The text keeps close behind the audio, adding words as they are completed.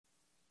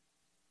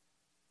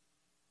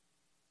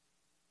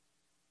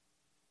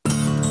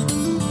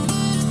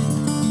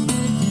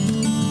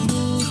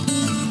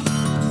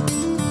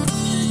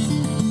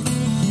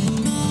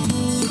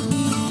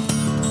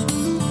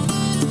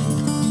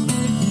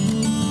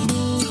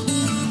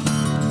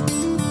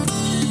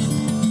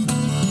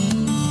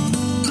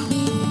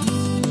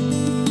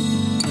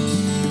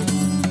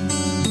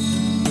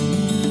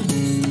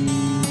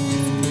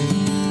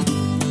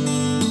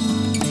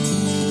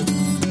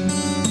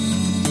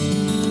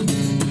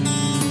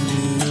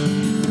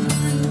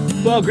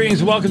Well, greetings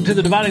and welcome to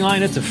the Dividing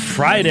Line. It's a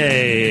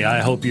Friday.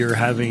 I hope you're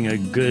having a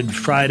good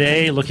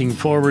Friday. Looking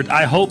forward.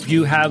 I hope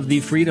you have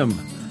the freedom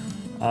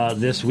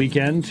this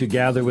weekend to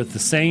gather with the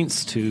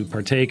saints, to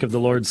partake of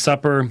the Lord's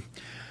Supper.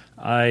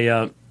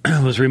 I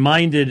was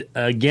reminded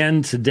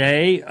again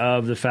today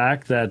of the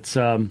fact that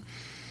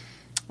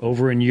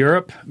over in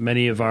Europe,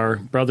 many of our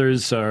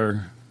brothers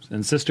and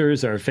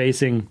sisters are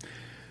facing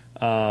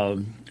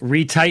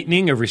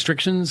retightening of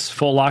restrictions,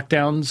 full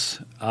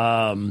lockdowns.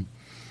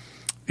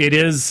 It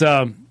is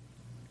a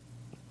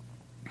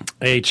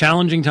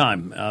challenging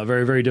time, a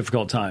very, very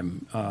difficult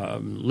time,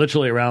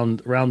 literally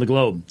around the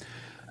globe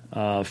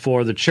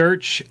for the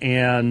church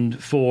and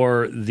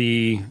for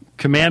the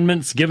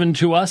commandments given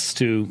to us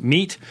to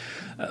meet.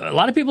 A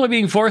lot of people are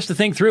being forced to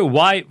think through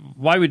why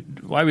we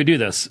do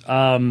this.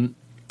 A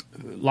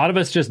lot of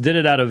us just did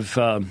it out of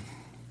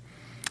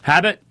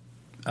habit.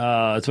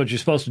 It's what you're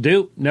supposed to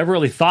do. Never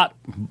really thought,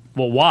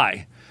 well,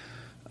 why?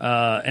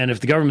 And if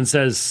the government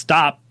says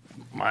stop,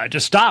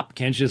 just stop.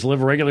 Can't you just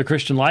live a regular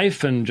Christian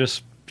life and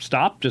just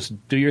stop? Just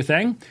do your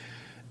thing?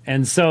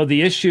 And so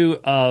the issue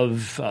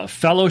of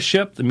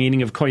fellowship, the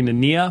meaning of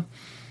koinonia,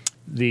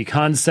 the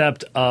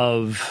concept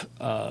of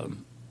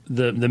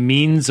the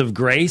means of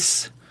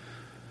grace,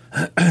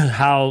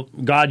 how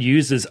God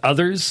uses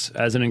others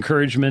as an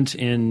encouragement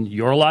in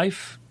your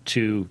life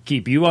to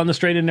keep you on the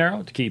straight and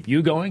narrow, to keep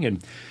you going,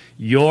 and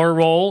your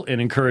role in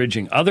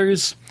encouraging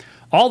others.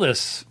 All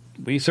this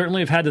we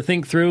certainly have had to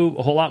think through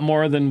a whole lot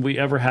more than we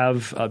ever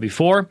have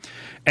before.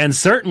 And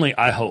certainly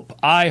I hope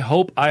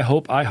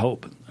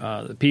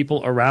that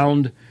people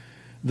around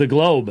the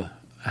globe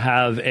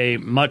have a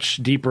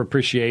much deeper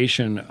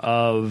appreciation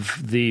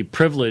of the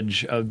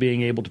privilege of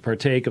being able to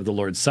partake of the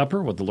Lord's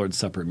Supper, what the Lord's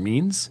Supper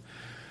means.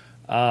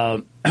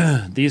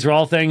 These are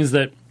all things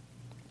that,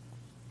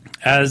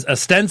 as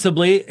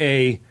ostensibly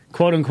a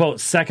quote-unquote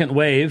second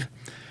wave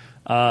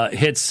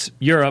hits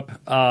Europe,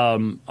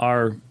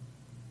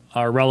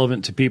 are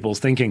relevant to people's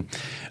thinking.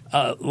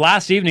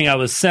 Last evening, I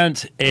was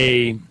sent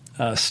a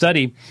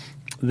study.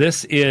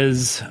 This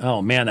is,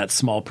 oh man, that's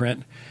small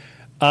print.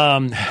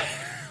 When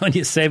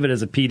you save it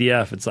as a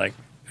PDF, it's like,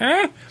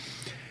 eh?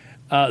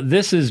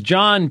 This is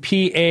John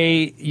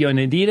P.A.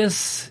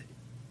 Ioannidis,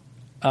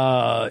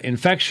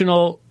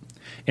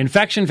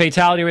 infection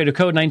fatality rate of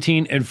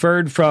COVID-19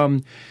 inferred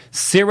from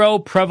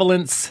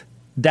seroprevalence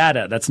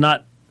data. That's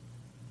not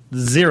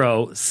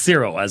zero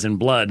as in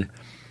blood.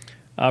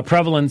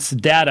 Prevalence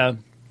data.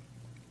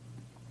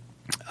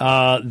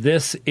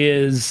 This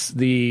is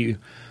the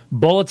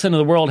Bulletin of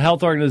the World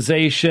Health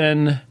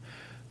Organization,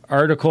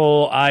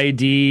 article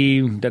ID,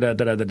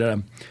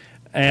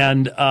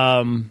 And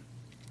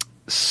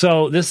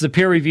so this is a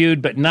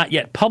peer-reviewed but not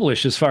yet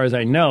published, as far as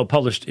I know,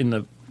 published in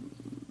the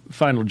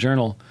final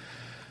journal.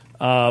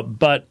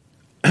 But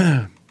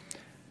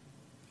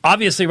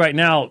obviously right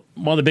now,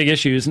 one of the big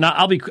issues,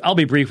 I'll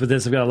be brief with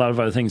this, I've got a lot of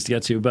other things to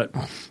get to, but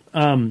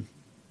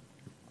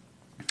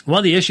one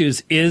of the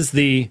issues is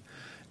the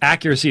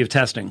accuracy of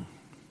testing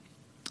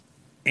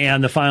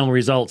and the final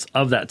results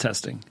of that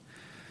testing.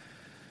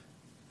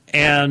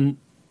 And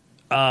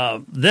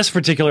this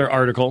particular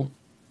article,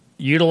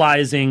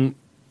 utilizing,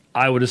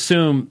 I would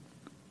assume,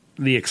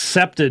 the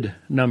accepted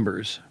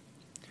numbers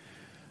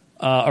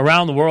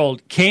around the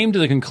world, came to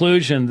the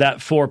conclusion that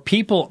for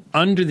people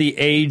under the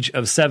age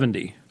of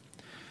 70,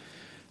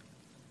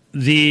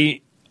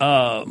 the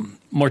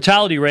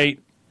mortality rate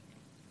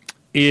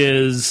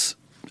is,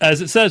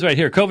 as it says right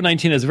here,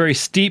 COVID-19 has a very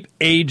steep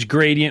age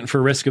gradient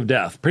for risk of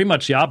death. Pretty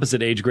much the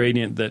opposite age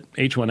gradient that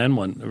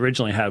H1N1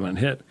 originally had when it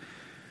hit.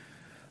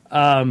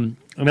 In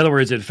other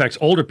words, it affects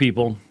older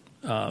people,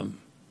 and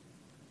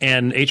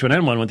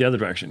H1N1 went the other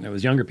direction. It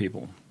was younger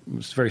people. It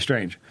was very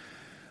strange.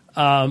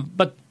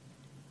 But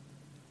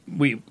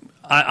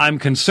I'm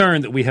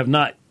concerned that we have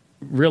not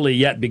really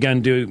yet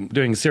begun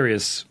doing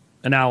serious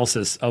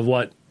analysis of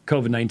what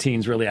COVID-19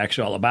 is really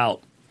actually all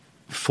about,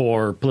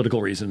 for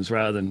political reasons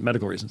rather than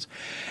medical reasons.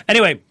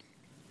 Anyway,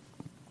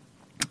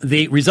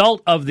 the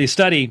result of the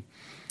study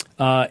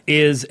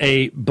is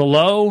a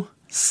below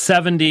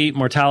 70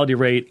 mortality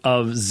rate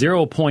of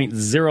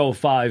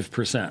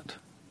 0.05%.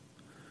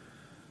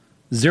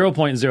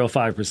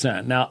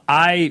 0.05%. Now,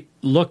 I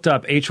looked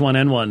up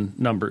H1N1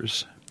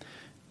 numbers,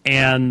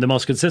 and the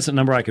most consistent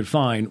number I could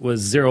find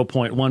was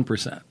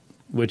 0.1%,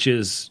 which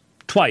is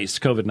twice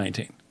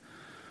COVID-19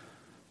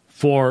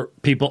 for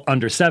people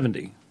under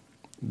 70.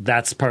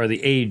 That's part of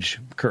the age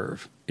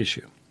curve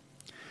issue.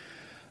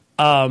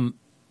 So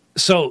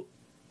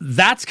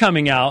that's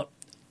coming out.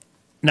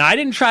 Now, I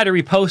didn't try to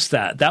repost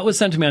that. That was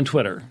sent to me on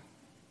Twitter.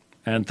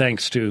 And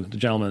thanks to the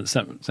gentleman that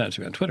sent it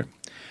to me on Twitter.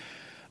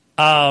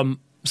 So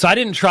I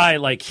didn't try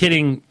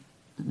hitting,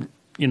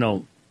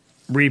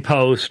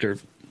 repost or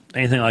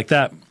anything like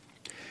that.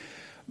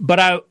 But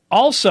I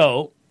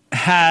also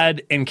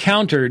had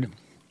encountered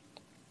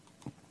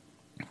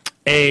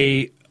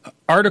a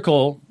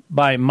article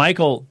by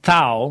Michael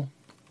Thau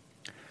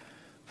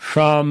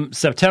from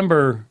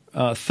September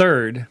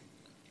 3rd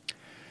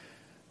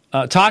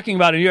talking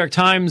about a New York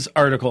Times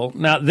article.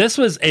 Now, this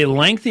was a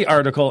lengthy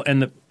article,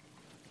 and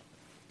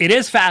it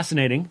is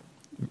fascinating.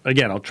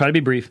 Again, I'll try to be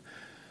brief.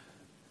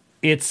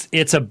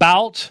 It's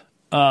about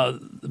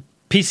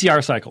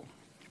PCR cycle.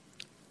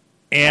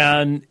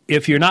 And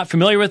if you're not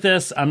familiar with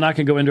this, I'm not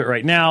going to go into it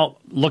right now.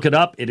 Look it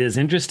up. It is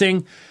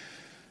interesting.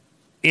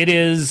 It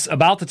is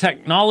about the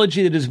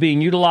technology that is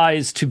being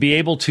utilized to be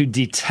able to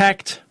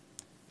detect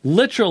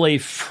literally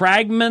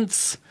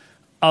fragments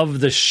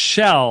of the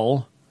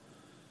shell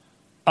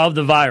of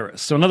the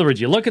virus. So in other words,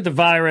 you look at the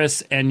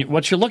virus, and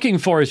what you're looking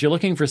for is you're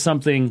looking for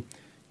something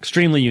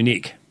extremely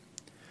unique.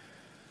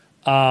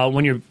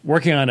 When you're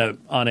working on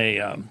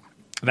a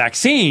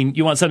vaccine,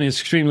 you want something that's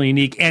extremely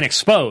unique and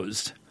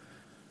exposed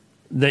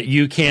that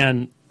you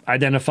can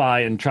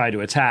identify and try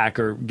to attack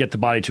or get the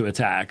body to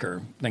attack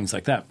or things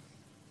like that.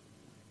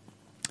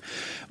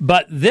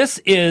 But this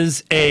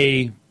is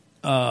a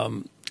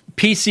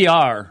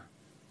PCR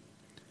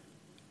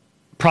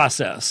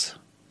process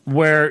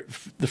where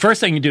the first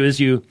thing you do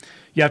is you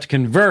have to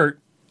convert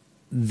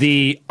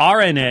the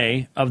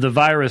RNA of the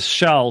virus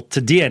shell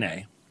to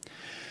DNA.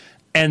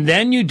 And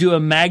then you do a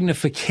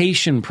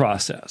magnification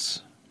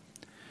process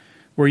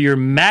where you're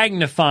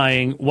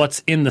magnifying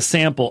what's in the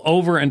sample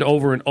over and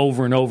over and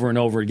over and over and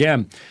over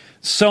again.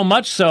 So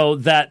much so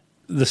that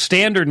the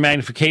standard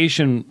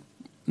magnification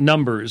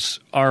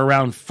numbers are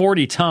around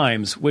 40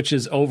 times, which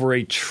is over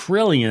a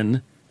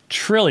trillion.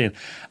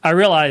 I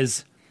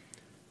realize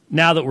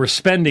now that we're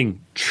spending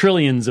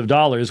trillions of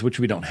dollars, which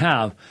we don't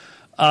have,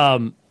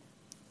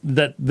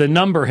 that the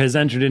number has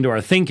entered into our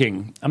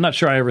thinking. I'm not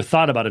sure I ever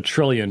thought about a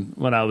trillion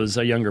when I was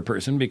a younger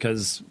person,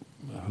 because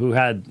who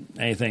had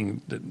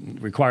anything that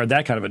required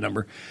that kind of a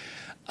number?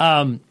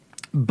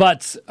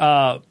 But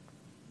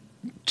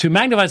to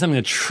magnify something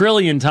a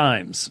trillion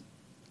times,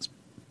 it's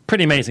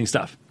pretty amazing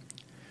stuff.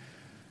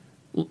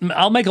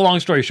 I'll make a long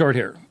story short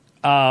here.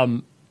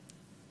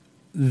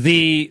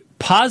 The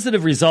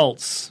positive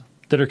results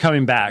that are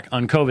coming back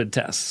on COVID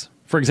tests,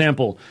 for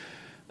example,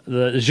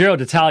 the Giro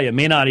d'Italia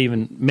may not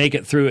even make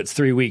it through its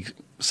 3-week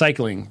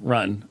cycling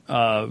run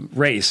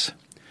race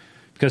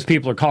because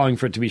people are calling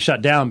for it to be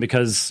shut down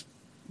because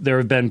there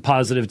have been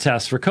positive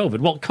tests for COVID.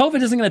 Well,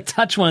 COVID isn't going to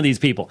touch one of these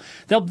people.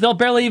 They'll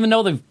barely even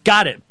know they've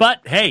got it.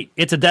 But hey,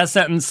 it's a death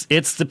sentence.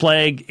 It's the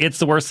plague. It's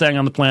the worst thing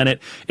on the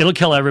planet. It'll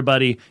kill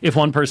everybody if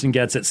one person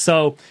gets it.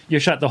 So you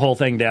shut the whole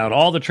thing down.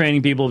 All the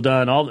training people have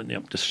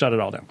done, just shut it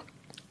all down.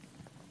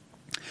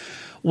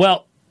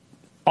 Well,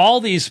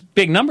 all these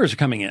big numbers are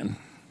coming in.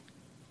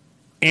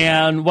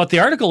 And what the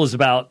article is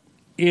about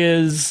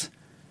is,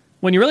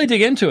 when you really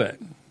dig into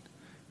it,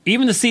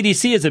 even the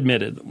CDC has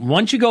admitted,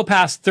 once you go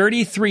past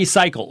 33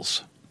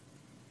 cycles,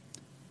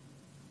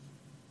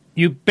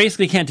 you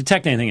basically can't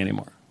detect anything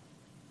anymore.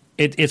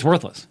 It's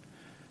worthless.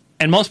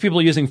 And most people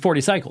are using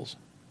 40 cycles.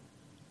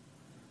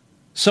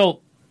 So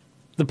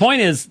the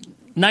point is,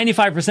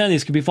 95% of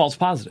these could be false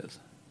positives.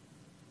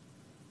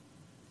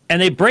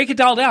 And they break it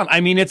all down. I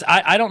mean,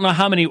 I don't know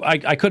how many,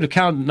 I could have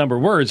counted the number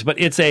of words, but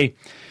it's a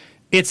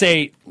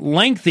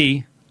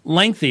lengthy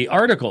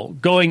article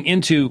going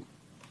into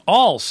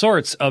all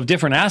sorts of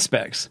different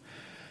aspects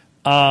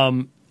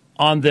on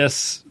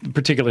this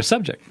particular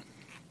subject.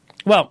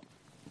 Well,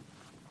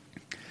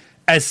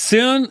 as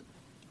soon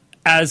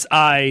as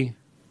I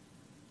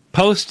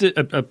pasted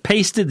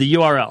the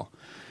URL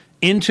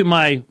into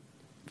my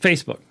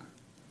Facebook,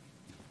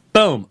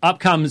 boom, up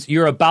comes,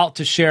 "You're about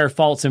to share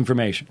false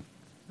information."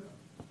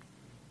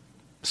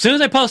 As soon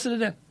as I posted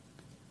it in.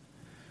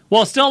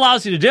 Well, it still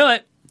allows you to do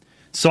it.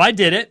 So I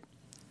did it,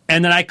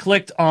 and then I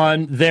clicked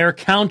on their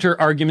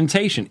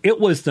counter-argumentation.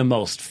 It was the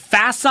most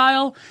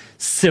facile,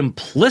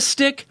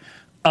 simplistic,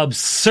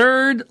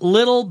 absurd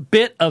little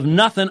bit of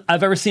nothing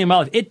I've ever seen in my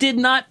life. It did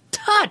not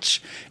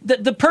touch.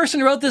 The person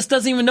who wrote this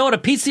doesn't even know what a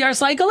PCR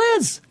cycle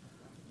is.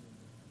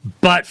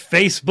 But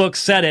Facebook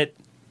said it.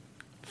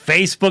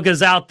 Facebook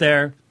is out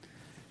there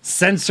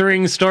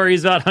censoring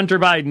stories about Hunter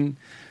Biden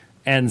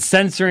and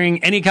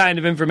censoring any kind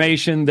of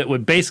information that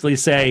would basically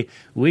say,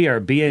 we are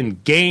being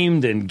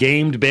gamed and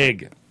gamed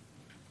big.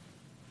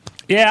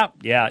 Yeah.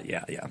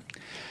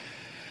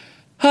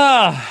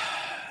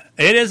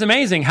 It is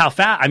amazing how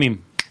fast,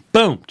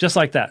 boom, just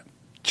like that.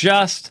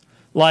 Just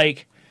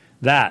like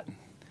that.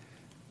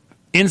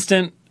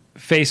 Instant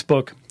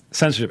Facebook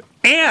censorship.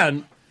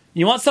 And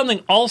you want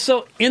something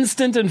also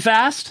instant and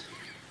fast?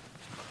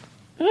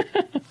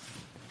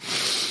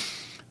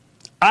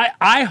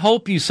 I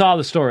hope you saw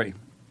the story.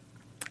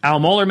 Al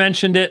Mohler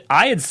mentioned it.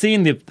 I had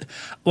seen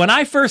when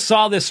I first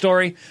saw this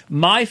story,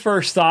 my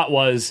first thought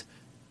was,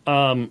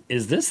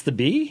 is this the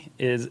Bee?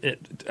 Is it,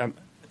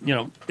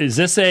 is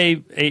this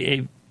a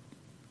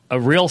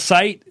real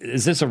site?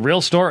 Is this a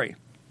real story?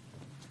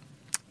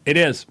 It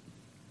is.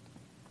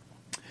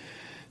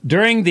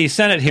 During the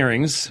Senate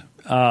hearings,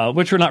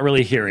 which were not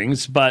really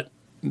hearings, but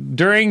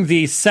during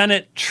the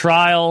Senate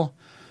trial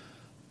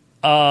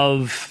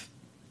of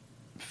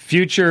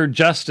future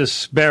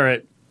Justice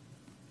Barrett's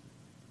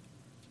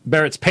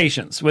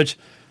patients, which,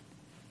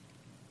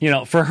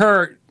 for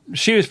her,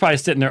 she was probably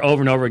sitting there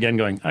over and over again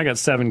going, I got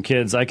 7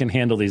 kids. I can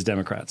handle these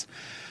Democrats.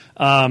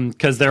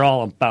 Because they're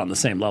all about on the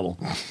same level.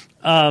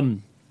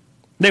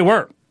 They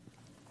were.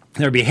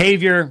 Their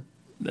behavior,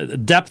 the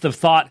depth of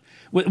thought,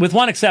 with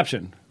one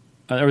exception.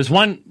 There was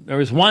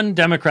one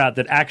Democrat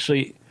that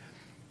actually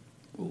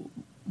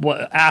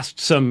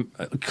asked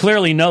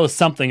clearly knows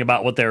something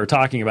about what they were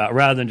talking about,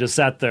 rather than just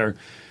sat there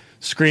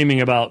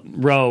screaming about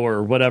Roe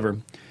or whatever.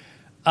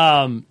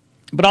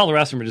 But all the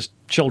rest of them are just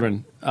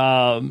children,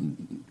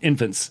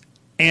 infants.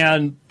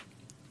 And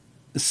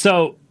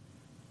so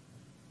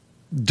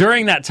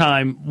during that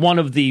time, one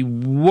of the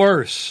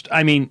worst,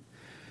 I mean,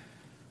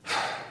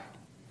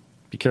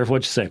 be careful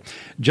what you say.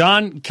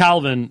 John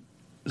Calvin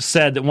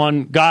said that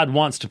when God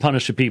wants to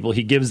punish a people,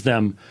 he gives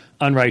them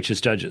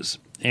unrighteous judges.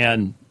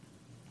 And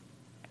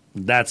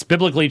that's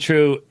biblically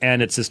true,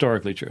 and it's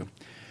historically true.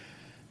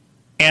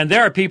 And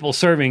there are people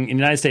serving in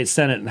the United States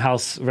Senate and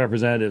House of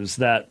Representatives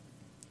that,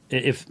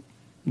 if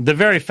the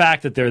very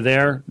fact that they're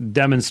there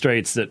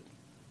demonstrates that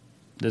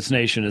this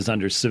nation is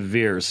under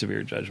severe,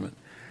 severe judgment.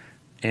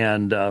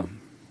 And,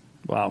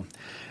 wow.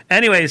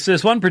 Anyways,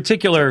 this one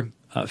particular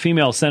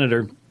female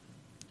senator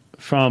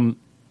from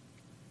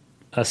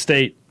a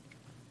state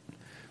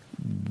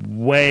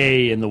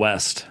way in the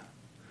West,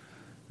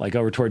 like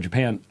over toward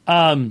Japan,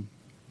 got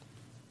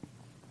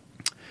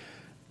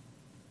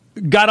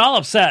all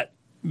upset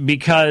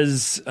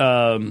because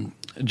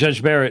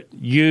Judge Barrett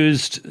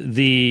used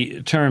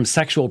the term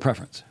sexual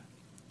preference.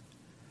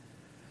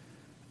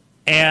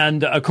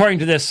 And according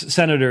to this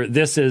senator,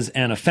 this is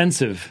an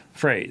offensive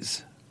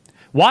phrase.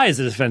 Why is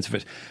it offensive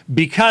phrase?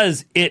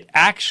 Because it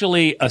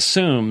actually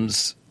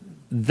assumes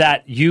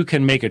that you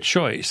can make a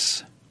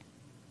choice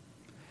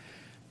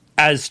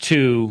as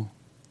to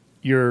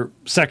your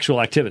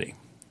sexual activity.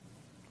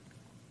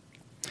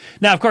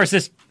 Now, of course,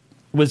 this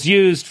was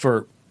used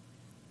for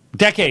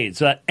decades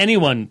without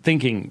anyone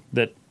thinking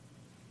that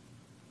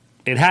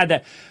it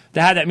had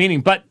that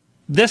meaning. But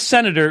this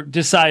senator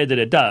decided that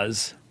it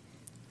does.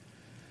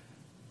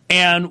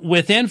 And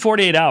within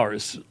 48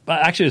 hours,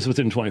 actually it was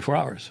within 24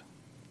 hours,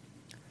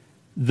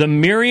 the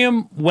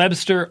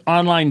Merriam-Webster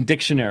Online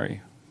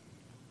Dictionary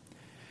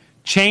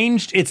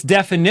changed its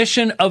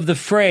definition of the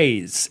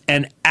phrase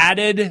and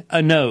added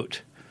a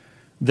note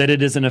that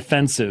it is an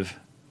offensive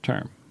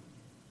term.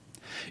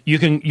 You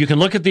can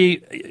look at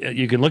the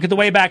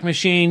Wayback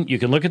Machine. You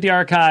can look at the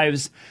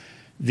archives.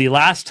 The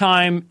last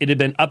time it had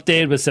been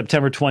updated was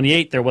September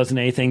 28th. There wasn't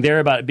anything there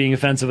about it being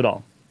offensive at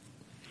all.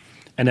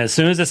 And as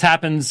soon as this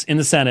happens in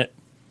the Senate,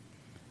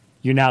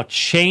 you're now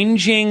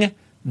changing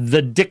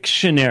the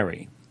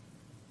dictionary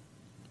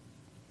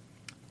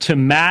to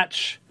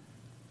match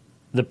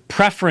the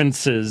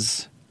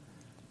preferences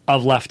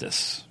of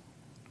leftists.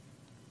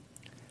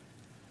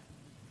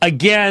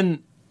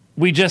 Again,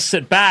 we just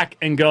sit back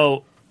and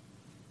go,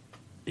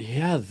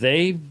 yeah,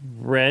 they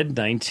read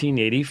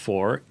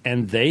 1984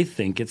 and they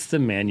think it's the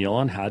manual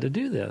on how to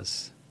do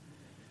this.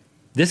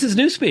 This is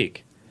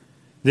Newspeak.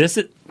 This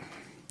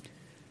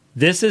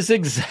is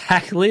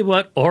exactly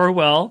what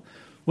Orwell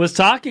was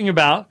talking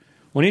about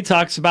when he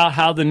talks about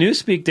how the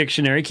Newspeak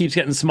dictionary keeps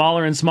getting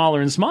smaller and smaller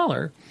and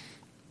smaller,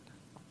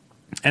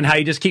 and how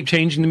you just keep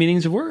changing the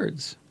meanings of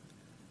words.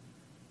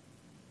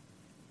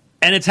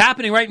 And it's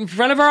happening right in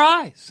front of our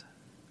eyes.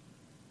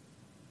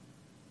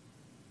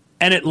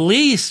 And at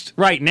least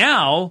right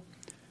now,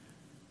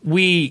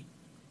 we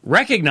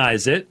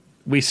recognize it.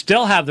 We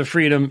still have the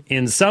freedom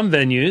in some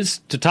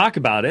venues to talk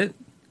about it.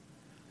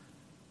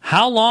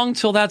 How long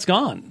till that's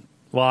gone?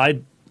 Well,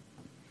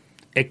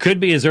 it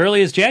could be as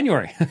early as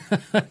January.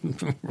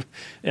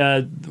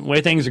 The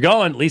way things are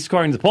going, at least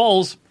according to the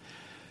polls,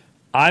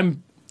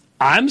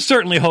 I'm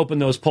certainly hoping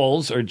those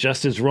polls are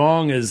just as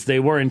wrong as they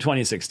were in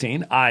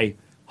 2016. I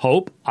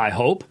hope.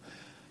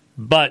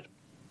 But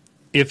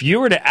if you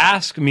were to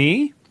ask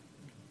me,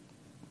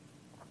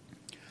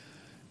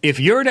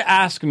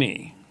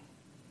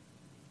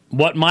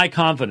 what my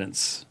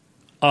confidence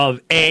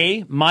of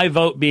A, my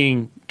vote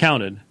being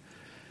counted,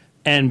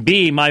 and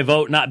B, my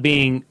vote not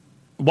being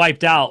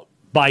wiped out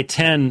by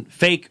 10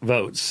 fake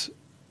votes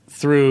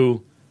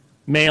through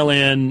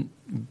mail-in,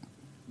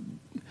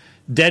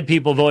 dead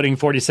people voting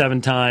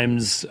 47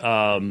 times,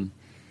 my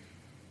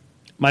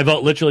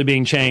vote literally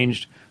being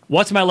changed.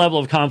 What's my level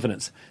of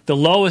confidence? The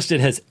lowest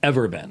it has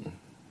ever been.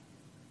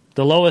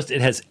 The lowest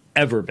it has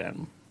ever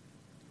been.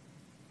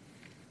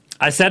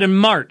 I said in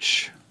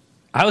March,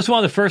 I was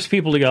one of the first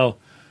people to go,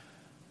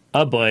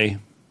 oh boy,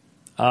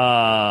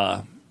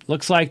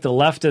 looks like the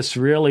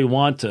leftists really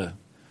want to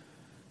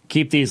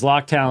keep these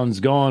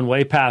lockdowns going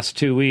way past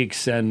 2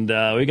 weeks, and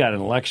we got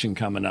an election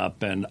coming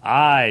up, and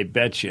I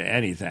bet you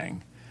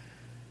anything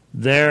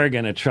they're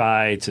going to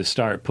try to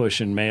start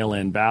pushing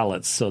mail-in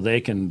ballots so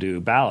they can do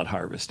ballot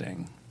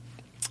harvesting.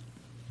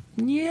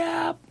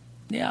 Yep.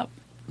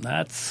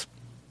 That's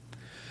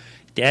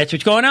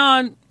what's going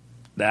on.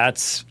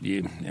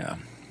 Yeah.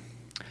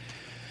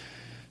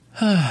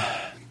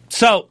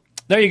 So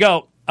there you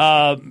go.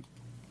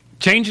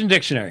 Change in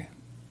dictionary.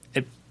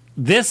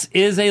 This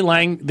is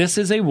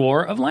a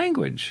war of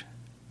language.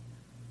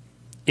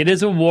 It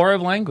is a war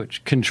of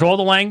language. Control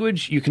the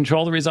language, you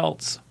control the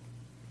results.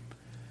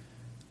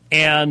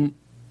 And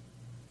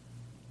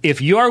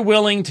if you are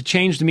willing to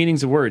change the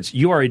meanings of words,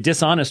 you are a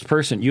dishonest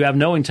person. You have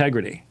no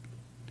integrity.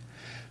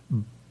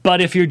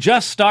 But if you're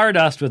just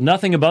stardust with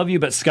nothing above you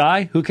but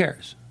sky, who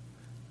cares?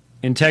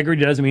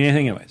 Integrity doesn't mean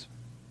anything anyways.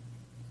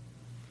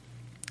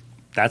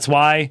 That's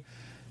why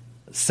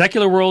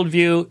secular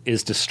worldview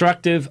is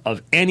destructive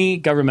of any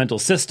governmental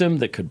system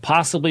that could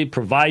possibly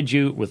provide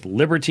you with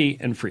liberty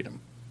and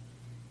freedom.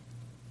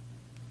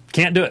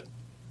 Can't do it.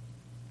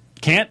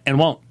 Can't and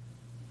won't.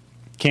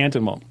 Can't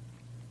and won't.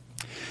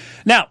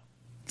 Now,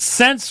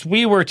 since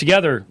we were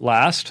together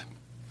last,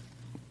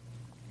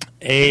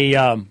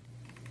 a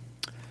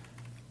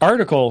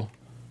article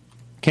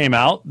came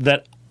out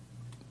that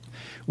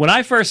when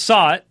I first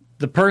saw it,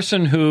 the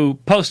person who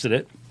posted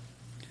it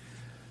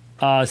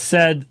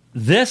said,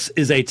 "This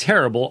is a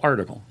terrible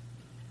article."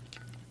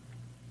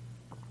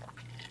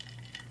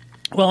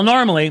 Well,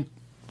 normally,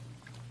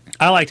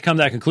 I like to come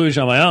to that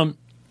conclusion on my own.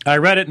 I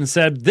read it and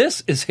said,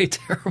 "This is a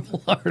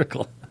terrible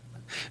article."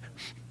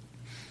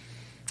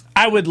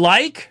 I would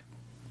like,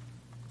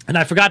 and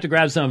I forgot to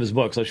grab some of his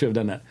books. I should have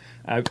done that.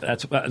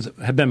 That's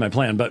had been my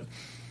plan. But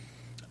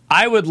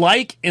I would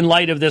like, in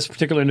light of this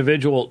particular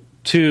individual,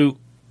 to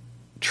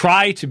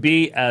try to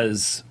be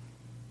as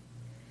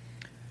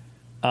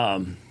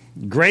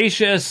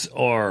gracious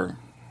or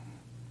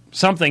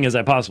something as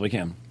I possibly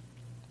can.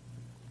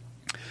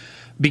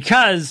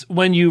 Because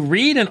when you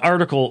read an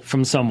article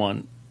from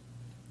someone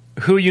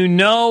who you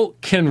know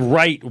can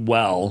write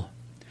well,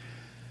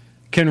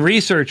 can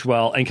research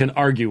well, and can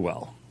argue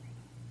well,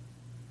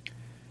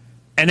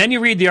 and then you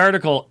read the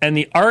article, and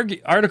the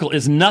article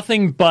is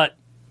nothing but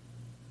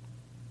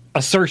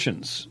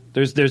assertions.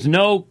 There's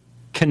no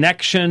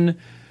connection.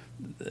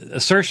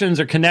 Assertions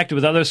are connected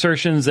with other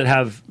assertions that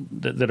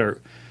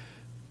are.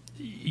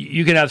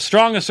 You can have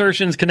strong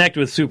assertions connected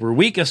with super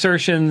weak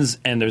assertions,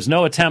 and there's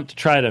no attempt to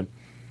try to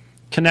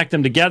connect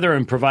them together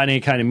and provide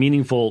any kind of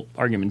meaningful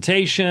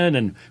argumentation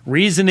and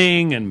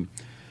reasoning. And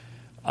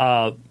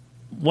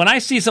when I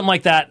see something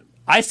like that,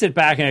 I sit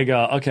back and I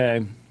go,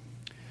 okay,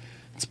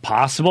 it's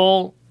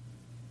possible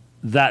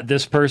that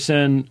this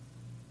person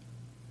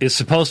is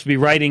supposed to be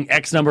writing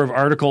X number of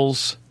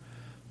articles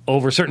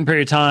over a certain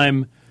period of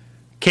time,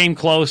 came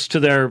close to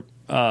their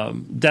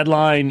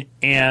deadline,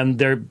 and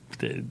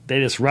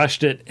they just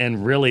rushed it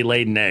and really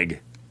laid an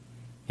egg.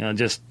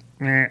 Just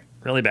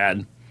really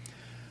bad.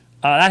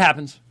 That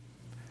happens.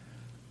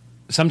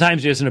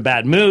 Sometimes you're just in a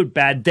bad mood,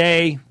 bad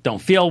day,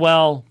 don't feel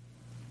well,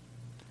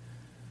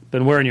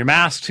 been wearing your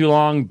mask too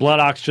long, blood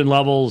oxygen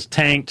levels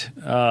tanked,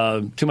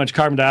 too much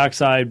carbon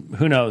dioxide,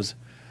 who knows.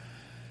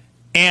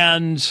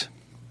 And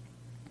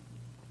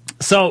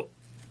so,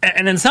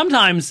 and then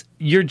sometimes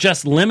you're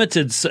just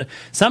limited.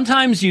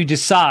 Sometimes you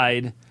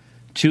decide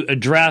to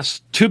address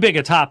too big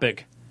a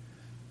topic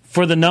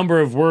for the number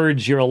of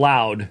words you're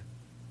allowed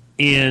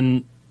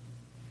in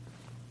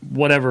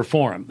whatever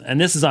forum.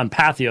 And this is on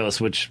Patheos,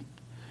 which,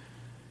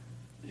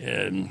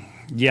 it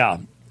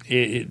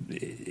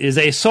is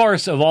a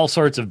source of all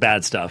sorts of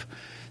bad stuff.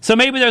 So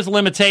maybe there's a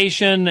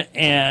limitation,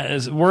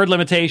 as word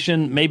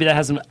limitation. Maybe that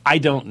hasn't. I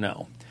don't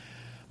know.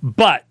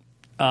 But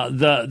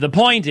the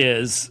point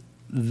is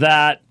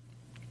that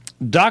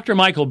Dr.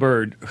 Michael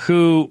Bird,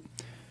 who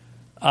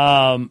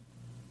has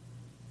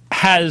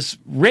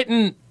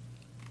written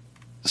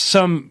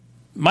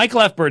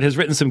Michael F. Bird has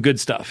written some good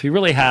stuff. He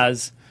really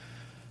has.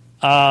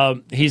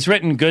 He's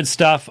written good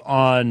stuff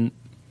on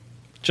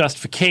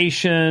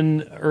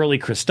justification, early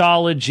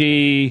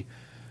Christology,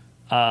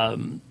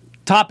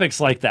 topics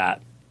like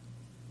that.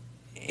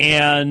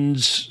 And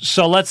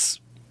so let's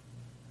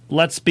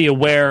be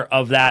aware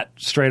of that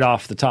straight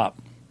off the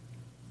top.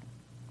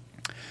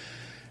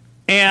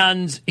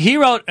 And he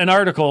wrote an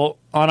article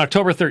on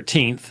October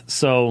 13th,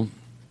 so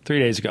 3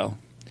 days ago.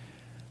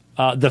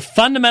 The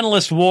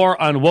fundamentalist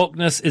war on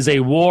wokeness is a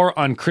war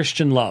on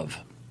Christian love.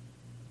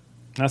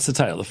 That's the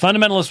title. The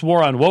fundamentalist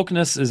war on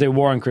wokeness is a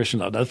war on Christian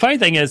love. Now, the funny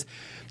thing is,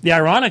 the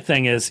ironic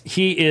thing is,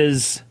 he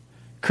is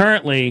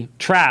currently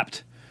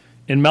trapped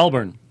in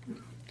Melbourne,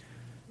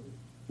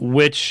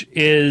 which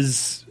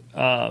is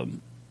bad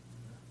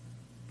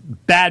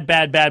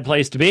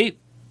place to be.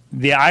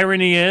 The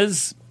irony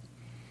is,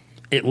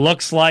 it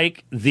looks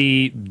like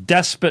the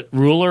despot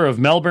ruler of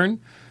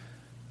Melbourne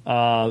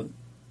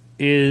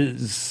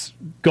is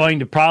going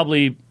to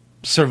probably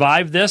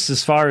survive this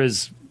as far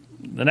as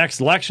the next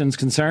election is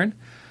concerned,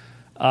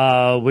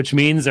 which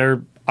means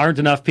there aren't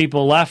enough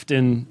people left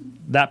in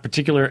that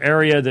particular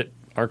area that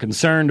are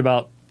concerned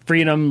about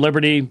freedom,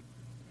 liberty,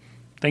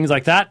 things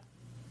like that.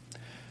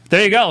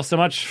 There you go. So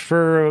much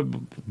for a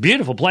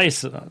beautiful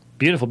place.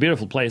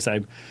 Beautiful place. I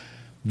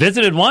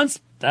visited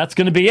once. That's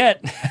going to be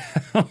it.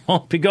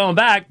 Won't be going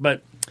back,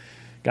 but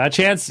got a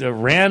chance.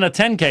 Ran a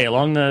 10K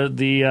along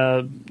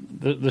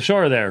the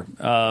shore there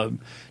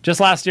just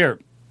last year.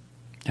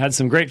 Had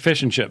some great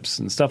fish and chips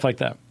and stuff like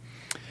that.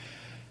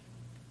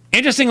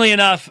 Interestingly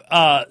enough,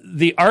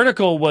 the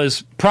article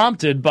was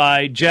prompted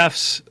by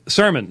Jeff's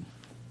sermon.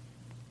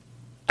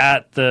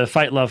 at the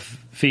Fight Love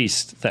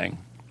Feast thing.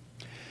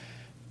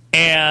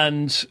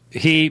 And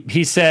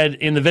he said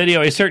in the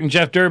video, a certain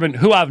Jeff Durbin,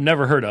 who I've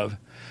never heard of,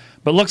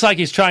 but looks like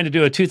he's trying to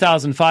do a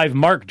 2005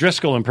 Mark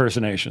Driscoll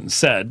impersonation,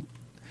 said,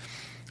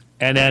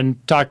 and then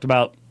talked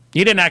about,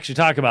 he didn't actually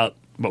talk about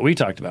what we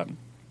talked about.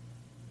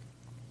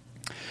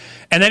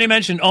 And then he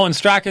mentioned Owen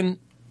Strachan,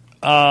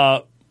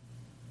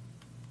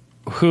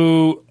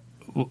 who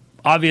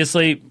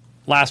obviously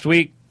last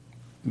week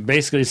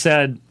basically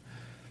said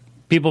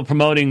people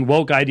promoting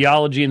woke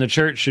ideology in the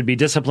church should be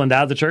disciplined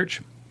out of the church.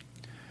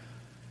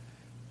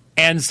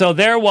 And so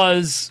there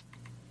was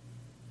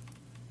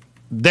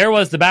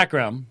the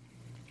background.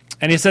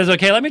 And he says,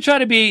 okay, let me try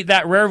to be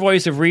that rare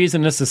voice of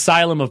reason in this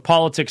asylum of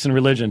politics and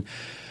religion.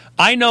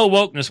 I know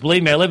wokeness.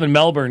 Believe me, I live in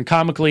Melbourne,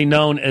 comically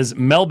known as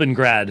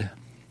Melbourne-grad.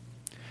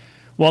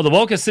 Well, the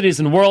wokest cities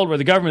in the world where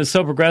the government is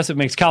so progressive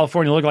makes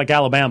California look like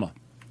Alabama.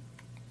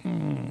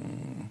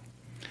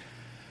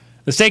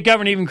 The state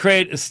government even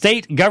created a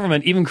second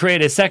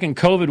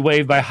COVID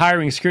wave by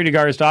hiring security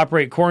guards to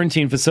operate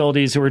quarantine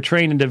facilities who were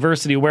trained in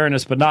diversity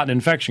awareness but not in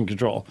infection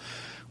control,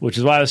 which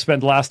is why I've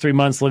spent the last 3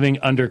 months living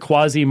under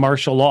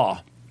quasi-martial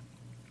law.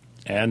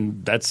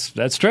 And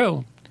that's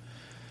true.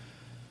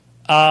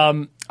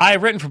 I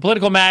have written for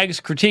political mags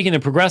critiquing the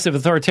progressive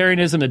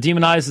authoritarianism that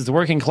demonizes the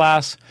working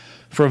class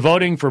for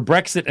voting for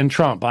Brexit and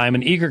Trump. I am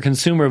an eager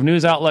consumer of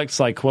news outlets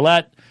like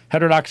Quillette,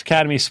 Heterodox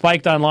Academy,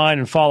 Spiked Online,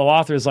 and follow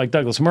authors like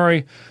Douglas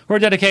Murray, who are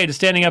dedicated to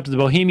standing up to the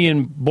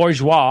bohemian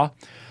bourgeois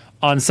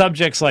on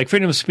subjects like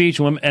freedom of speech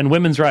and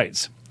women's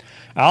rights.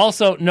 I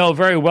also know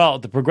very well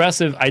that the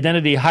progressive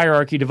identity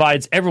hierarchy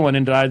divides everyone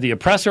into either the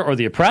oppressor or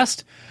the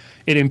oppressed.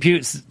 It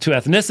imputes to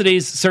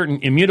ethnicities certain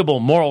immutable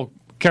moral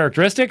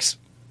characteristics,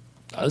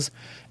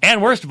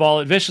 and worst of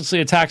all, it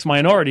viciously attacks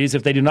minorities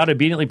if they do not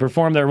obediently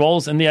perform their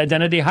roles in the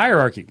identity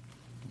hierarchy.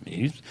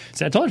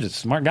 I told you, it's a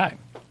smart guy.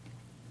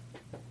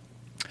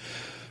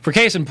 For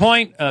case in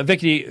point,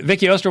 Vicky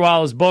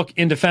Osterweiler's book,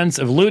 In Defense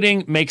of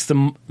Looting, makes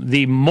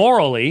the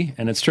morally,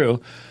 and it's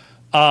true,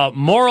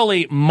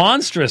 morally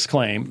monstrous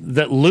claim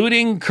that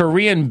looting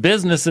Korean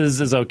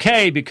businesses is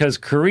okay because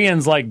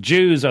Koreans, like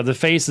Jews, are the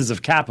faces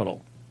of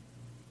capital.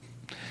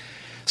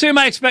 So you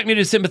might expect me to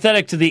be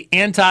sympathetic to the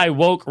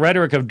anti-woke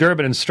rhetoric of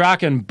Durbin and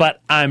Strachan, but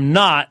I'm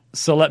not,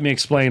 so let me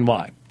explain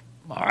why.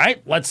 All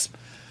right, let's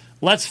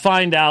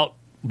find out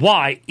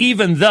why,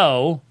 even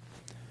though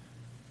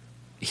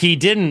he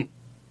didn't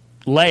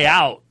lay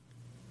out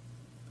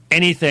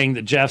anything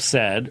that Jeff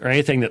said or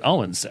anything that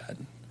Owen said.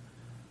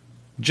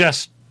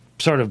 Just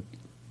sort of,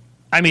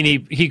 I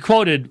mean, he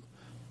quoted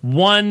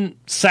one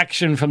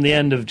section from the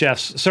end of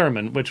Jeff's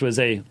sermon, which was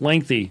a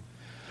lengthy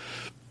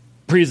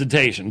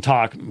presentation,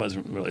 talk. It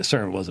wasn't really a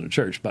sermon, it wasn't a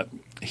church, but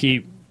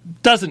he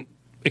doesn't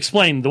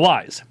explain the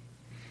whys.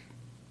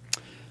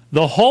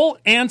 The whole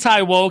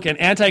anti-woke and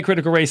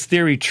anti-critical race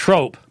theory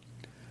trope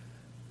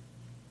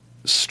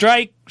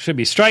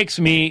strikes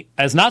me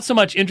as not so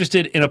much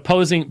interested in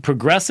opposing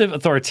progressive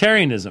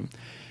authoritarianism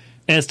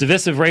and its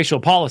divisive racial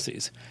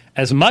policies,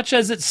 as much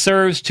as it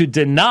serves to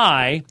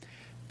deny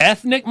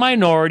ethnic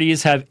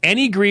minorities have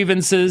any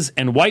grievances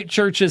and white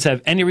churches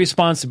have any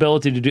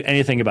responsibility to do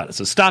anything about it.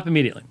 So stop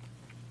immediately.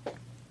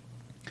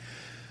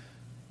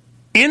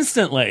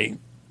 Instantly,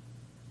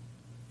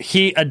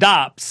 he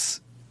adopts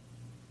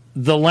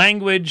the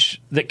language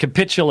that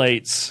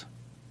capitulates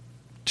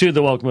to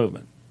the woke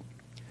movement.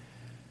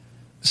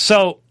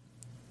 So,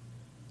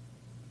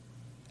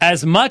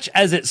 as much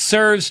as it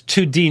serves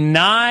to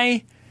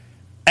deny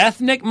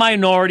ethnic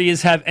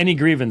minorities have any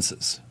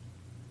grievances,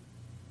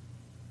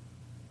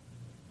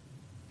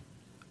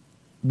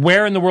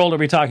 where in the world are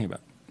we talking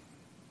about?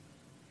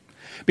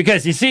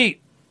 Because you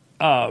see,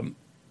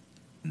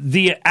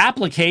 the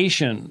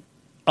application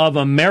of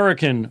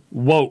American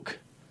woke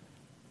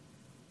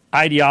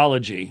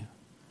ideology,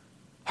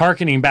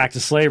 hearkening back to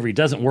slavery,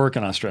 doesn't work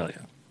in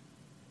Australia.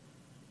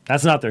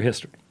 That's not their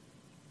history.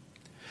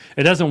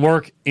 It doesn't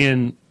work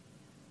in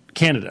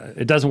Canada.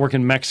 It doesn't work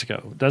in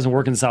Mexico. It doesn't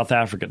work in South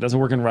Africa. It doesn't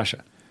work in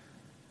Russia.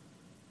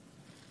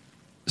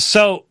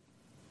 So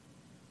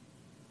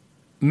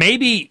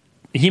maybe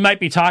he might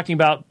be talking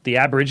about the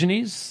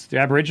Aborigines, the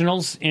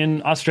Aboriginals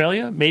in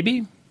Australia,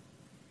 maybe.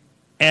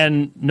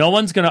 And no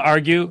one's going to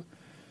argue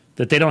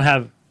that they don't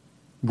have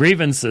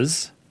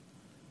grievances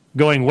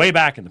going way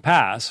back in the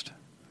past.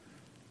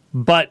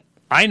 But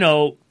I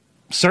know,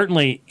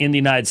 certainly in the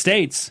United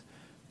States,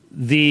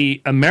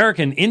 the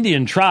American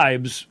Indian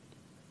tribes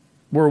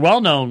were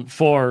well known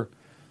for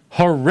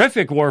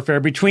horrific warfare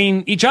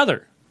between each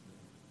other.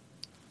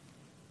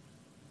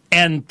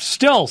 And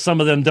still, some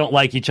of them don't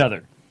like each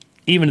other,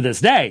 even to this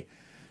day,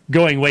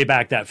 going way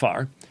back that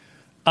far.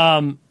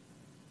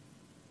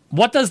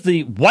 What does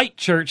the white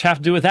church have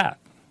to do with that?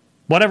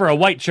 Whatever a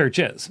white church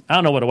is. I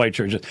don't know what a white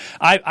church is.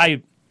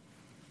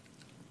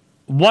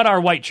 What are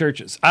white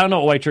churches? I don't know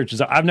what white churches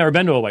are. I've never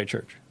been to a white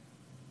church.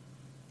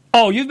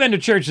 Oh, you've been to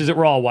churches that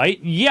were all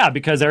white? Yeah,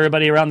 because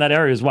everybody around that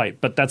area is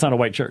white, but that's not a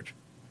white church.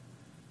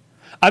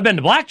 I've been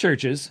to black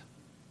churches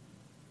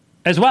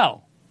as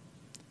well.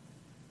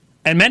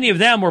 And many of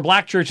them were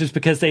black churches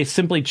because they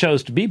simply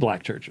chose to be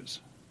black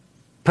churches,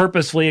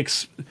 purposefully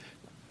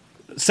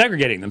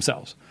segregating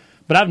themselves.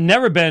 But I've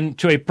never been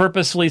to a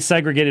purposefully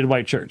segregated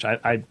white church.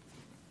 I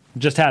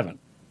just haven't.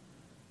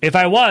 If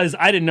I was,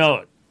 I didn't know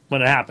it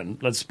when it happened.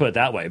 Let's put it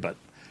that way. But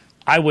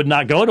I would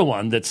not go to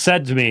one that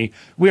said to me,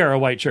 we are a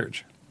white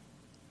church.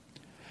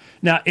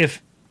 Now,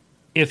 if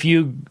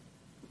you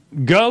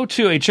go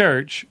to a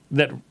church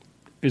that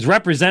is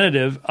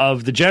representative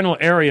of the general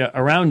area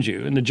around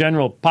you and the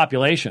general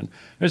population,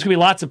 there's going to be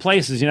lots of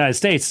places in the United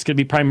States it's going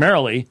to be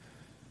primarily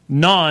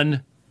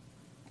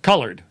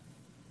non-colored,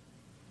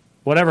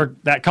 whatever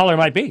that color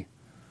might be.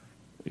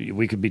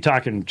 We could be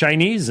talking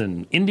Chinese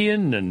and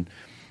Indian and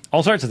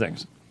all sorts of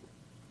things.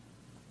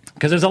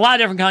 Because there's a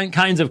lot of different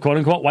kinds of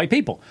quote-unquote white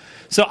people.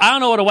 So I don't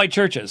know what a white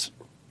church is.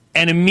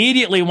 And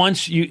immediately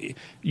once you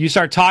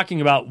start talking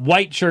about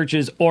white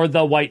churches or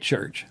the white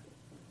church,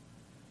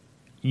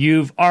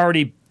 you've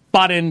already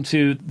bought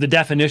into the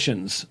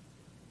definitions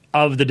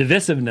of the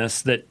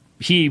divisiveness that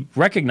he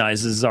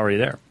recognizes is already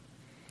there.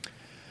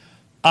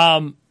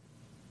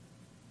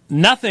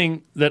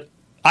 Nothing that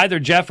either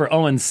Jeff or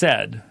Owen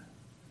said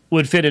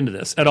would fit into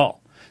this at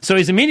all. So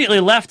he's immediately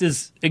left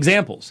his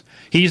examples.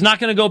 He's not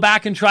going to go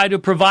back and try to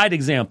provide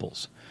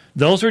examples.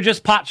 Those were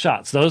just pot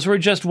shots. Those were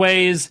just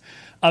ways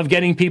of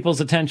getting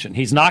people's attention.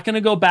 He's not going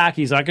to go back.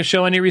 He's not going to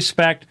show any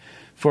respect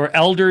for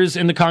elders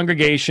in the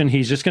congregation.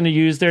 He's just going to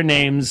use their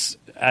names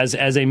as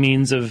a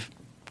means of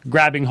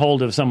grabbing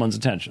hold of someone's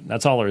attention.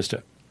 That's all there is to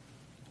it.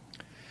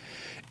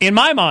 In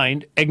my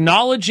mind,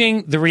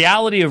 acknowledging the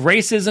reality of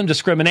racism,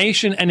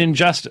 discrimination, and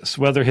injustice,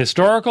 whether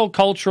historical,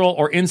 cultural,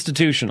 or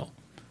institutional,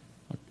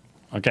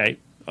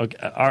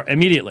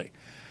 immediately.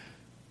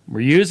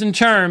 We're using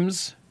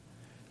terms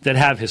that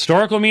have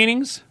historical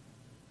meanings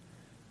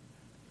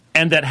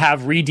and that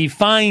have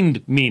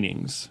redefined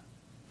meanings.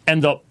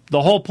 And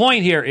the whole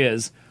point here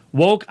is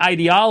woke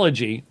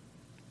ideology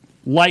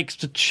likes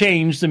to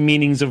change the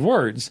meanings of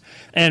words.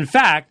 And in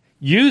fact,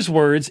 use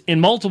words in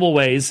multiple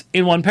ways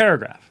in one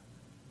paragraph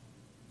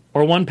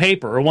or one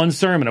paper or one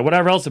sermon or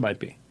whatever else it might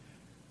be.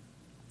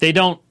 They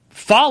don't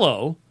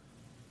follow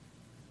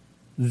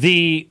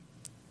the,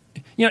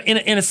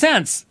 in a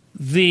sense,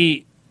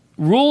 the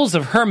rules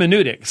of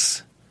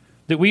hermeneutics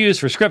that we use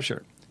for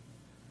Scripture.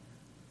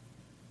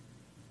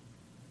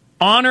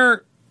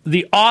 Honor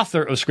the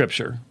author of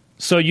Scripture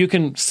so you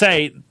can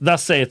say,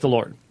 thus saith the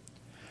Lord.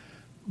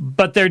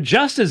 But they're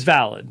just as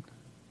valid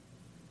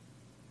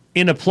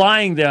in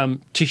applying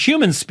them to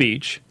human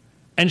speech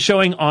and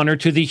showing honor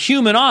to the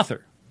human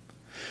author.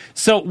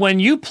 So when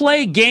you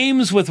play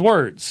games with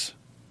words,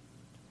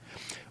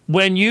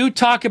 when you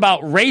talk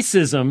about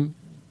racism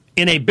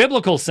in a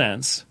biblical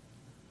sense,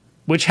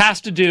 which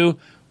has to do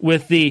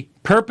with the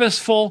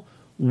purposeful,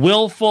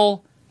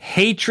 willful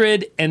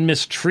hatred and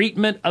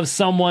mistreatment of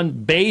someone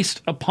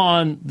based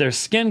upon their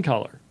skin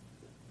color,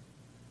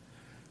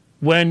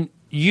 when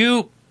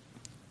you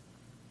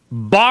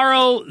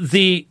borrow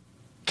the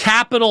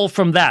capital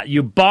from that,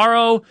 you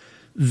borrow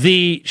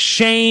the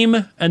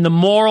shame and the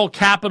moral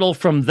capital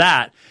from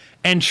that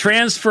and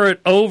transfer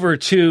it over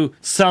to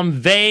some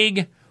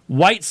vague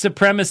white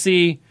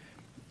supremacy.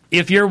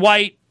 If you're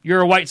white,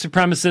 you're a white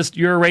supremacist,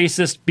 you're a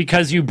racist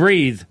because you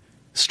breathe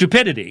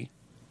stupidity.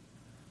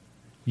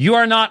 You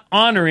are not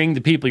honoring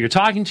the people you're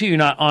talking to. You're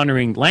not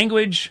honoring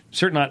language.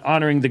 Certainly not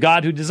honoring the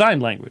God who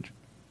designed language.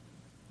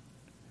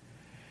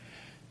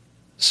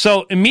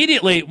 So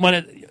immediately,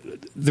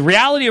 the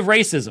reality of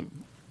racism,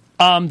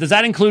 does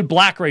that include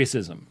black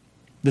racism?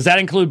 Does that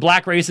include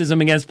black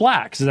racism against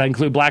blacks? Does that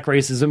include black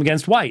racism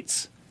against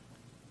whites?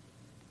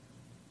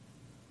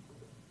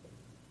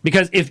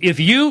 Because if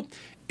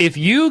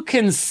you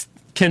can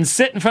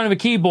sit in front of a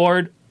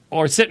keyboard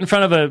or sit in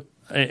front of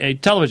a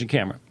television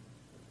camera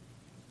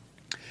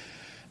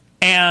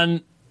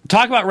and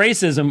talk about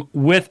racism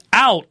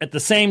without at the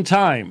same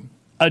time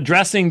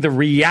addressing the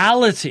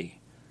reality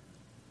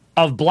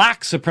of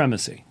black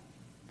supremacy,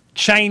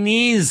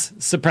 Chinese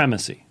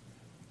supremacy,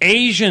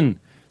 Asian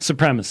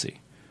supremacy,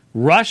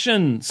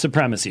 Russian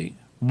supremacy,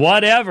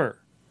 whatever,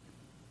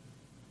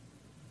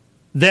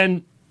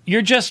 then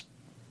you're just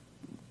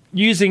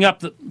using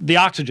up the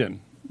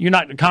oxygen. You're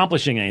not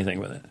accomplishing anything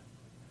with it.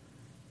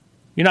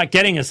 You're not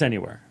getting us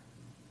anywhere.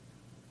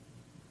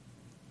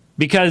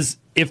 Because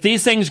if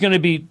these things are going to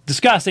be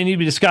discussed, they need to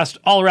be discussed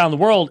all around the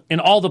world in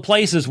all the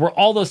places where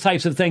all those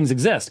types of things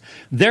exist.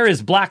 There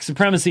is black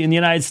supremacy in the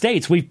United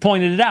States. We've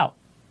pointed it out.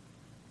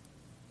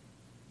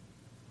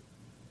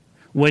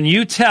 When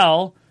you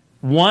tell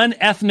one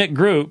ethnic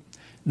group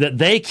that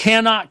they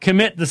cannot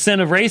commit the sin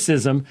of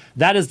racism,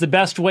 that is the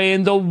best way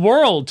in the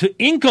world to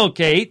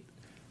inculcate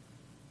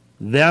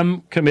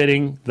them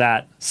committing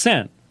that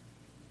sin.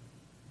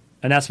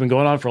 And that's been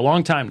going on for a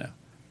long time now.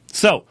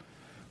 So,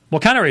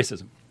 what kind of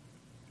racism?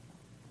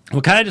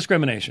 What kind of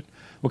discrimination?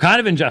 What kind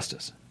of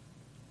injustice?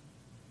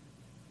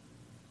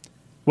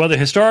 Whether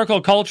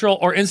historical, cultural,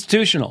 or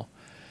institutional.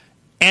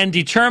 And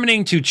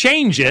determining to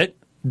change it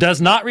does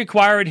not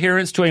require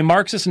adherence to a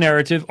Marxist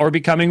narrative or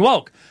becoming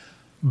woke.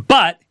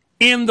 But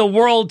in the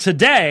world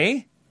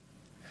today,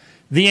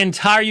 the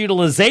entire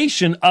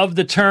utilization of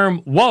the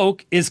term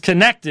woke is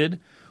connected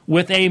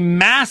with a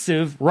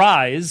massive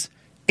rise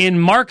in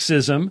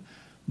Marxism,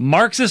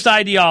 Marxist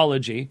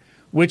ideology,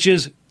 which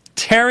is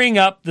tearing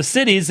up the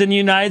cities in the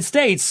United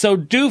States. So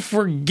do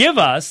forgive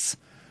us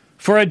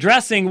for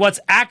addressing what's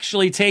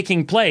actually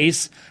taking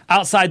place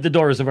outside the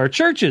doors of our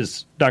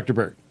churches, Dr.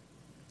 Bird.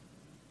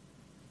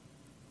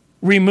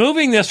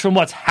 Removing this from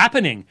what's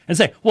happening and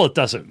say, well, it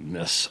doesn't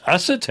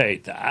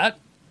necessitate that.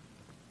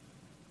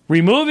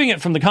 Removing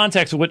it from the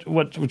context of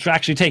what's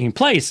actually taking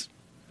place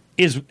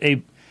is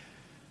a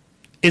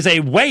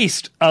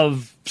waste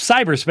of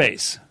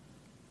cyberspace.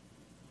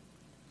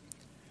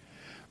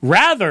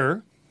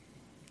 Rather,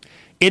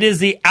 it is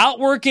the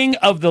outworking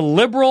of the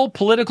liberal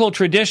political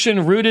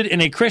tradition rooted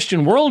in a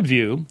Christian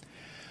worldview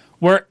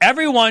where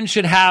everyone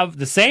should have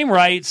the same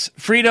rights,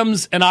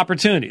 freedoms, and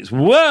opportunities.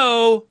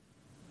 Whoa!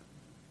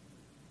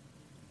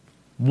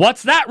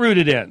 What's that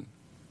rooted in?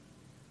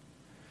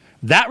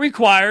 That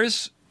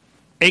requires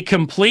a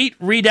complete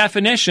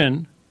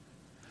redefinition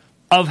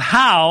of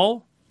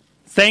how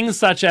things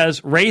such as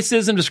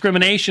racism,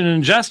 discrimination, and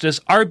injustice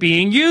are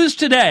being used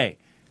today.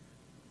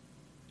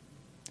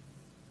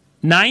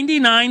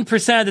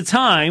 99% of the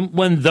time,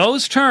 when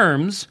those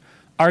terms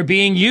are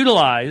being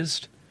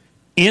utilized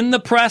in the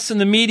press and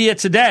the media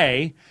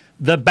today,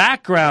 the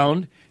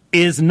background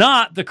is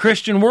not the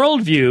Christian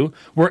worldview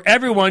where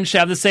everyone should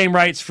have the same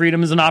rights,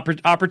 freedoms, and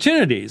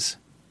opportunities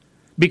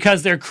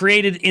because they're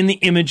created in the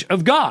image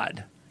of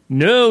God.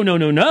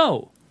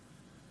 No.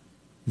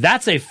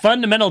 That's a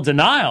fundamental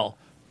denial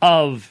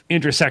of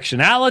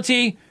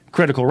intersectionality,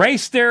 critical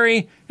race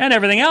theory, and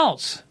everything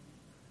else.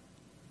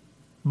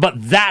 But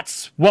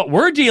that's what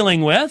we're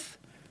dealing with.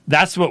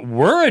 That's what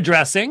we're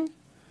addressing.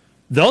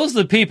 Those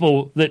are the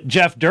people that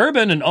Jeff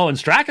Durbin and Owen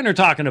Strachan are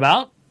talking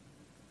about.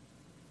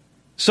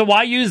 So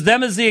why use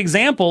them as the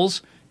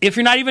examples if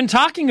you're not even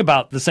talking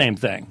about the same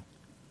thing?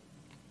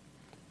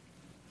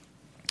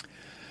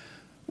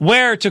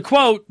 Where, to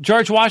quote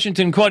George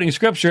Washington quoting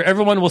scripture,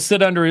 everyone will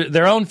sit under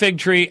their own fig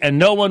tree and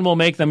no one will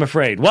make them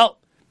afraid. Well,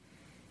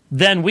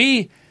 then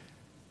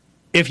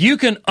if you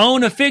can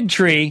own a fig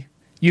tree,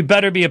 you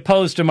better be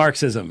opposed to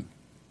Marxism.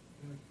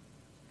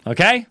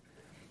 Okay?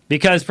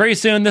 Because pretty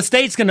soon the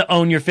state's going to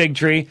own your fig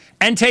tree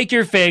and take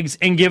your figs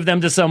and give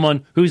them to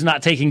someone who's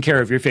not taking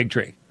care of your fig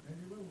tree.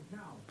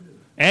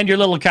 And your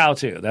little cow,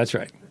 too. That's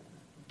right.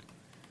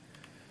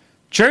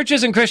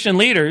 Churches and Christian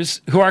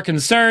leaders who are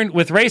concerned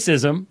with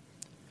racism.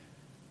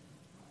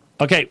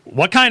 Okay,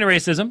 what kind of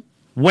racism?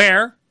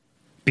 Where?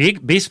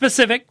 Be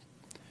specific.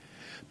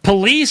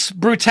 Police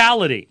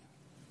brutality.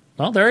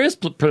 Well, there is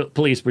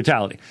police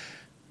brutality.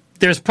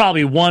 There's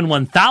probably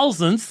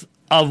 1/1000th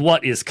of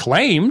what is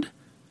claimed.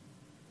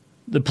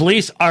 The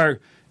police are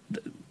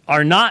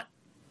not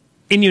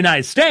in the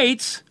United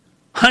States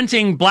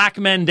hunting black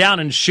men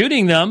down and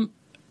shooting them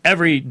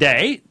every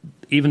day,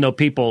 even though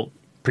people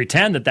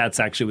pretend that that's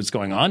actually what's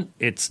going on.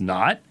 It's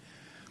not.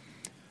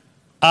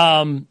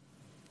 I'm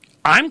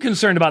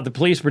concerned about the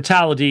police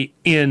brutality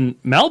in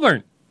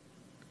Melbourne.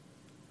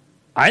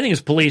 I think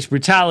it's police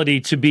brutality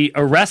to be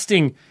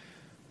arresting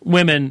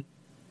women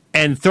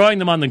and throwing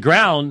them on the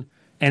ground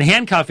and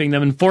handcuffing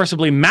them and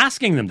forcibly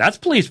masking them. That's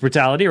police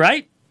brutality,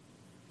 right?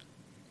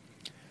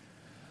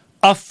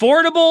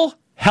 Affordable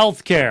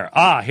health care.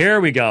 Here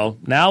we go.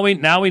 Now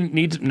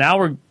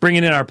we're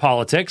bringing in our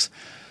politics.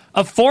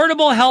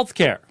 Affordable health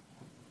care.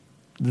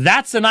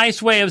 That's a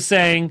nice way of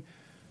saying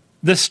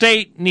the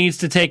state needs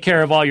to take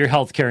care of all your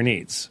health care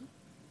needs.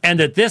 And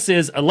that this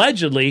is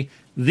allegedly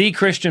the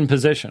Christian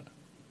position.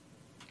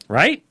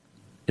 Right?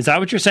 Is that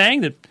what you're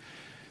saying?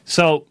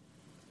 So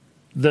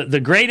the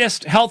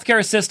greatest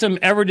healthcare system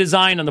ever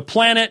designed on the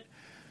planet,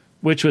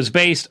 which was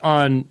based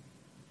on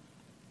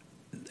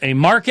a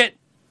market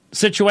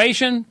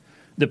situation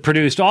that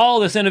produced all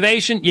this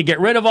innovation, you get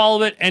rid of all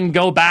of it and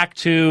go back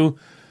to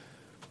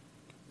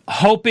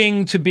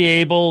hoping to be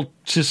able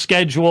to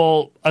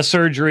schedule a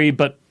surgery,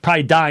 but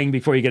probably dying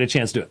before you get a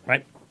chance to do it,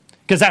 right?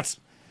 Because that's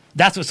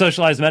what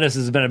socialized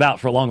medicine has been about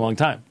for a long, long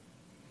time.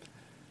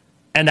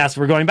 And that's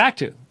what we're going back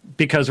to,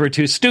 because we're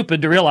too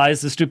stupid to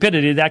realize the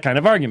stupidity of that kind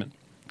of argument.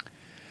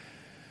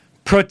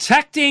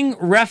 Protecting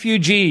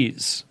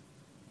refugees,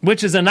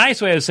 which is a nice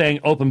way of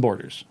saying open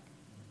borders.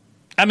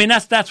 I mean,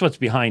 that's what's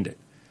behind it.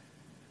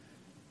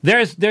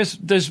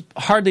 There's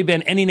hardly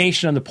been any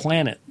nation on the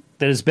planet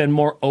that has been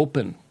more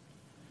open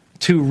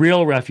to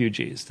real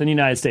refugees than the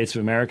United States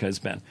of America has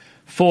been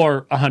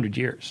for 100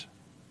 years.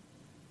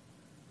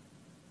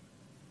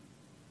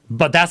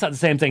 But that's not the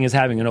same thing as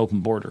having an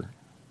open border.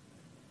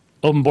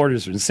 Open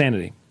borders are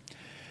insanity.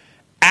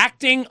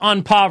 Acting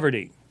on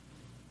poverty,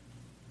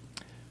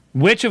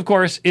 which, of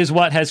course, is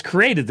what has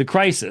created the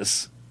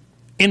crisis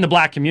in the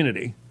black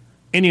community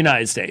in the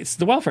United States,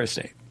 the welfare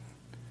state.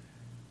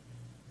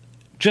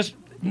 Just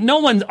no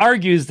one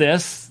argues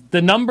this.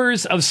 The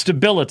numbers of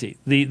stability,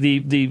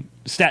 the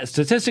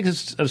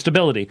statistics of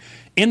stability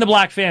in the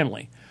black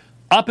family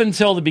up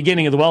until the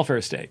beginning of the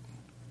welfare state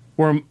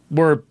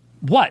were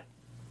what?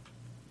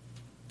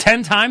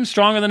 10 times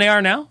stronger than they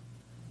are now.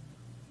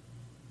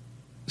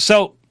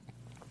 So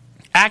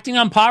acting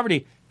on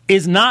poverty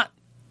is not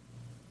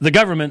the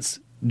government's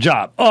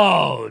job.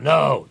 Oh,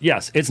 no.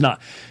 Yes, it's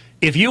not.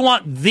 If you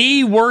want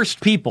the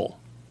worst people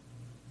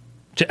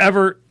to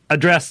ever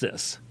address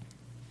this,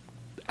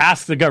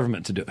 ask the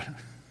government to do it.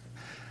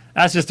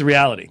 That's just the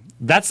reality.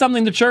 That's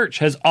something the church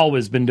has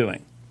always been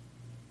doing.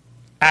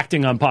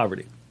 Acting on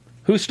poverty.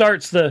 Who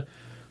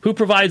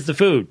provides the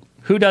food?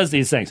 Who does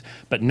these things?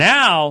 But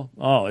now,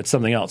 it's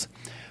something else.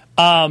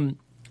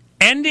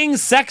 Ending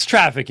sex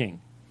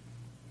trafficking.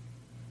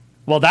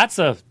 Well,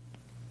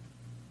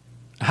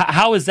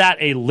 how is that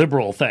a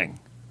liberal thing?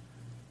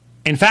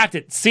 In fact,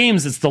 it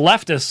seems it's the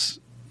leftists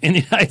in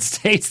the United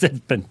States that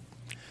have been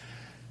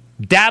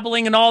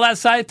dabbling in all that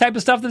type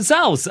of stuff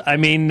themselves. I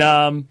mean,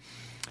 I'm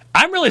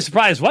really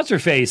surprised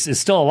What's-Her-Face is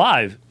still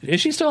alive.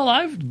 Is she still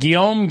alive?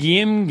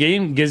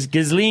 Ghislaine,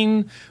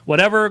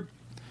 whatever.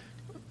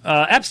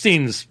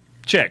 Epstein's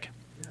chick.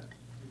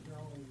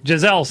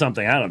 Giselle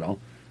something, I don't know.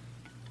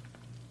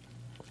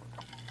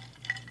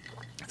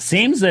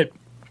 Seems that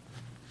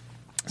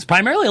it's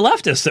primarily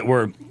leftists that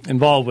were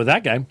involved with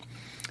that guy.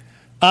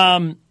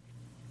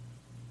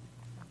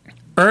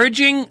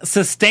 Urging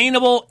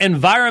sustainable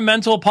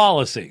environmental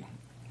policy.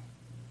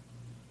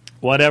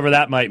 Whatever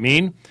that might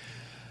mean.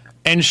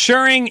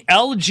 Ensuring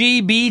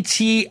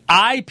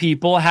LGBTI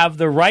people have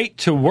the right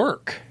to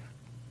work.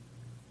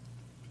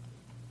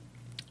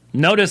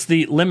 Notice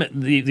the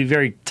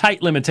very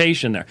tight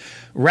limitation there.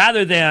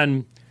 Rather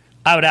than,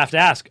 I would have to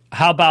ask,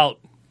 how about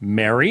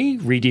marry?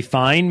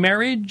 Redefine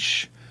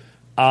marriage?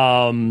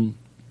 How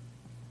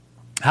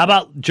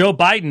about Joe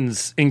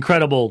Biden's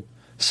incredible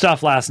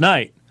stuff last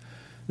night?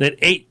 That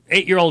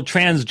eight-year-old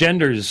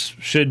transgenders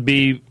should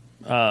be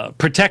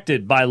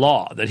protected by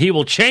law. That he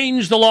will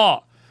change the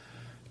law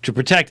to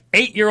protect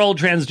 8-year-old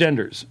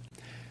transgenders.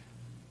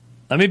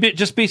 Let me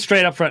just be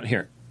straight up front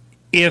here.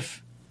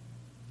 If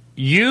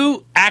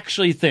you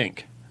actually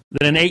think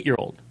that an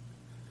 8-year-old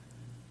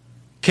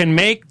can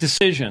make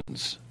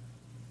decisions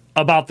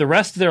about the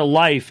rest of their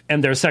life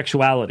and their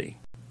sexuality,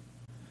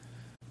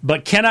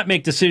 but cannot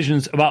make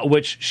decisions about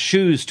which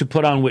shoes to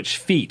put on which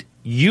feet,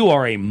 you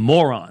are a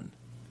moron.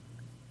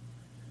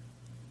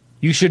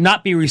 You should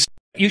not be.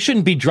 You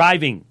shouldn't be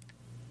driving.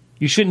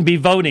 You shouldn't be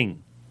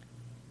voting.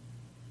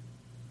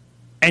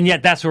 And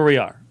yet, that's where we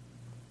are.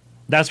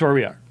 That's where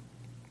we are.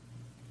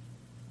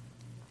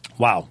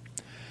 Wow.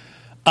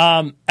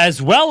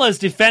 As well as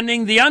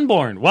defending the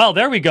unborn. Well,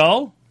 there we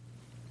go.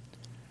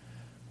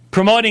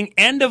 Promoting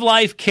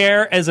end-of-life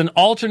care as an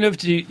alternative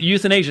to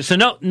euthanasia. So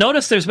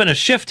notice there's been a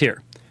shift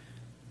here.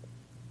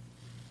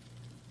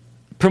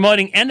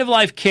 Promoting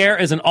end-of-life care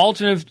as an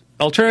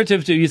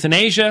alternative to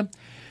euthanasia.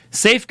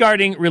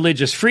 Safeguarding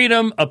religious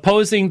freedom.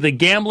 Opposing the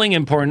gambling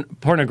and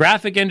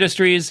pornographic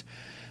industries.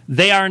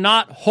 They are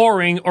not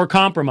whoring or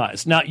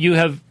compromised. Now, you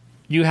have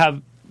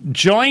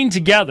joined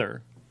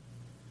together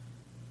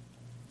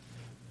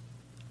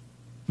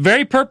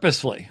very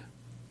purposefully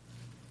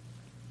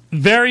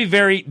very,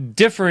 very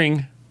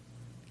differing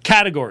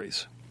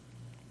categories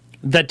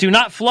that do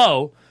not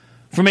flow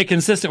from a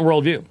consistent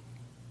worldview.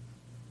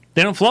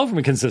 They don't flow from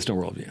a consistent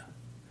worldview.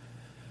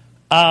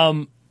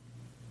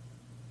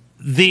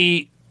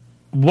 The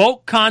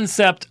woke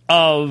concept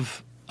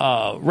of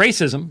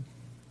racism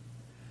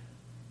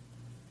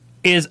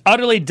is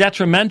utterly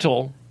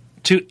detrimental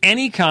to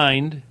any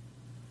kind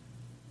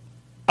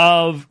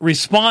of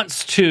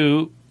response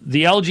to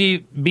the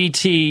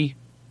LGBT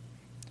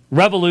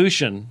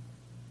revolution,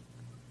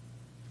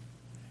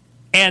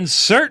 and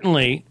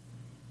certainly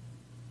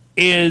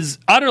is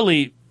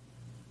utterly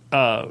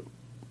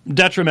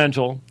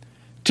detrimental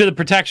to the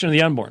protection of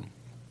the unborn.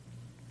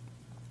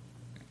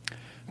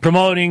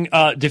 Promoting,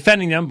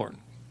 defending the unborn.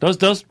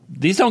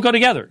 These don't go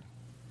together.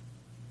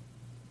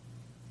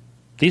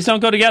 These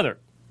don't go together.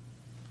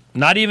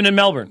 Not even in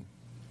Melbourne.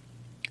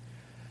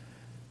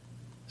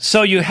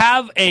 So you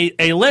have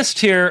a list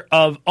here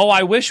of,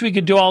 I wish we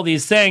could do all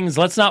these things.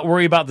 Let's not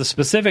worry about the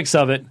specifics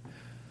of it.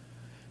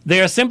 They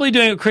are simply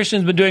doing what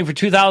Christians have been doing for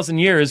 2,000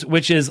 years,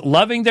 which is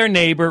loving their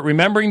neighbor,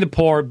 remembering the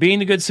poor, being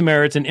the Good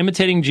Samaritan,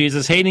 imitating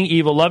Jesus, hating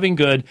evil, loving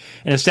good,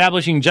 and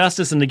establishing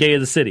justice in the gate of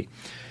the city.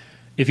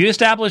 If you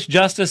establish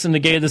justice in the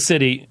gate of the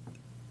city,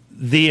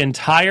 the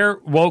entire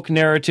woke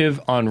narrative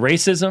on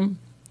racism,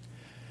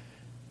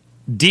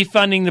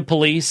 defunding the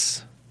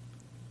police,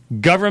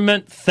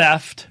 government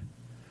theft,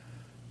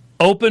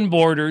 open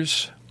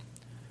borders,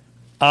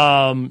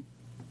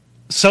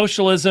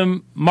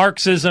 socialism,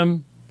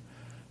 Marxism,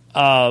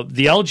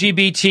 the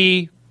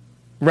LGBT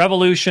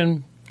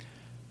revolution,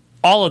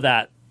 all of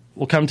that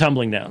will come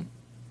tumbling down.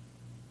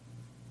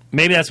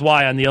 Maybe that's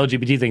why on the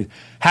LGBT thing,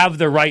 have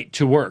the right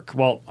to work.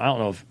 Well, I don't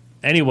know if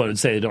anyone would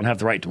say they don't have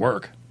the right to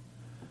work,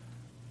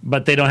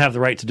 but they don't have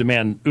the right to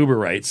demand Uber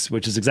rights,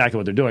 which is exactly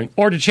what they're doing,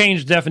 or to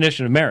change the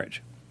definition of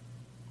marriage.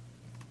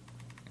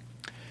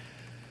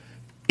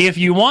 If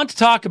you want to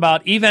talk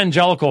about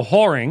evangelical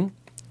whoring,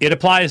 it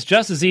applies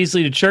just as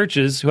easily to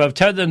churches who have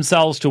tethered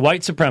themselves to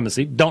white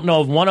supremacy. Don't know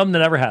of one of them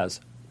that ever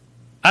has.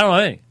 I don't know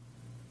any.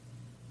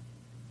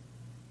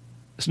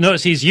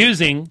 Notice he's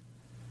using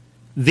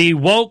the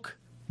woke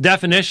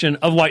definition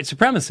of white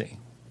supremacy.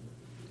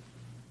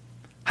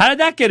 How did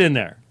that get in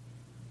there?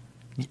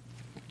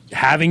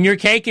 Having your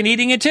cake and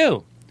eating it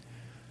too.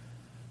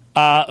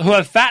 Who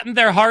have fattened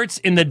their hearts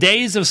in the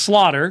days of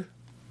slaughter.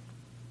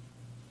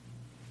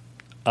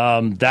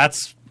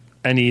 That's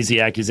an easy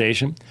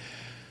accusation.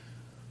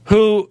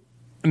 Who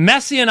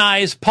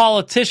messianize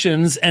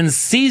politicians and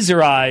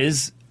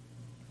Caesarize,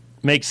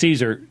 make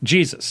Caesar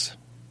Jesus.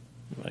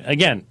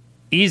 Again,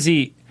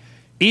 easy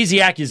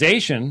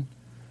accusation,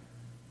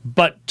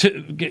 but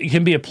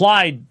can be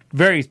applied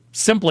very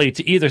simply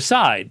to either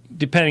side,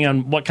 depending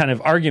on what kind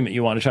of argument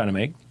you want to try to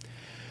make.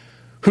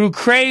 Who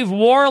crave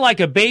war like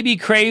a baby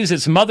craves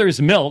its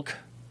mother's milk.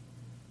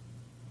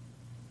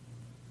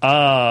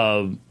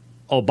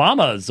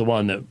 Obama is the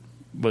one that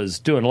was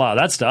doing a lot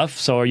of that stuff.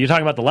 So are you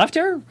talking about the left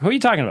here? Who are you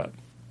talking about?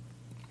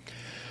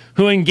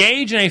 Who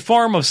engage in a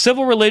form of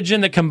civil religion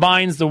that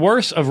combines the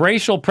worst of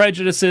racial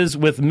prejudices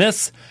with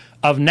myths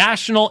of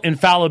national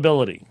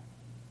infallibility.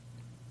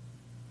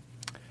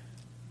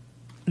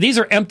 These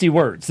are empty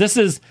words. This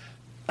is,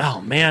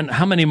 oh man,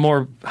 how many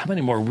more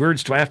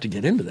words do I have to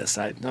get into this?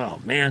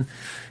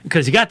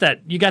 Because you got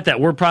that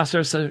word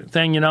processor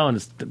thing, and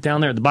it's down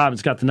there at the bottom.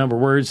 It's got the number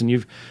of words,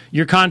 and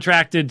you're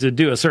contracted to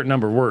do a certain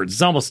number of words.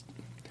 It's almost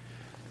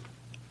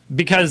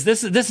because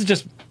this is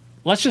just,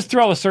 let's just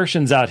throw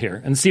assertions out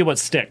here and see what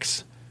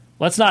sticks.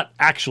 Let's not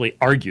actually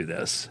argue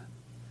this.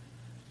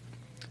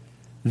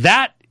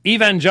 That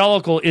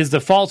evangelical is the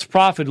false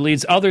prophet who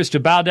leads others to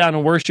bow down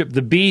and worship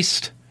the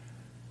beast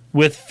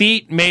with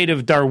feet made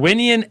of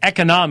Darwinian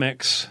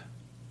economics,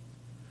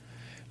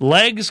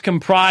 legs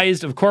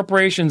comprised of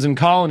corporations and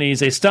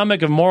colonies, a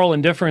stomach of moral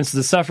indifference to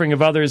the suffering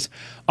of others,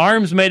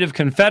 arms made of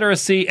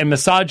confederacy and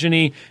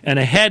misogyny, and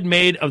a head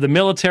made of the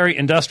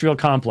military-industrial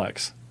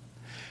complex.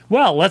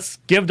 Well, let's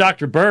give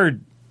Dr.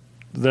 Bird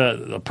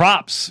the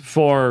props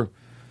for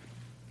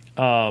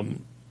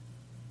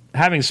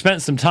having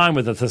spent some time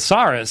with a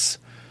thesaurus,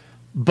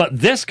 but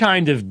this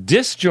kind of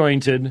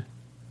disjointed,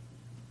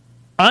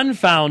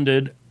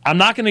 unfounded, I'm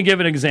not going to give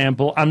an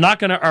example, I'm not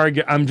going to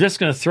argue, I'm just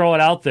going to throw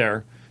it out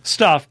there,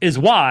 stuff is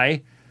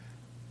why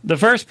the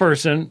first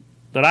person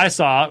that I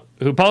saw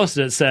who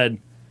posted it said,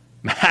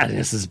 man,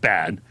 this is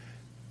bad.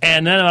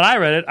 And then when I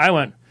read it, I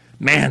went,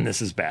 man,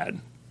 this is bad.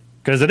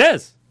 Because it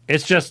is.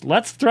 It's just,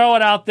 let's throw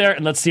it out there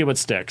and let's see what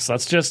sticks.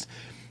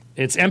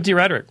 It's empty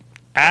rhetoric.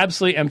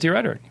 Absolutely empty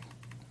rhetoric.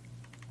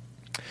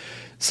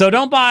 So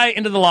don't buy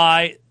into the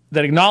lie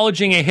that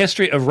acknowledging a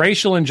history of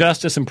racial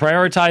injustice and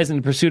prioritizing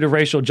the pursuit of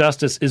racial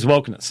justice is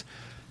wokeness.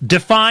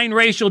 Define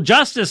racial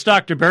justice,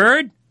 Dr.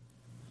 Bird.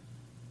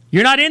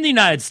 You're not in the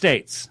United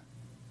States.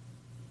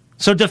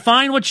 So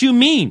define what you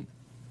mean.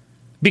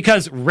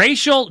 Because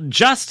racial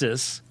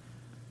justice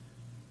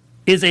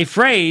is a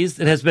phrase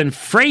that has been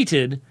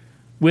freighted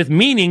with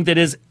meaning that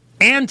is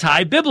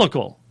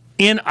anti-biblical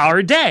in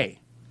our day.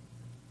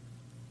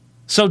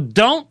 So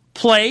don't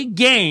play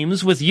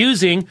games with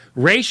using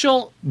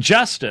racial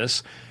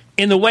justice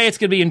in the way it's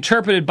going to be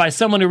interpreted by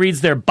someone who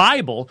reads their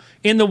Bible,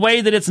 in the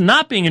way that it's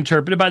not being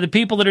interpreted by the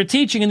people that are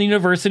teaching in the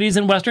universities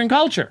in Western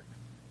culture.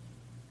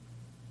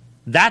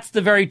 That's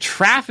the very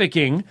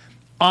trafficking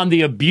on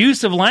the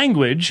abuse of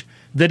language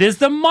that is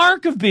the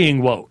mark of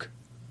being woke.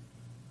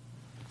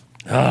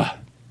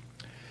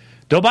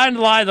 Don't buy into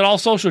the lie that all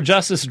social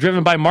justice is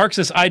driven by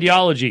Marxist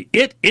ideology.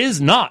 It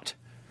is not.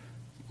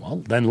 Well,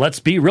 then let's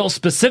be real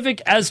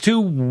specific as to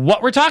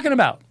what we're talking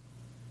about.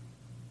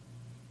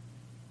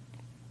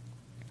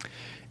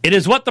 It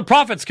is what the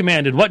prophets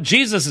commanded, what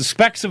Jesus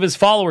expects of his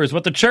followers,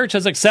 what the church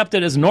has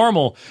accepted as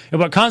normal,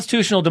 and what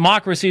constitutional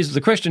democracies of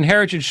the Christian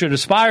heritage should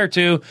aspire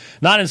to,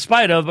 not in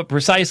spite of, but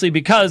precisely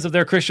because of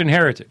their Christian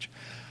heritage.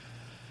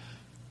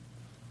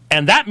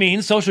 And that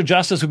means social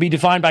justice would be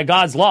defined by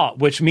God's law,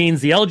 which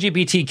means the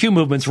LGBTQ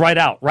movement's right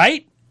out,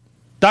 right?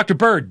 Dr.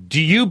 Bird, do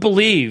you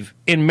believe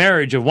in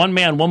marriage of one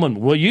man,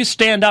 woman? Will you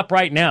stand up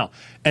right now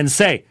and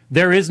say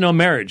there is no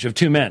marriage of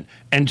two men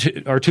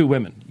or two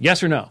women?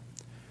 Yes or no?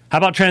 How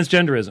about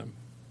transgenderism?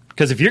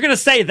 Because if you're going to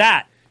say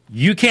that,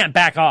 you can't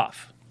back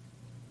off.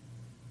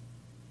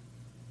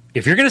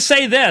 If you're going to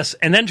say this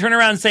and then turn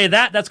around and say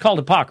that, that's called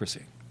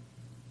hypocrisy.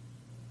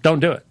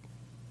 Don't do it.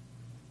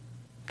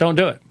 Don't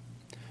do it.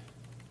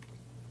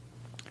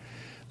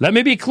 Let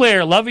me be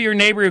clear. Love of your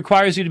neighbor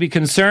requires you to be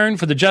concerned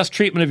for the just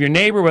treatment of your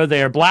neighbor, whether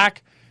they are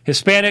black,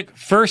 Hispanic,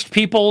 First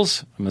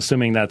Peoples, I'm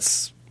assuming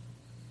that's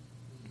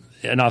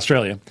in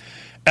Australia,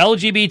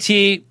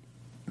 LGBT,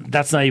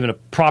 that's not even a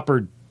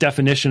proper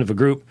definition of a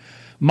group,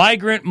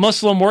 migrant,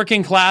 Muslim,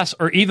 working class,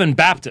 or even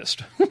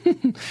Baptist.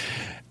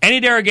 Any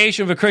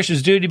derogation of a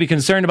Christian's duty to be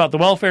concerned about the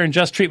welfare and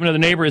just treatment of the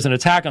neighbor is an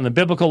attack on the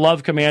biblical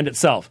love command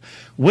itself,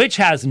 which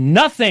has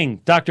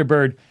nothing, Dr.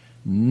 Bird,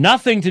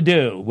 nothing to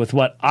do with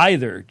what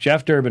either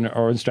Jeff Durbin or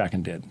Oren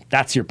Strachan did.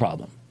 That's your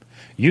problem.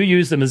 You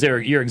used them as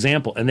your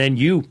example, and then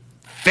you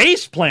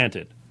face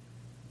planted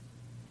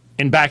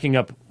in backing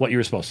up what you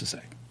were supposed to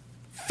say.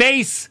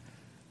 Face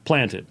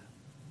planted.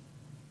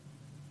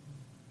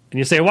 And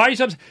you say, why are you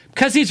so upset?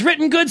 Because he's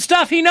written good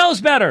stuff. He knows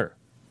better.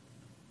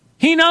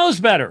 He knows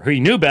better. He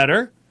knew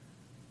better.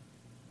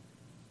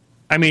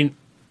 I mean,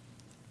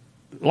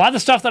 a lot of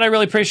the stuff that I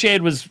really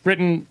appreciated was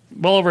written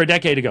well over a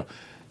decade ago.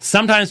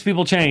 Sometimes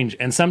people change,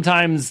 and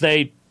sometimes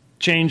they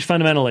change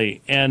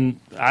fundamentally. And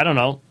I don't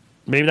know.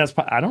 Maybe that's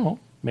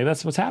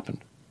what's happened.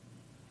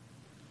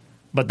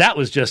 But that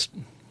was just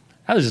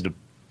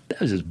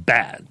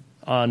bad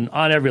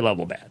on every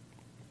level bad.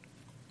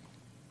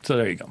 So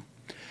there you go.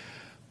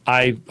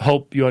 I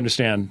hope you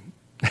understand.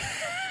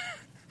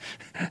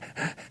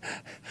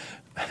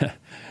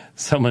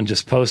 Someone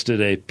just posted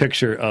a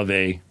picture of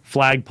a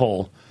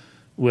flagpole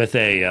with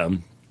a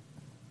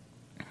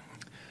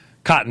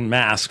cotton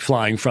mask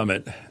flying from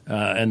it,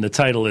 and the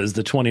title is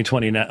the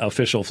 2020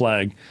 official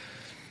flag.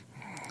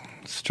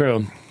 It's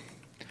true.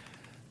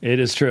 It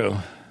is true.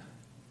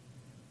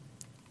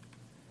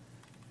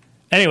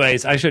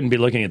 Anyways, I shouldn't be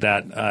looking at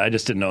that. I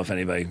just didn't know if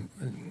anybody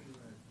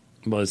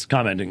was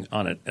commenting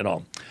on it at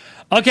all.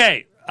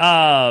 Okay.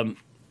 All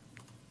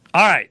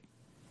right.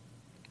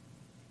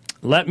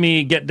 Let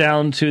me get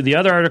down to the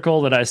other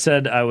article that I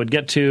said I would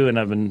get to, and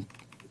I've been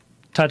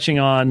touching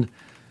on.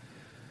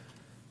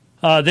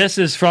 This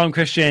is from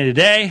Christianity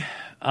Today,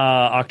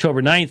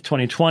 October 9th,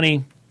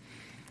 2020.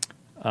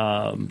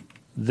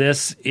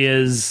 This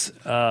is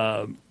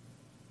Dr.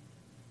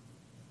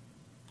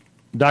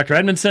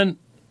 Edmondson,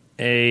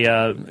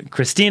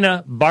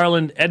 Christina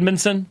Barland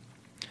Edmondson.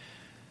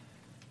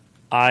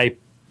 I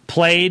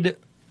did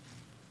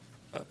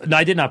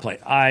not play.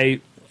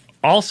 I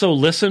also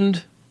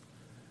listened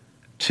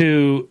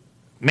to,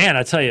 man,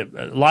 I tell you,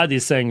 a lot of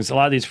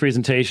these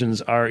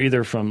presentations are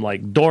either from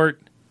like Dordt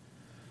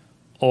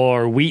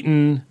or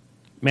Wheaton.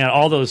 Man,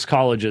 all those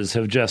colleges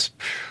have just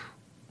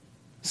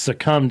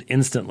succumbed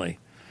instantly.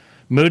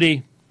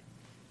 Moody,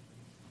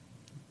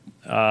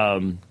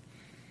 the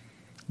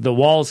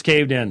walls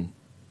caved in.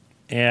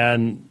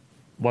 And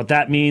what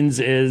that means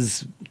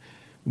is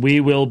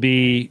we will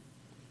be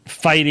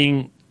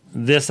fighting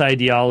this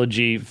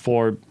ideology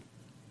for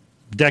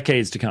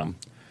decades to come.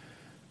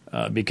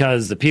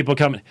 Because the people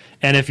come,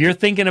 and if you're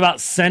thinking about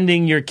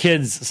sending your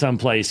kids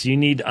someplace, you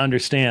need to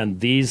understand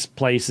these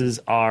places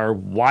are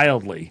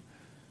wildly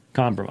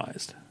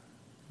compromised.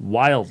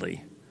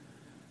 Wildly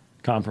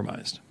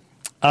compromised.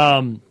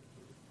 But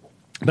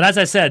as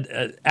I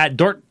said, at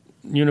Dordt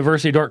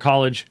University, Dordt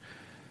College,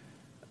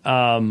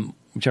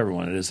 whichever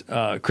one it is,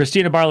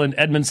 Christina Barland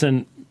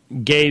Edmondson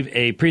gave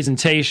a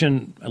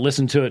presentation. I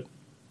listened to it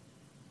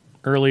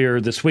earlier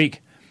this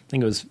week. I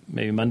think it was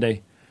maybe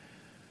Monday.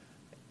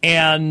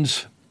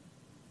 And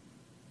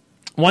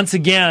once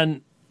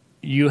again,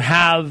 you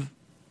have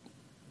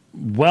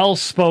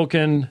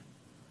well-spoken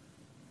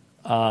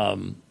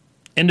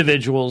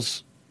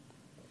individuals,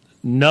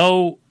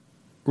 know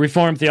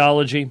Reformed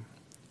theology,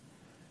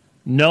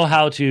 know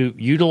how to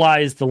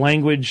utilize the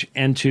language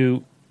and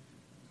to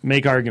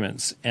make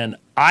arguments. And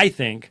I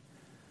think,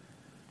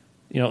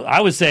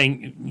 I was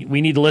saying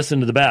we need to listen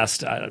to the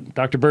best.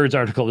 Dr. Bird's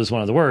article is one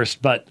of the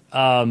worst, but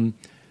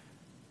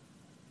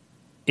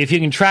if you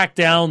can track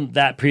down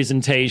that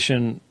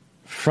presentation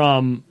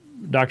from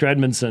Dr.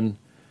 Edmondson,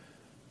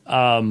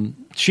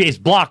 she has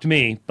blocked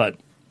me, but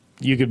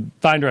you could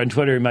find her on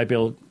Twitter. You might be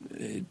able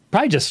to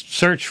probably just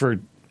search for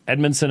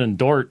Edmondson and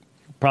Dordt,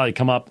 probably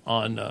come up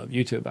on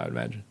YouTube, I would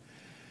imagine.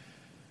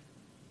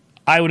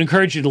 I would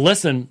encourage you to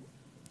listen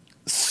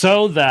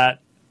so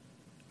that,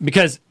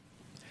 because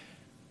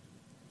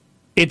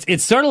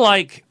it's sort of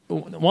like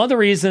one of the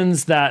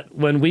reasons that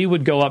when we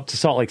would go up to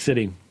Salt Lake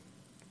City,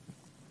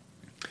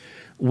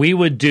 we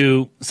would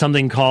do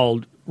something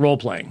called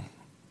role-playing,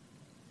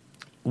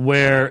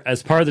 where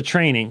as part of the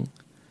training,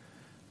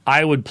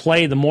 I would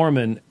play the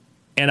Mormon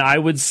and I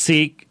would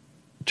seek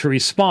to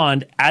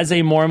respond as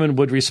a Mormon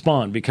would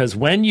respond. Because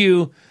when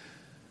you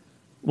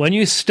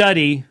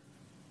study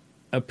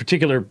a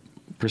particular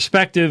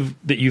perspective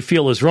that you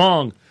feel is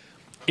wrong,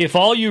 if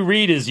all you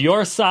read is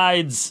your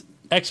side's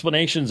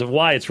explanations of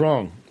why it's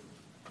wrong,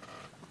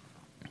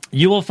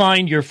 you will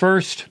find your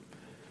first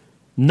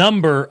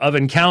number of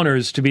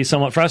encounters to be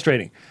somewhat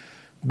frustrating,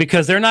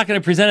 because they're not going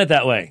to present it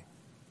that way.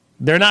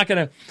 They're not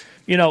going to,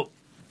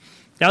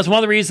 that was one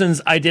of the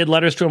reasons I did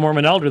Letters to a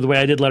Mormon Elder the way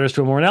I did Letters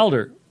to a Mormon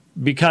Elder,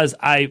 because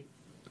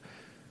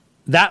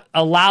that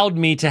allowed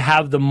me to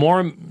have the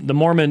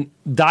Mormon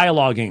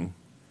dialoguing.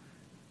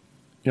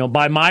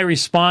 By my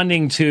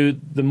responding to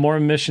the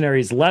Mormon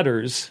missionaries'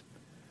 letters,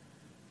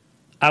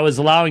 I was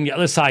allowing the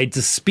other side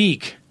to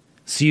speak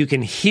so you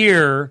can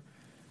hear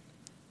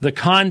the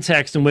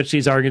context in which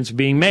these arguments are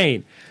being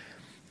made.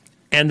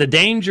 And the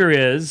danger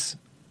is,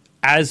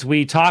 as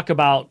we talk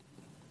about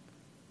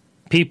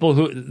people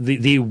who,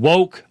 the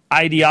woke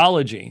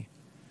ideology,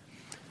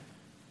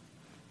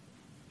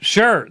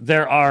 sure,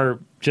 there are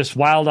just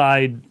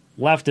wild-eyed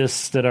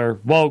leftists that are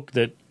woke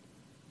that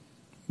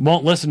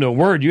won't listen to a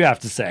word you have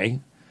to say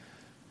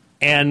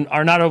and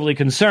are not overly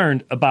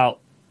concerned about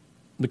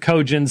the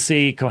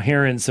cogency,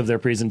 coherence of their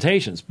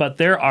presentations. But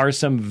there are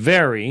some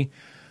very,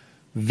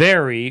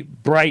 very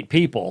bright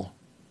people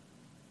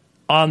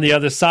on the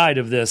other side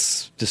of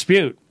this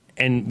dispute.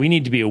 and we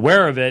need to be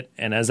aware of it.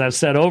 And as I've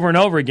said over and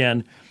over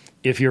again,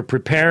 if you're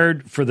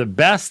prepared for the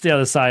best the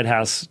other side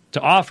has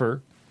to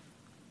offer,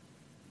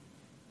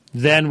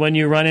 then when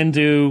you run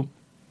into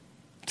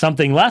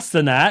something less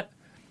than that,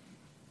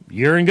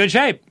 you're in good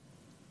shape.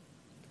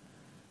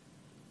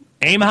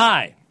 Aim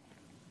high.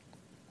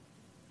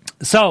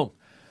 So,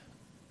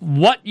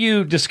 what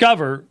you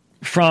discover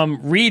from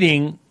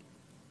reading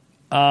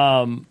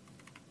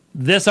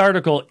this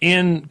article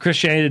in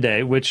Christianity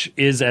Today, which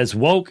is as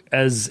woke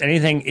as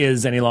anything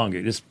is any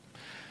longer,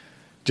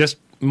 just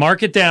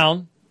mark it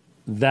down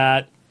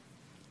that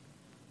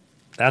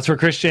that's where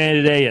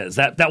Christianity Today is.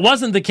 That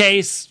wasn't the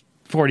case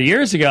 40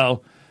 years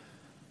ago,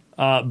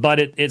 but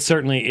it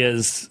certainly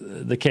is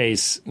the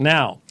case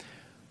now.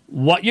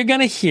 What you're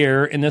going to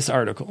hear in this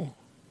article,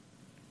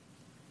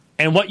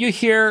 and what you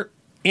hear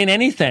in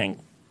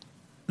anything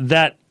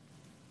that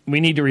we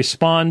need to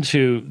respond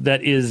to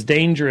that is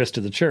dangerous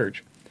to the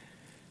church.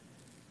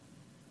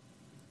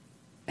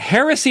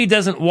 Heresy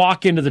doesn't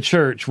walk into the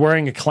church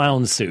wearing a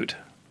clown suit.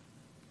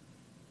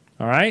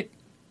 All right?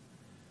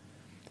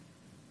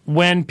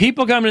 When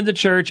people come into the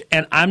church,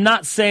 and I'm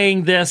not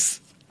saying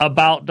this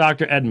about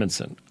Dr.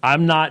 Edmondson.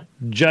 I'm not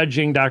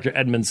judging Dr.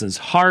 Edmondson's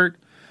heart,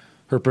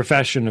 her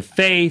profession of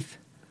faith.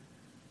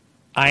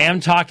 I am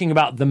talking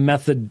about the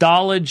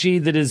methodology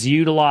that is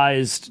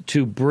utilized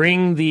to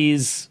bring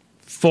these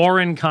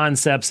foreign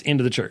concepts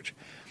into the church.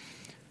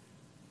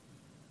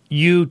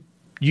 You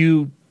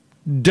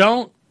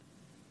don't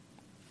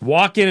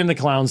walk in the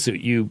clown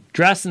suit. You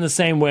dress in the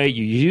same way,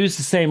 you use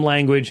the same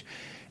language,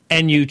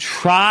 and you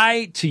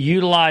try to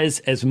utilize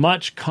as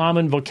much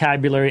common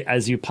vocabulary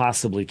as you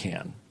possibly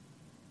can.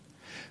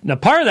 Now,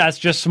 part of that's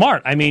just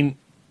smart. I mean,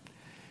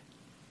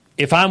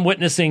 if I'm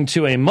witnessing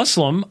to a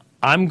Muslim,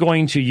 I'm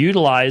going to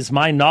utilize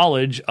my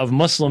knowledge of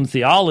Muslim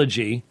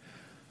theology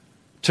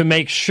to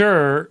make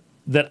sure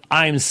that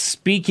I'm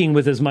speaking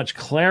with as much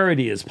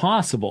clarity as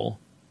possible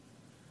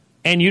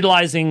and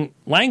utilizing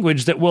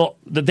language that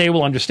they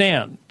will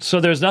understand.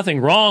 So there's nothing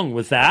wrong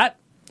with that.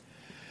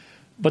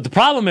 But the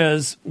problem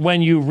is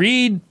when you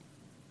read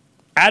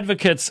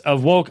advocates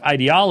of woke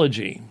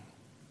ideology,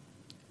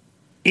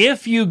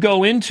 if you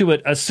go into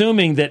it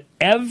assuming that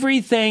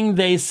everything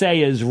they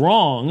say is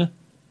wrong,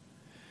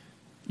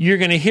 you're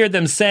going to hear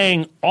them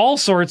saying all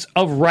sorts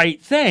of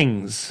right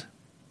things.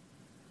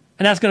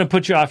 And that's going to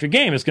put you off your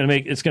game. It's going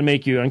to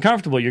make you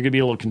uncomfortable. You're going to be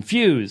a little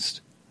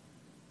confused.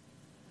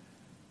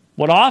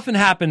 What often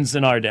happens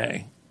in our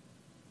day,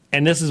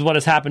 and this is what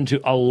has happened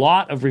to a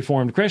lot of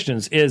Reformed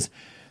Christians, is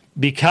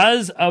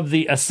because of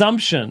the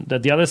assumption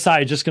that the other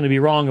side is just going to be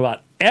wrong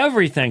about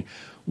everything,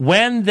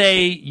 when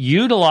they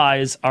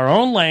utilize our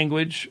own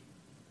language,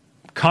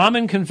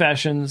 common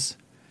confessions,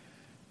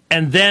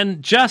 and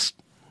then just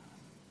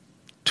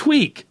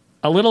tweak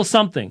a little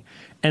something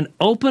and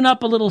open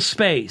up a little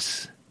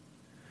space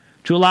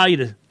to allow you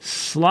to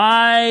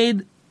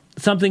slide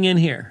something in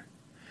here.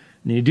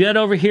 And you do that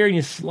over here and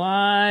you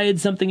slide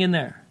something in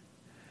there.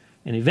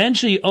 And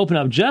eventually you open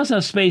up just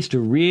enough space to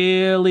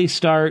really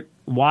start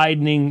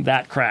widening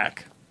that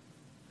crack.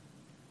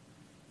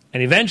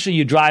 And eventually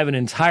you drive an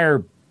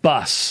entire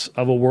bus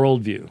of a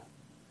worldview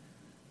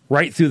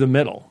right through the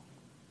middle.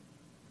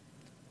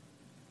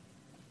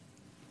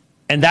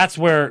 And that's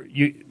where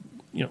a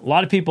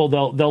lot of people,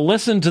 they'll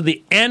listen to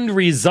the end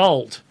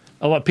result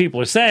of what people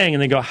are saying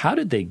and they go, how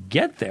did they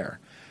get there?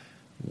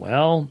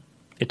 Well,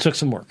 it took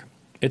some work.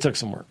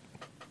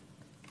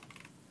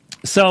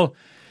 So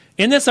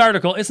in this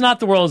article, it's not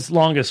the world's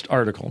longest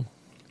article.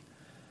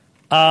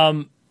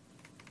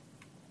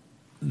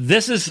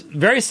 This is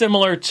very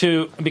similar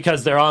to,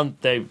 because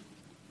they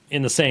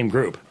in the same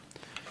group.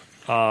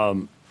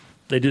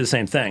 They do the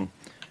same thing.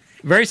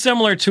 Very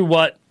similar to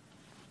what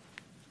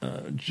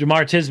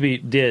Jemar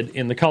Tisby did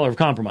in The Color of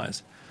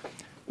Compromise.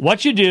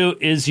 What you do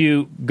is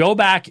you go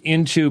back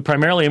into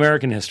primarily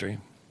American history.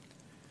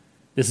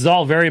 This is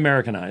all very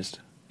Americanized,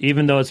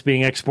 even though it's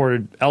being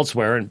exported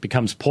elsewhere and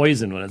becomes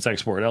poison when it's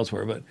exported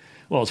elsewhere. But,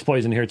 well, it's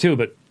poison here too,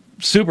 but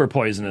super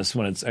poisonous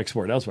when it's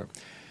exported elsewhere.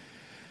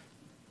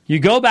 You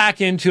go back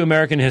into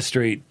American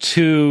history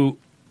to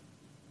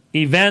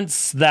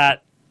events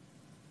that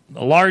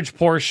a large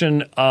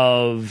portion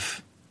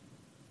of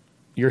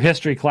your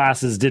history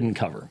classes didn't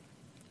cover,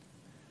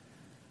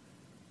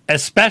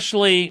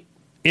 especially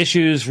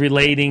issues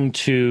relating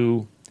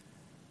to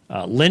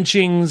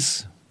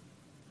lynchings,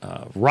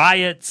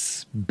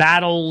 riots,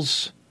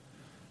 battles.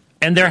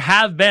 And there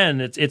have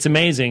been, it's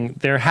amazing,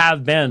 there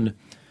have been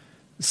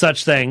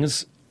such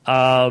things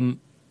in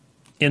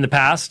the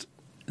past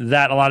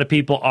that a lot of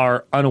people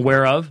are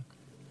unaware of.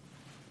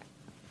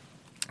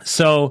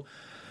 So,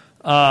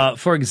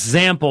 for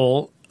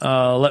example,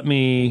 let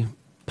me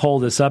pull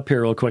this up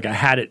here real quick. I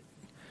had it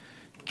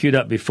queued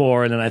up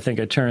before, and then I think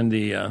I turned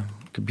the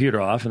computer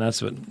off, and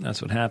that's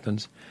what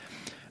happens.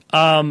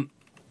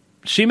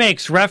 She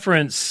makes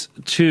reference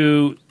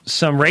to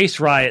some race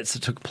riots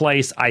that took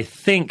place, I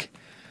think,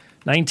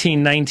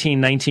 1919,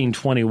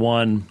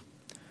 1921,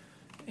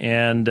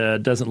 and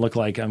it doesn't look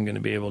like I'm going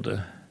to be able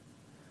to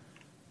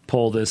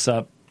pull this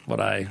up what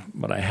I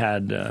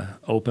had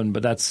open,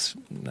 but that's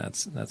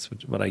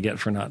what I get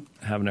for not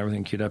having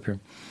everything queued up here.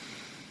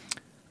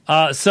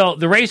 So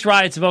the race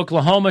riots of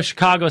Oklahoma,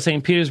 Chicago,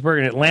 St. Petersburg,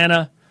 and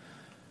Atlanta,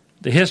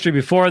 the history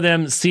before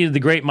them seeded the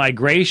Great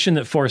Migration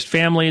that forced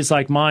families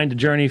like mine to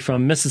journey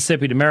from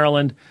Mississippi to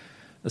Maryland.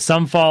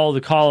 Some follow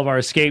the call of our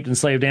escaped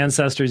enslaved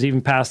ancestors,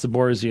 even past the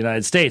borders of the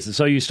United States. And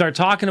so you start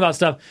talking about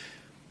stuff,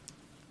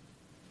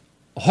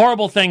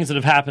 horrible things that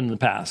have happened in the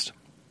past,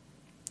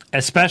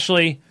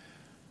 especially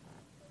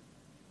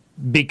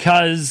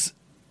because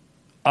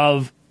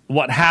of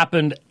what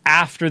happened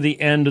after the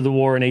end of the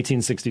war in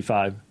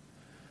 1865.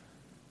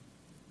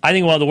 I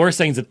think one of the worst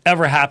things that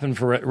ever happened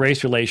for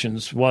race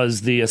relations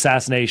was the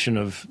assassination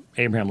of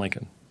Abraham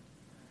Lincoln.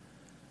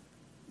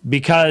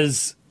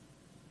 Because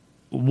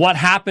what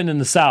happened in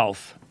the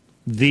South,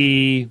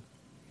 the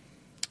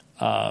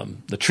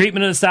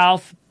treatment of the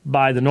South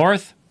by the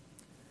North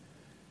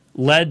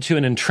led to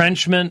an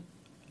entrenchment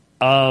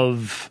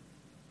of,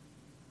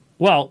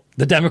 well,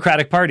 the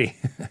Democratic Party.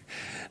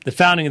 The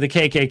founding of the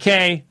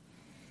KKK.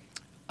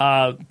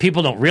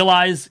 People don't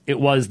realize it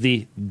was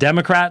the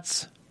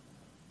Democrats,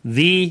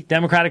 the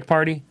Democratic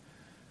Party.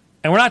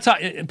 And we're not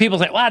talking, people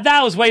say, well,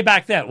 that was way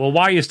back then. Well,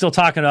 why are you still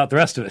talking about the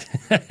rest of it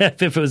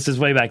if it was just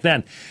way back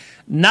then?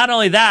 Not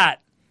only that,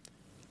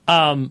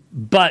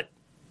 but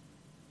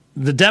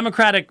the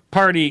Democratic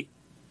Party,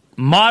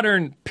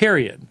 modern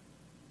period,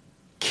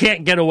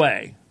 can't get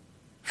away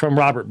from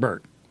Robert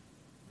Byrd.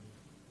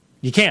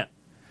 You can't.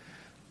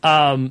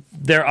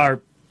 There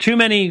are too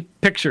many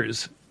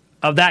pictures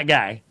of that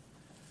guy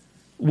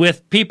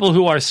with people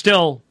who are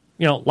still,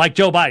 like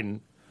Joe Biden,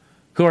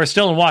 who are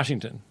still in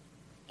Washington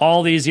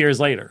all these years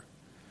later,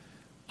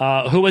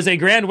 who was a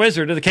grand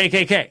wizard of the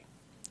KKK.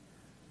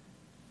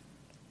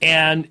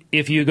 And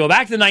if you go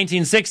back to the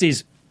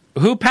 1960s,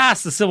 who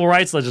passed the civil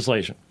rights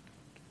legislation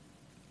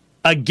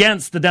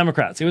against the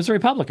Democrats? It was the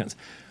Republicans.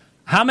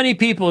 How many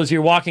people, as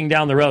you're walking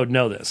down the road,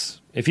 know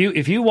this? If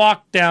you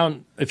walked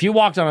on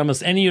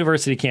almost any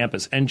university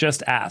campus and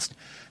just asked,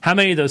 how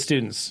many of those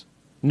students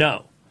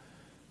know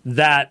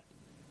that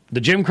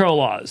the Jim Crow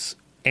laws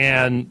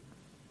and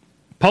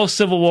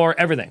post-Civil War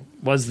everything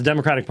was the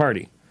Democratic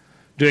Party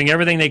doing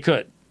everything they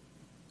could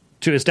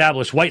to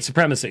establish white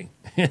supremacy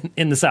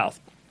in the South?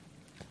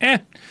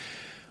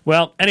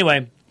 Well,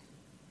 anyway,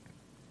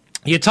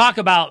 you talk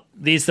about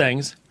these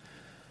things,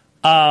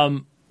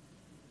 but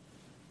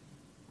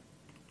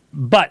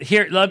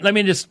here, let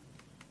me just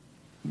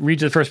read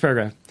to the first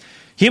paragraph.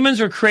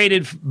 Humans were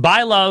created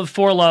by love,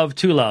 for love,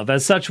 to love.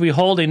 As such, we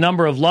hold a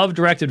number of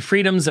love-directed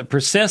freedoms that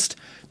persist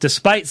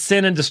despite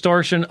sin and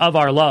distortion of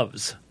our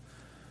loves.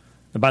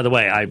 And by the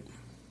way,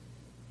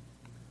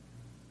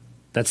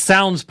 that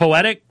sounds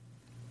poetic,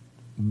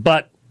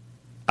 but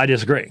I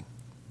disagree.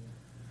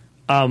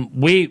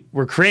 We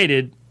were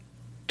created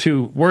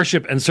to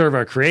worship and serve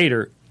our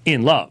Creator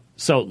in love.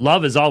 So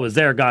love is always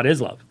there. God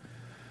is love.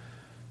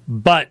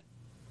 But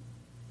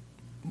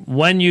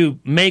when you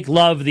make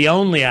love the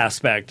only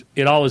aspect,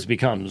 it always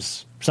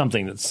becomes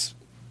something that's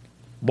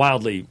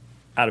wildly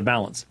out of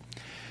balance.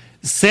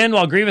 Sin,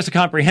 while grievous and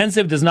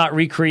comprehensive, does not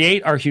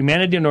recreate our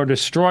humanity nor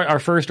destroy our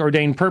first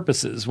ordained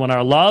purposes. When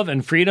our love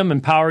and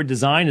freedom-empowered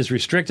design is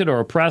restricted or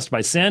oppressed by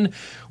sin,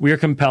 we are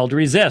compelled to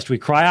resist. We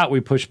cry out,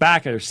 we push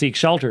back, or seek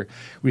shelter.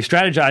 We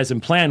strategize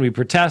and plan, we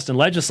protest and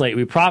legislate,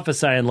 we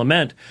prophesy and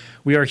lament.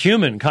 We are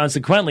human,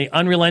 consequently,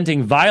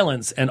 unrelenting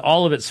violence and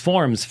all of its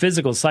forms,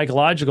 physical,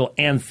 psychological,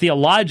 and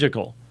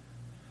theological,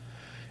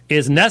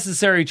 is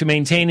necessary to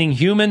maintaining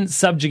human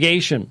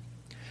subjugation.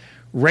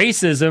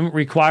 Racism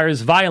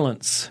requires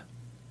violence.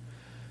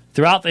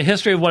 Throughout the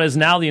history of what is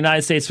now the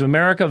United States of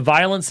America,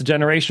 violence, the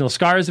generational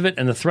scars of it,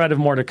 and the threat of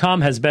more to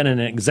come has been an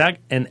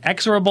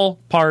inexorable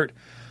part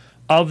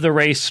of the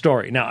race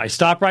story. Now, I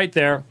stop right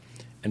there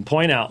and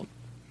point out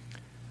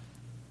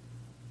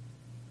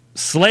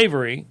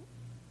slavery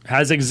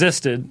has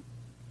existed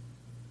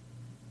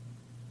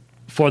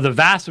for the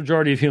vast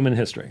majority of human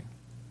history.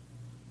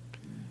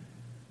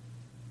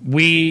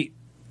 We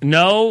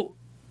know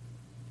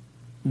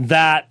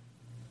that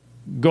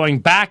going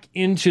back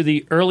into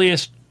the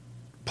earliest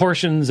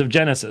portions of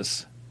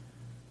Genesis,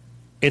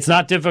 it's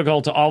not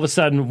difficult to all of a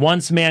sudden,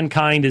 once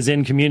mankind is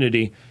in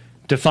community,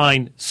 to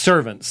find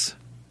servants.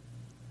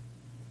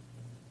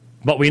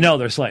 But we know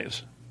they're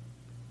slaves.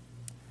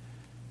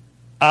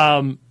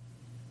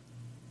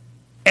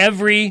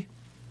 Every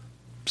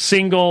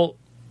single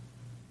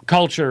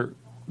culture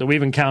that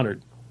we've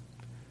encountered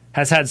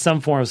has had some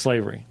form of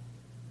slavery,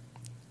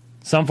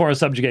 some form of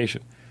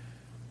subjugation.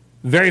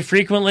 Very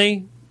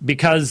frequently,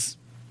 because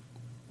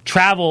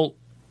travel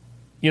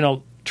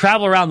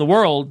around the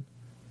world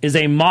is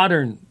a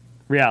modern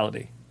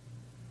reality.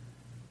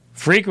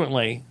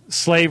 Frequently,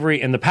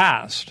 slavery in the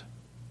past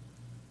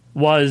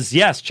was,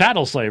 yes,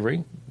 chattel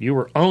slavery. You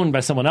were owned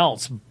by someone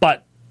else,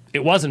 but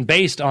it wasn't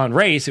based on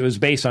race. It was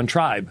based on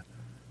tribe.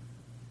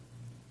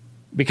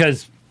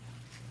 Because,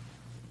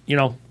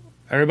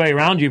 everybody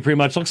around you pretty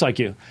much looks like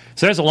you.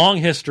 So there's a long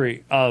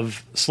history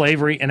of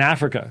slavery in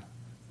Africa,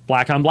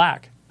 black on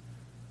black.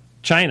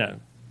 China,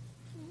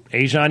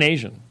 Asian on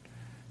Asian,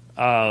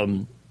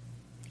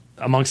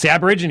 amongst the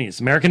Aborigines,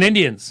 American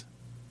Indians.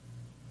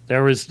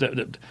 There was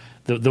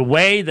the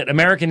way that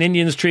American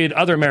Indians treated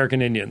other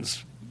American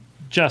Indians,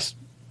 just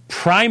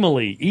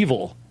primally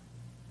evil.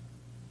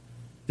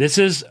 This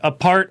is a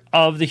part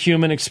of the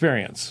human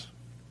experience.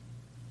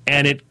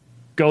 And it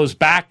goes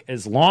back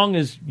as long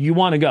as you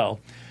want to go,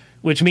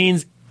 which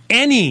means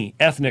any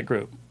ethnic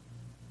group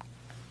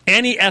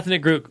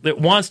that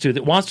wants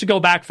to go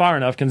back far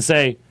enough can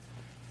say,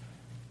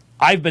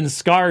 I've been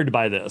scarred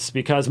by this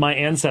because my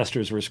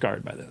ancestors were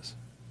scarred by this.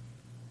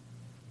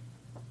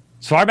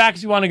 As far back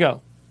as you want to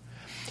go.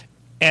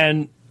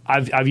 And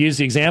I've used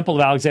the example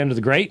of Alexander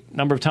the Great a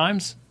number of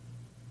times.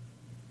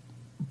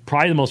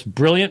 Probably the most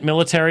brilliant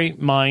military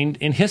mind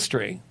in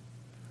history.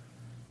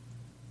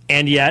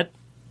 And yet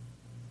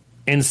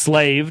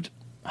enslaved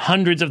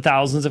hundreds of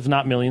thousands, if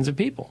not millions of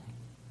people.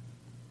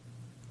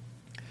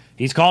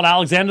 He's called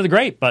Alexander the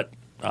Great, but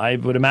I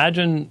would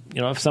imagine,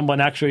 if someone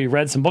actually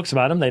read some books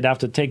about him, they'd have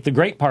to take the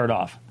great part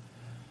off.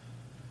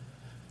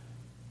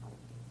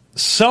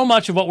 So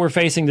much of what we're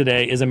facing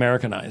today is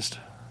Americanized.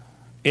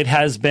 It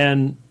has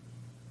been,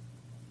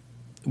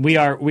 we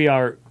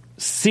are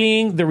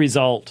seeing the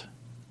result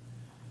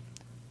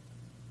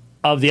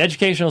of the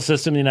educational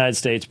system in the United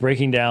States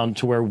breaking down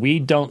to where we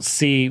don't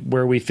see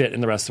where we fit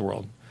in the rest of the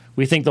world.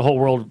 We think the whole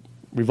world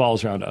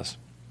revolves around us,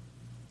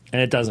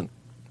 and it doesn't.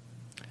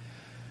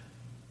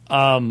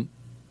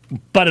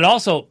 But it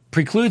also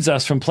precludes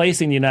us from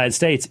placing the United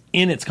States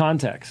in its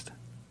context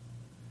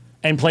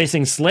and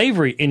placing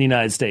slavery in the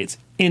United States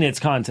in its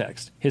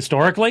context,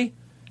 historically,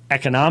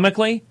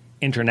 economically,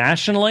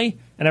 internationally,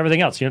 and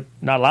everything else. You're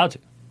not allowed to.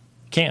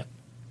 Can't.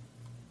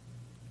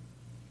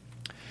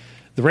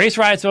 The race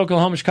riots of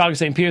Oklahoma, Chicago,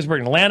 St. Petersburg,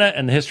 and Atlanta,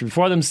 and the history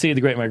before them, see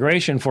the Great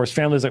Migration, forced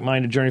families like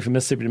mine to journey from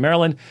Mississippi to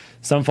Maryland.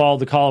 Some followed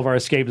the call of our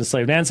escaped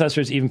enslaved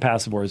ancestors, even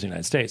past the borders of the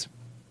United States.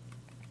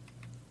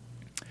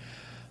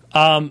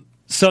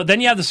 So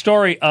then you have the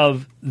story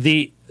of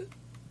the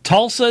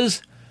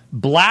Tulsa's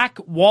Black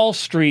Wall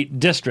Street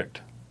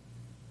district,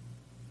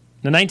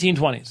 the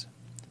 1920s,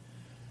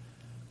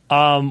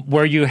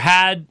 where you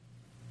had,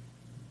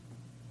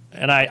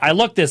 and I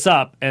looked this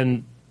up,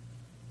 and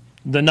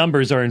the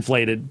numbers are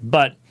inflated,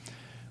 but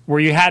where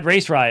you had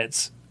race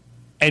riots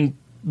and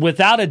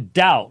without a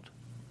doubt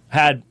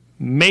had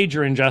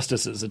major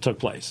injustices that took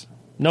place.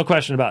 No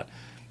question about it.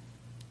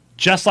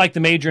 Just like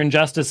the major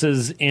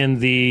injustices in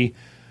the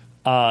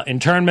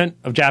internment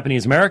of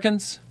Japanese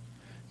Americans,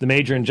 the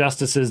major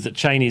injustices that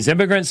Chinese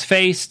immigrants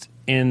faced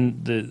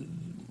in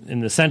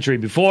the century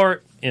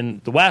before in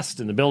the West,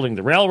 in the building of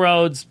the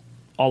railroads,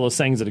 all those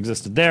things that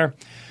existed there.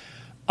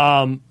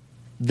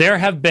 There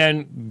have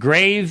been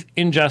grave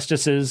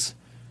injustices.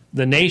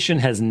 The nation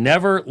has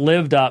never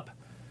lived up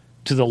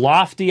to the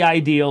lofty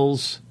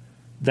ideals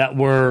that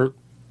were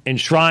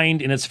enshrined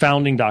in its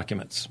founding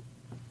documents.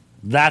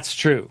 That's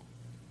true.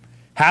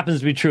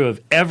 Happens to be true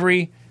of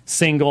every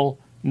single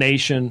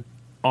nation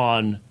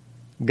on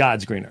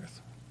God's green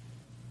earth.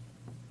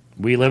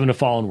 We live in a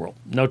fallen world.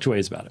 No two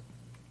ways about it.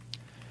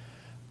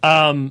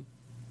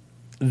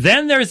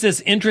 Then there's this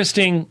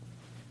interesting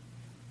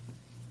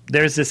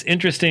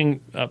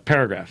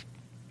paragraph.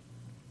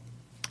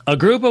 A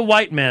group of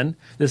white men,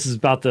 this is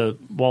about the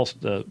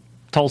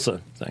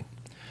Tulsa thing.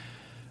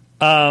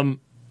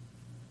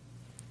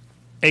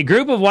 A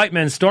group of white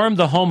men stormed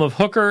the home of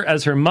Hooker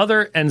as her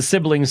mother and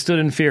siblings stood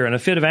in fear. In a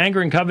fit of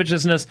anger and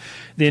covetousness,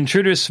 the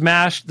intruders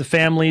smashed the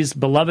family's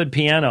beloved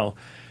piano.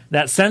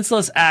 That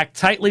senseless act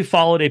tightly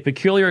followed a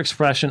peculiar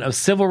expression of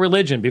civil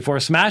religion. Before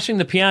smashing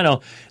the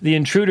piano, the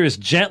intruders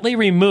gently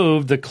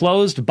removed the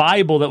closed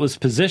Bible that was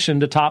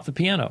positioned atop the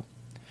piano.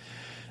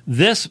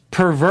 This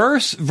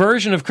perverse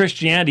version of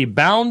Christianity,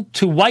 bound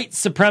to white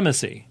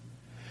supremacy,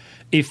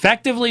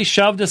 effectively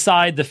shoved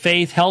aside the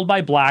faith held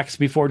by blacks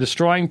before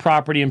destroying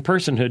property and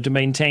personhood to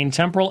maintain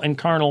temporal and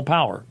carnal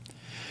power.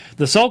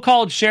 The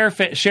so-called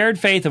shared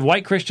faith of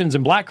white Christians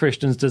and black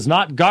Christians does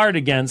not guard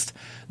against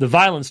the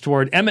violence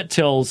toward Emmett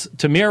Till's,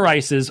 Tamir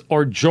Rice's,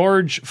 or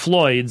George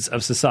Floyd's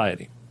of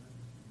society.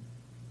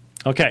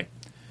 Okay.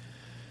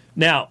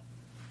 Now,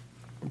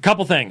 a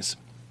couple things.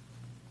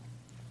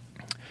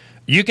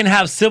 You can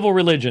have civil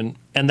religion,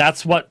 and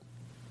that's what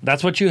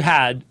you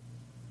had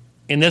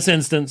in this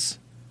instance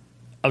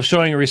of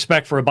showing a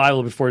respect for a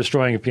Bible before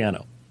destroying a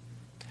piano.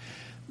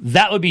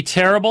 That would be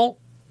terrible,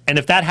 and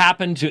if that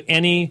happened to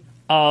any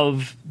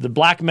of the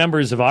black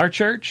members of our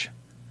church,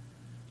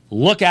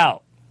 look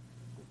out.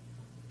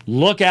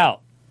 Look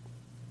out.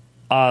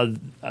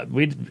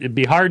 It'd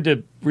be hard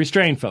to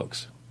restrain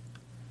folks.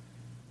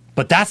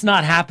 But that's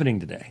not happening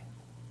today.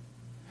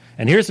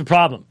 And here's the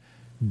problem.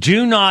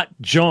 Do not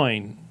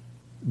join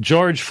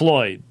George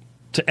Floyd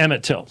to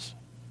Emmett Till's.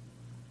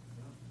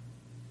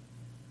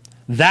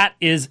 That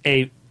is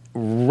a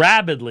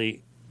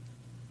rabidly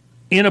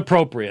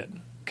inappropriate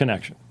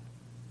connection.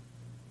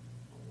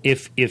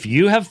 If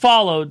you have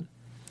followed,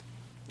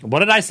 what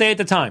did I say at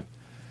the time?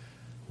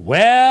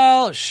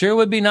 well, it sure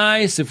would be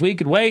nice if we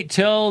could wait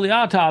till the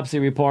autopsy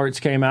reports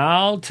came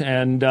out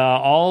and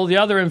all the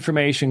other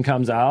information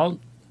comes out.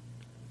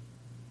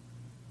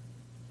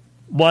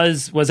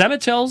 Was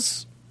Emmett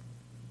Tills,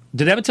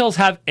 did Emmett Tills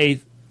have a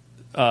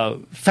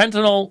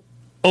fentanyl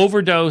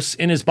overdose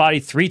in his body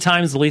 3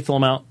 times the lethal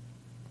amount?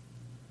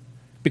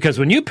 Because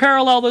when you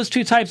parallel those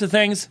two types of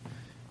things,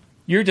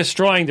 you're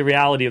destroying the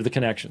reality of the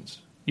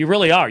connections. You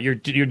really are. You're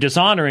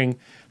dishonoring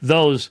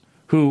those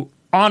who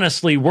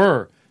honestly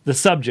were the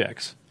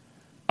subjects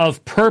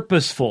of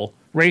purposeful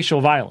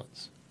racial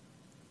violence.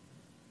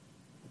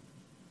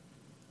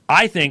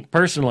 I think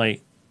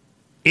personally,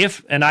 I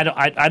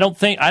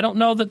don't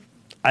know that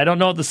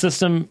the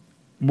system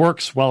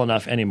works well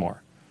enough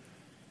anymore.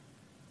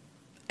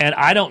 And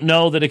I don't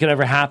know that it could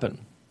ever happen.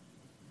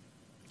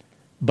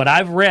 But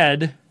I've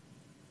read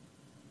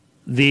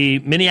the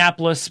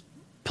Minneapolis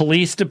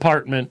Police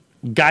Department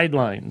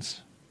guidelines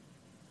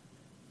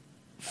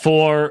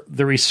for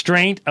the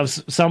restraint of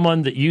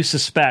someone that you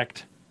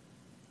suspect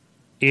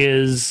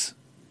is,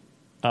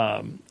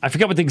 I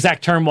forget what the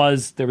exact term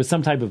was. There was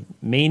some type of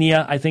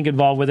mania, I think,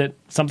 involved with it,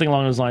 something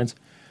along those lines.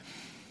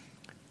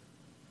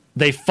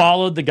 They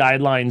followed the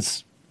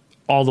guidelines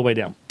all the way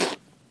down.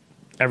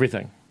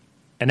 Everything.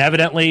 And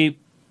evidently,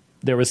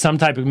 there was some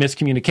type of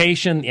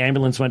miscommunication. The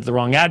ambulance went to the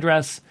wrong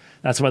address.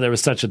 That's why there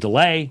was such a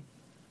delay.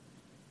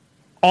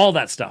 All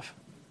that stuff.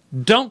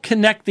 Don't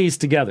connect these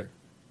together.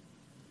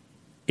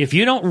 If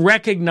you don't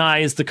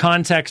recognize the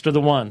context of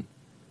the one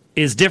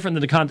is different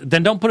than the context,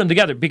 then don't put them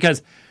together.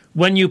 Because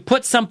when you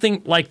put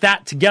something like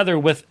that together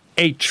with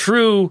a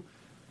true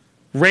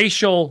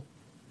racial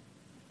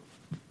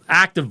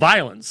act of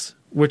violence,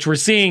 which we're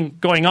seeing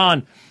going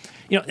on,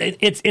 you know,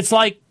 it's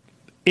like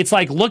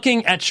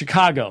looking at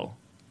Chicago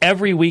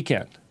every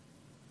weekend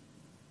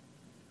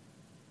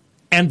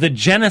and the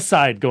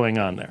genocide going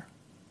on there.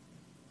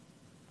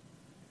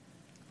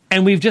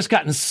 And we've just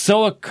gotten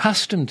so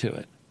accustomed to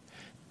it.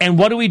 And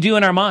what do we do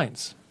in our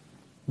minds?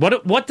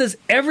 What does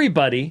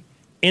everybody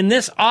in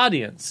this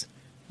audience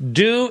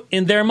do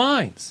in their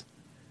minds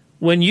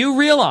when you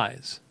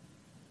realize,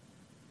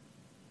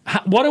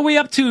 what are we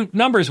up to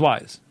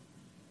numbers-wise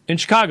in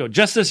Chicago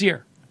just this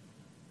year?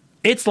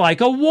 It's like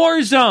a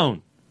war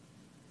zone.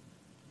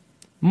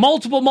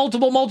 Multiple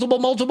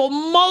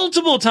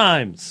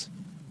times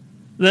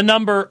the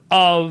number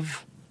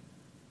of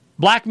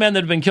black men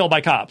that have been killed by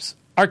cops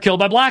are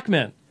killed by black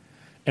men.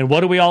 And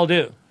what do we all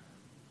do?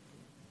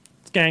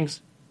 It's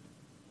gangs.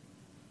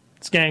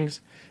 It's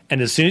gangs.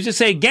 And as soon as you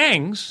say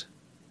gangs,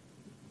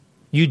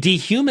 you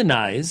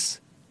dehumanize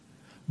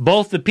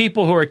both the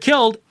people who are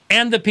killed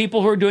and the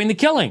people who are doing the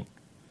killing.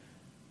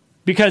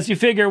 Because you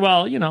figure,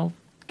 well, you know,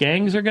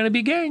 gangs are going to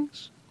be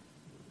gangs.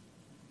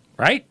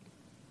 Right?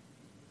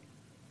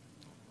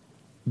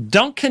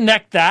 Don't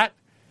connect that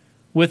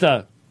with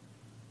a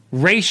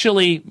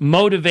racially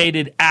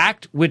motivated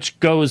act, which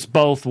goes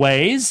both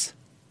ways.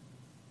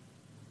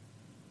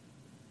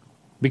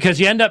 Because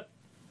you end up,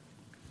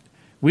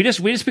 we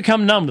just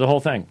become numb to the whole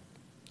thing.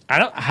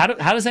 How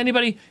does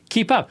anybody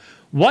keep up?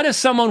 What if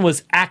someone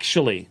was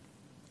actually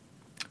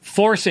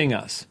forcing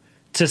us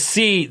to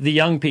see the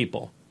young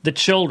people, the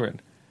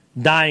children,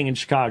 dying in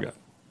Chicago?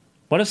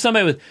 What if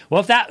somebody was?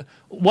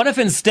 What if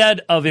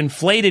instead of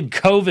inflated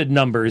COVID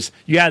numbers,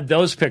 you had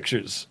those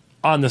pictures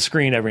on the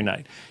screen every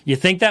night? You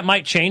think that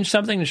might change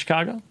something in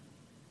Chicago?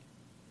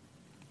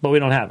 But we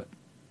don't have it.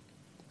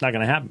 Not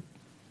going to happen.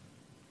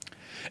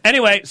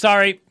 Anyway,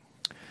 sorry.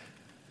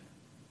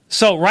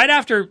 So right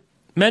after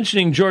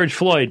mentioning George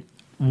Floyd,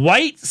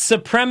 white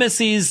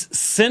supremacy's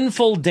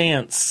sinful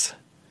dance,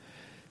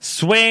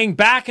 swaying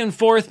back and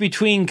forth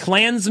between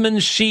Klansmen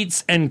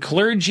sheets and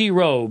clergy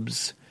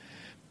robes,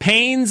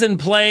 pains and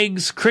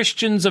plagues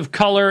Christians of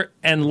color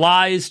and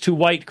lies to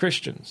white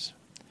Christians.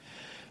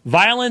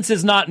 Violence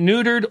is not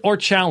neutered or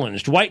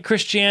challenged. White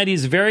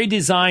Christianity's very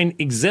design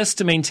exists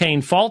to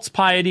maintain false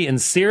piety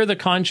and sear the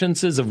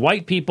consciences of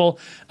white people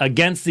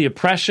against the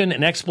oppression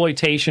and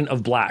exploitation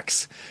of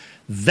blacks.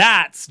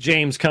 That's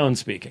James Cone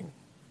speaking.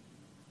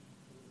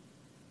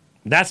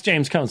 That's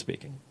James Cone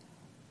speaking.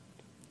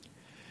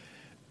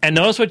 And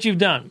notice what you've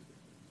done.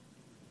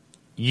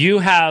 You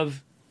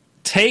have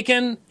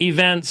taken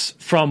events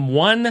from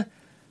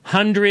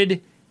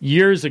 100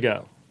 years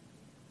ago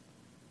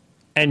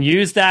and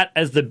used that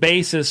as the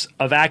basis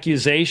of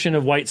accusation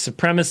of white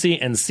supremacy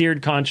and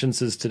seared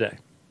consciences today.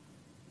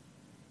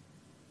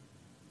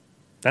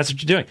 That's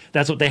what you're doing.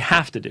 That's what they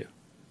have to do.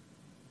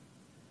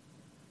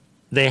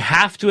 They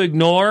have to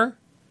ignore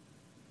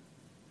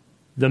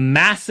the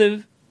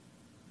massive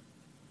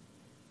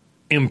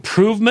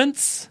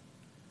improvements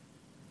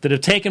that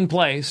have taken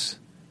place,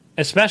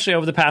 especially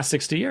over the past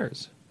 60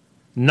 years.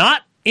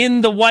 Not in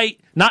the white,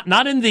 not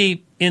in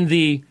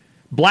the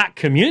black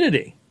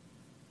community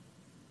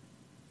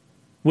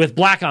with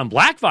black on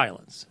black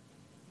violence,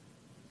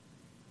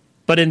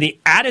 but in the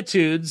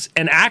attitudes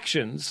and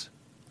actions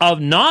of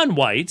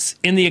non-whites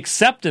in the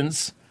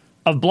acceptance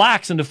of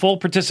blacks into full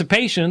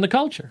participation in the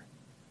culture.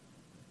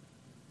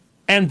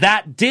 And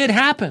that did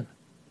happen.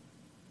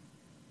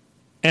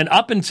 And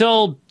up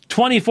until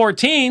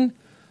 2014,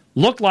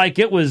 looked like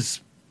it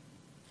was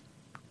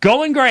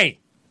going great.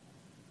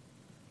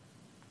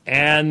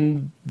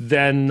 And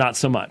then not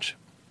so much.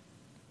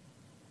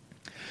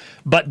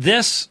 But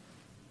this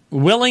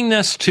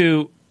willingness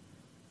to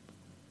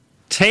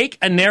take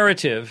a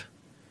narrative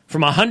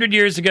from 100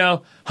 years ago,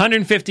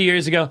 150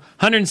 years ago,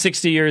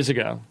 160 years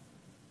ago,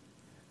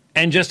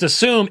 and just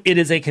assume it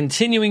is a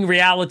continuing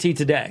reality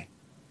today,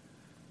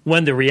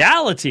 when the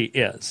reality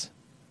is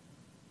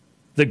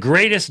the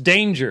greatest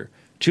danger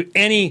to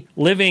any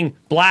living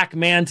black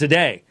man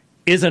today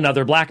is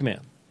another black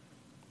man.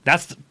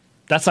 That's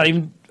not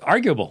even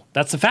arguable.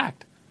 That's a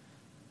fact.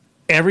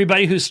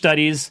 Everybody who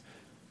studies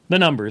the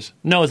numbers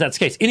knows that's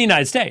the case in the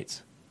United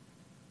States.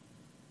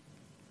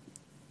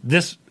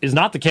 This is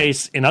not the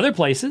case in other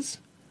places,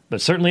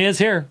 but certainly is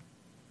here.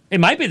 It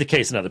might be the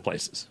case in other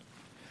places,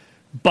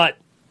 but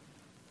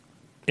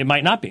it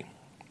might not be.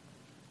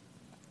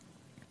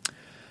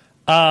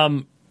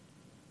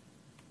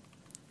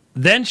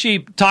 Then she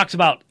talks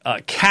about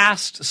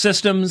caste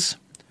systems,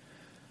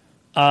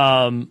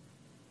 gun-toting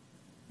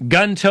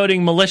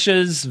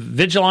militias,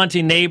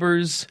 vigilante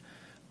neighbors,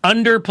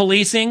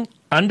 under-policing.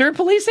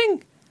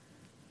 Under-policing?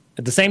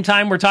 At the same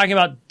time, we're talking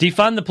about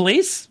defund the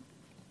police?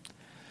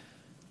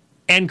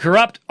 And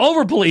corrupt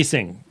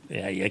over-policing.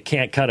 Yeah, you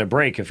can't cut a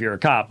break if you're a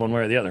cop, one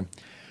way or the other.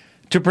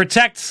 To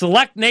protect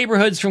select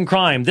neighborhoods from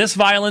crime, this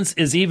violence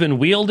is even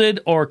wielded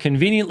or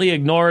conveniently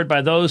ignored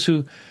by those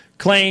who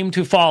claim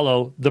to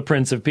follow the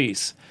Prince of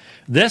Peace.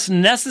 This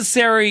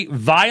necessary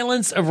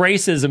violence of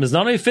racism is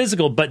not only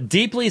physical, but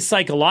deeply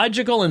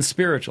psychological and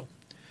spiritual.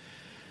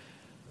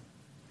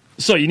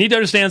 So you need to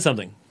understand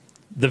something.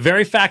 The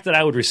very fact that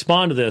I would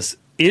respond to this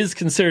is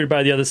considered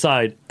by the other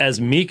side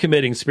as me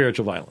committing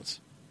spiritual violence.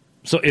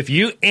 So if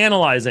you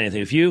analyze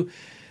anything,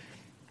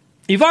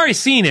 you've already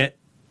seen it.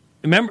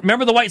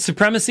 Remember the white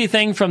supremacy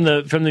thing from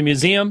the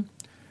museum,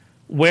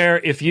 where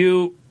if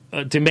you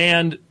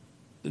demand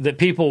that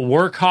people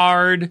work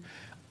hard,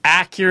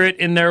 accurate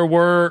in their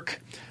work,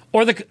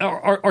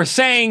 or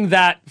saying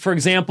that, for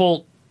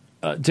example,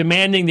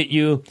 demanding that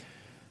you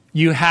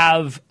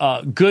have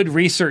good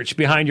research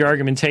behind your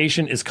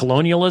argumentation is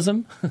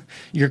colonialism.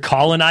 You're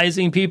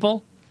colonizing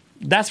people.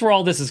 That's where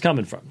all this is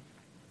coming from.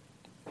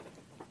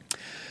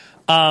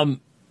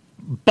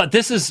 But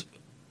this is,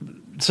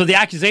 so the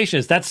accusation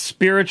is that's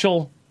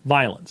spiritual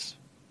violence.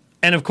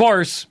 And of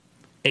course,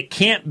 it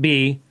can't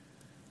be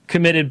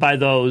committed by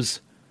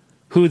those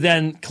who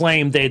then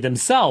claim they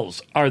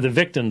themselves are the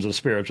victims of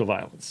spiritual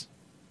violence.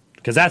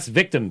 Because that's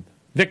victim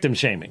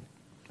shaming.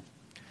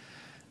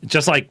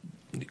 Just like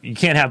you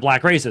can't have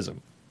black racism.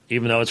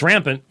 Even though it's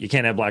rampant, you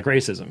can't have black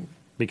racism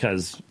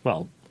because,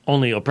 well,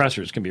 only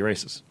oppressors can be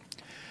racist.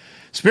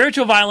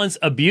 Spiritual violence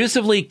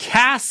abusively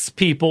casts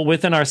people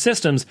within our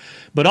systems,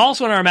 but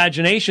also in our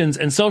imaginations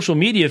and social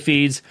media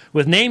feeds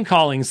with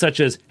name-calling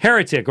such as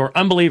heretic or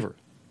unbeliever.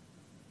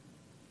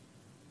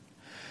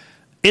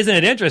 Isn't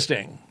it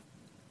interesting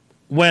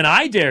when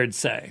I dared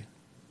say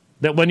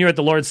that when you're at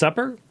the Lord's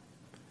Supper,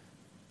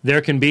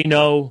 there can be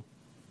no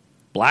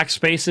black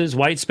spaces,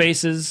 white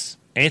spaces,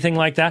 anything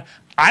like that?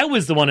 I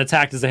was the one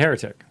attacked as a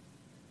heretic.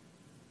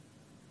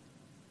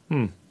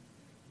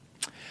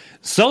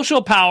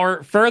 Social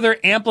power further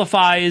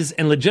amplifies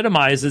and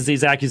legitimizes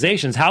these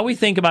accusations. How we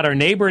think about our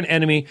neighbor and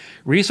enemy,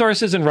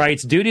 resources and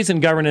rights, duties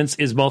and governance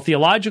is both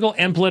theological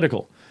and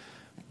political.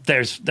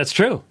 That's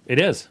true.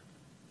 It is.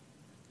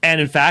 And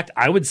in fact,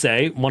 I would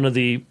say one of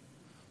the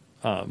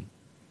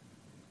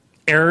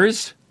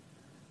errors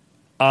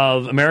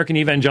of American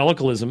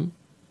evangelicalism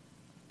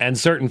and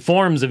certain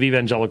forms of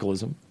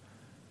evangelicalism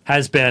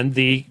has been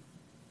the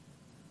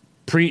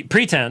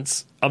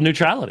pretense of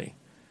neutrality.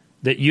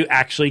 That you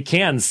actually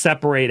can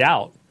separate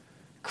out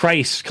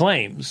Christ's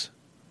claims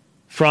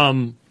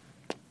from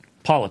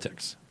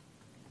politics.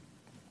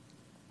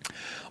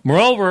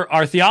 Moreover,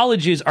 our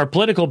theologies are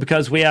political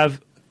because there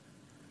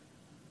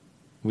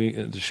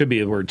should be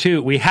a word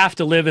too, we have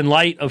to live in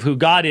light of who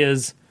God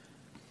is.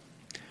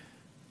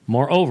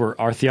 Moreover,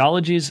 our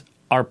theologies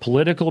are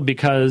political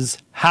because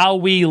how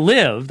we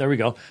live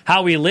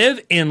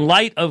in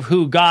light of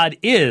who God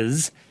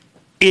is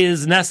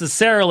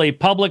necessarily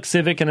public,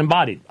 civic, and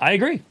embodied. I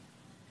agree.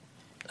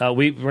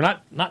 We're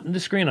not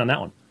disagreeing on that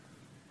one.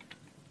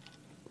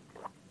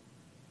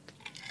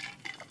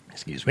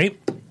 Excuse me.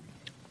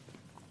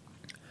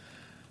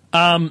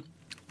 Then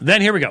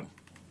here we go.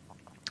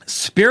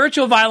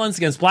 Spiritual violence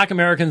against black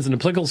Americans in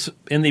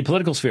the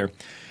political sphere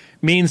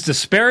means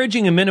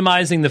disparaging and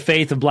minimizing the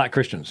faith of black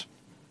Christians.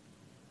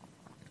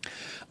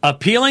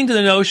 Appealing to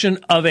the notion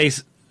of a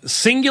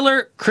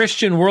singular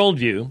Christian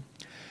worldview,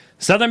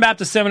 Southern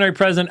Baptist Seminary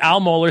President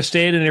Al Mohler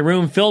stated in a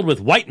room filled with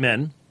white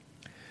men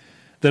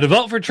that a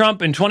vote for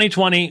Trump in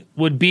 2020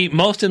 would be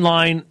most in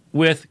line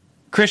with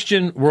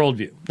Christian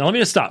worldview. Now, let me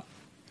just stop.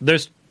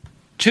 There's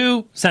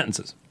two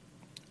sentences.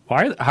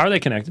 How are they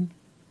connected?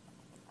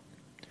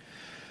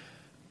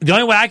 The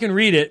only way I can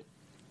read it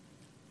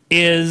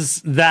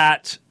is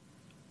that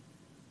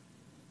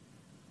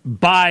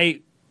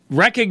by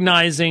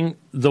recognizing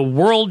the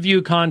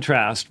worldview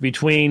contrast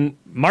between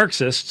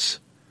Marxists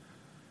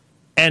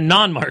and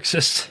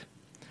non-Marxists,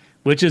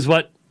 which is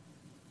what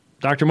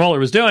Dr. Mohler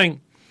was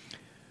doing,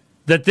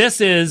 that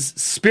this is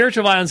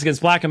spiritual violence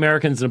against black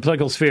Americans in the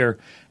political sphere,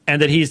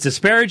 and that he's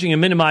disparaging and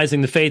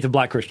minimizing the faith of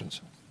black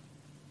Christians.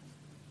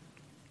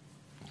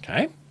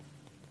 Okay?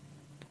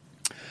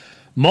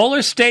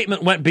 Mohler's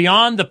statement went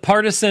beyond the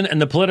partisan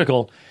and the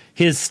political.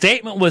 His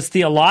statement was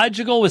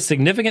theological with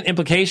significant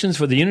implications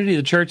for the unity of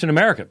the church in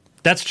America.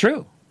 That's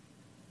true.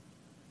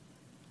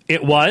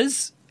 It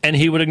was, and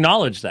he would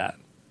acknowledge that.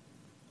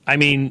 I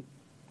mean,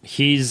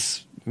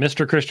 he's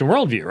Mr. Christian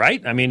Worldview,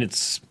 right? I mean,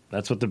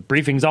 that's what the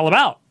briefing's all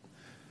about,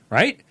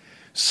 right?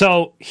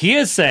 So he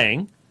is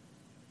saying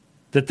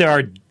that there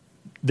are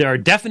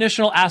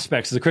definitional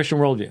aspects of the Christian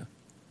worldview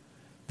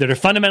that are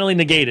fundamentally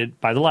negated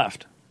by the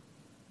left.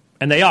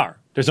 And they are.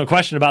 There's no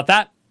question about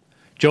that.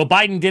 Joe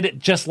Biden did it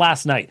just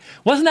last night.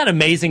 Wasn't that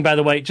amazing, by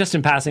the way, just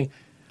in passing?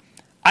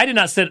 I did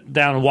not sit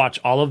down and watch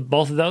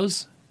both of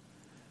those.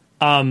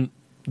 The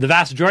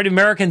vast majority of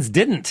Americans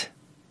didn't,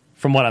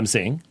 from what I'm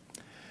seeing.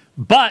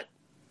 But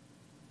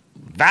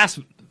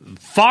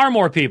far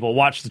more people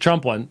watched the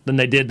Trump one than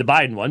they did the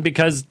Biden one,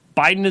 because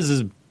Biden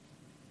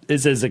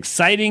is as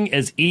exciting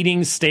as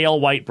eating stale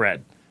white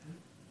bread.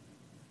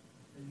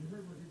 And you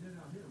heard what he did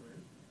out here, right?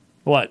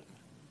 What?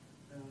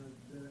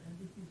 The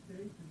NBC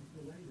station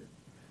delayed it,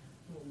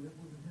 so it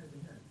wasn't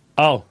head-to-head.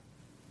 Oh.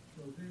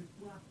 So they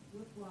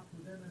flip-flopped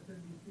with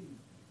MSNBC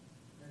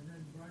and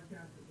then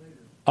broadcast it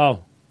later.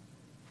 Oh.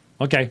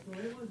 Okay. So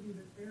it wasn't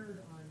even aired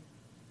on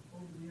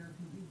over-the-air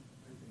TV,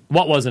 I think.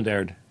 What wasn't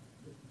aired?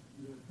 The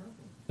Trump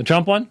one. The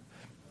Trump one?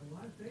 A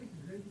lot of stations,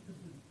 they just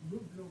simply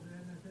moved it over to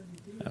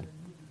MSNBC and then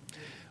moved it.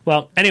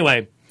 Well,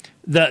 anyway,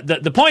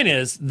 the point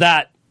is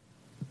that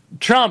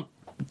Trump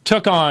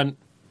took on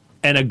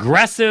an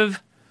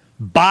aggressive,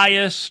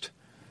 biased,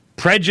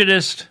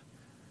 prejudiced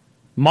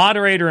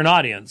moderator and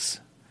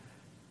audience.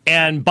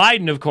 And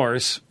Biden, of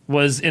course,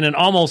 was in an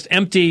almost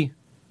empty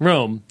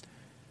room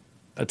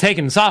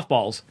taking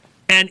softballs.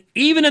 And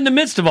even in the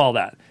midst of all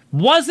that,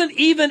 wasn't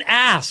even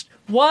asked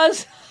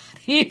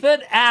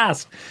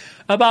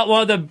about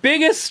one of the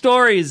biggest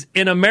stories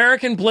in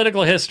American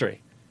political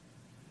history.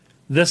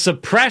 The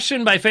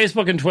suppression by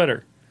Facebook and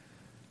Twitter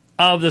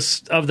of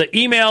the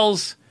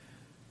emails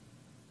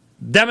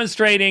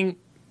demonstrating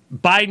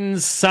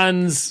Biden's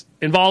son's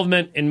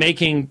involvement in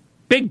making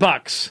big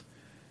bucks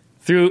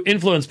through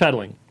influence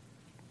peddling.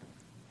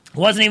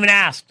 Wasn't even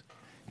asked.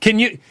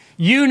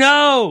 You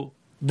know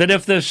that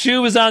if the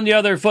shoe was on the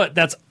other foot,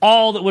 that's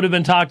all that would have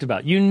been talked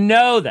about. You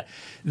know that.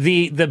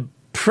 The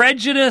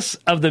prejudice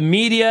of the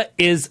media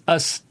is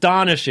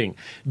astonishing.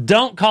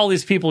 Don't call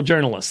these people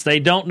journalists. They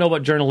don't know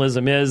what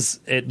journalism is.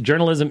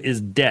 Journalism is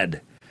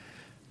dead.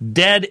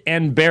 Dead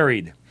and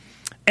buried.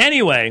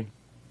 Anyway,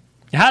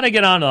 how to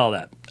get on to all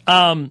that?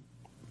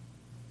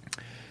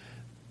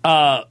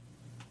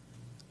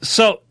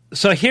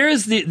 So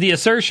here's the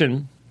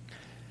assertion.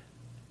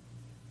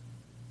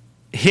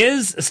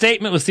 His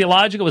statement was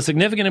theological with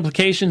significant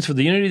implications for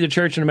the unity of the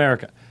church in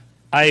America.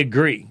 I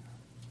agree.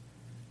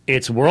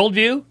 It's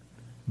worldview.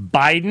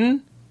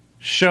 Biden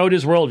showed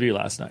his worldview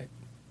last night.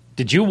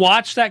 Did you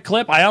watch that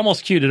clip? I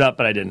almost queued it up,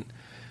 but I didn't.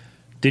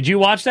 Did you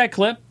watch that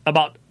clip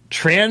about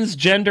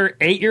transgender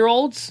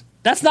 8-year-olds?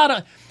 That's not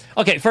a...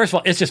 Okay, first of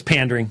all, it's just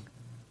pandering.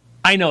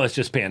 I know it's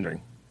just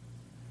pandering.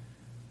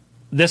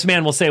 This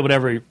man will say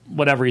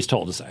whatever he's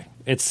told to say.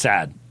 It's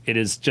sad. It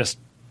is just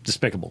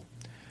despicable.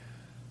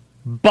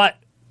 But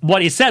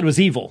what he said was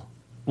evil.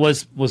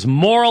 Was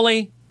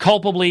morally,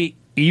 culpably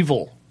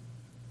evil.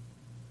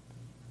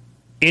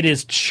 It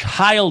is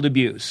child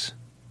abuse.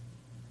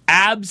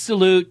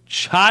 Absolute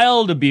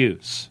child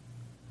abuse.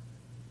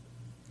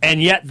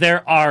 And yet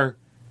there are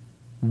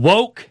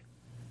woke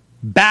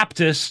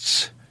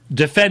Baptists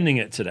defending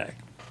it today.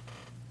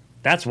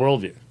 That's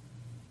worldview.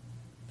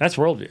 That's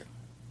worldview.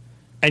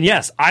 And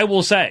yes, I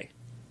will say,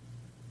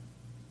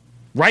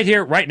 right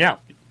here, right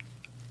now,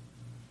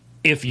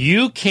 if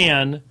you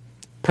can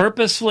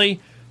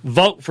purposefully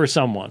vote for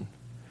someone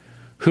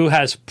who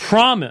has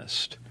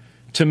promised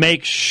to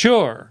make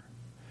sure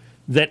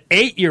that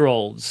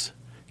 8-year-olds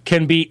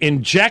can be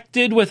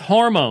injected with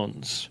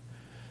hormones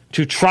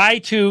to try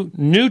to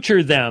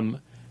neuter them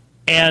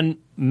and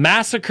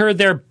massacre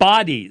their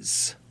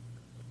bodies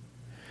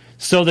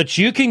so that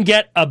you can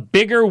get a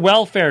bigger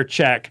welfare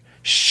check,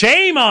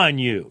 shame on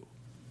you.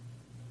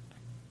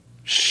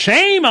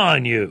 Shame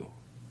on you.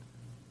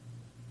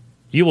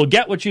 You will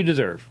get what you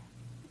deserve.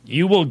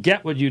 You will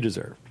get what you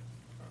deserve.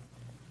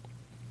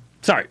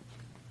 Sorry.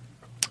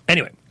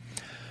 Anyway.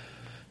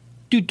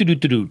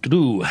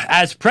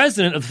 As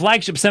president of the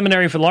flagship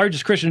seminary for the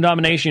largest Christian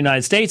denomination in the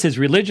United States, his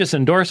religious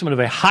endorsement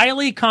of a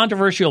highly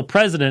controversial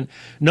president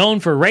known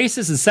for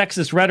racist and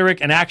sexist rhetoric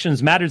and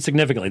actions mattered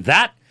significantly.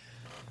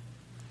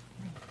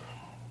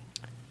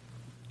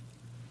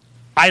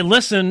 I have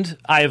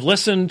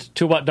listened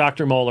to what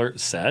Dr. Mohler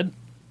said,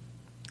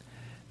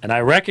 and I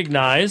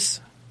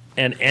recognize,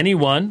 and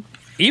anyone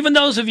even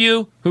those of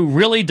you who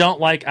really don't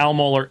like Al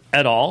Mohler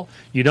at all,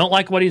 you don't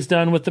like what he's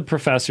done with the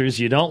professors,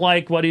 you don't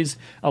like what he's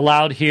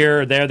allowed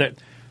here or there,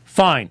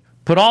 fine.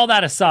 Put all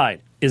that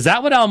aside. Is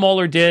that what Al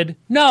Mohler did?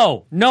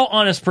 No. No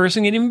honest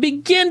person can even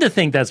begin to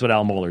think that's what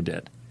Al Mohler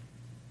did.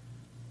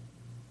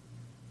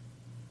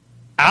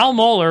 Al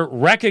Mohler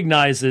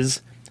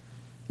recognizes,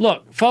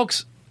 look,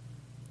 folks,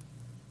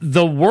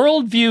 the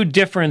worldview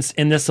difference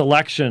in this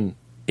election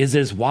is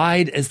as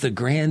wide as the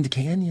Grand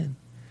Canyon.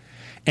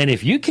 And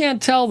if you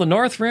can't tell the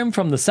North Rim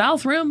from the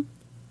South Rim,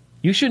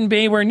 you shouldn't be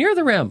anywhere near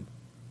the rim.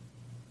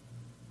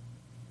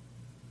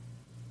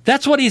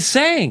 That's what he's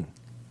saying.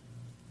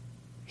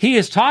 He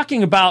is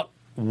talking about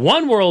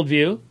one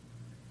worldview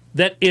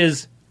that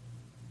is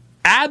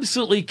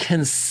absolutely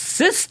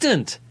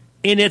consistent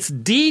in its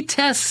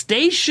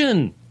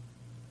detestation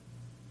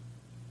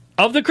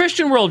of the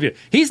Christian worldview.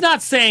 He's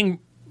not saying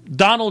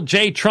Donald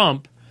J.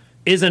 Trump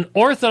is an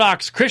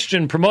orthodox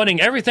Christian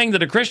promoting everything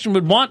that a Christian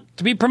would want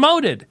to be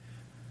promoted.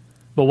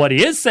 But what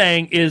he is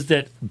saying is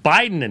that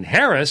Biden and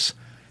Harris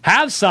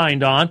have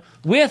signed on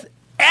with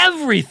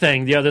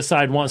everything the other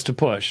side wants to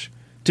push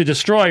to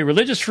destroy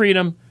religious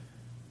freedom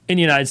in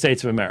the United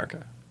States of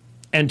America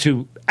and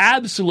to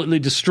absolutely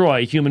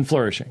destroy human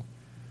flourishing.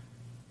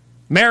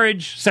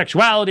 Marriage,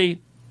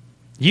 sexuality,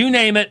 you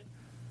name it,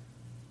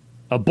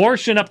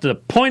 abortion up to the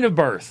point of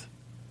birth.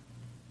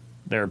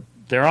 They're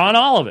on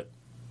all of it.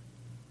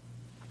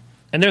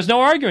 And there's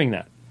no arguing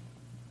that.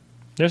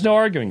 There's no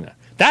arguing that.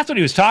 That's what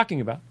he was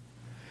talking about.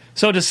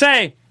 So to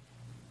say,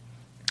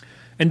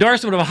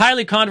 endorsement of a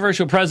highly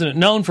controversial president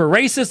known for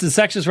racist and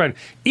sexist rhetoric,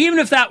 even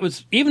if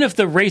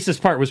the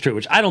racist part was true,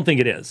 which I don't think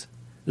it is.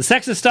 The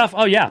sexist stuff,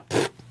 oh yeah.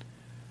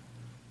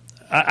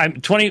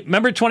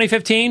 Remember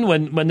 2015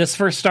 when this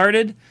first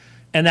started,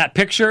 and that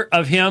picture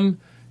of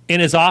him in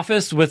his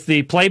office with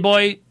the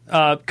Playboy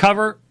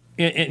cover,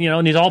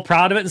 and he's all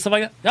proud of it and stuff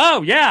like that.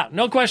 Oh yeah,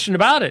 no question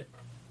about it.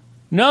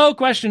 No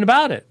question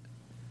about it.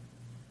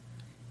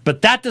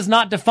 But that does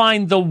not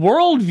define the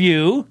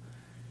worldview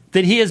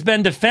that he has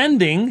been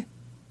defending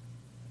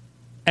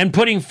and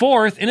putting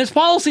forth in his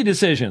policy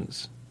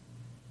decisions.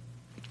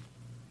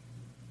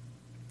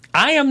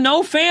 I am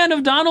no fan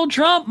of Donald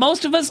Trump.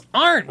 Most of us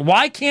aren't.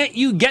 Why can't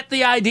you get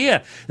the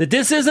idea that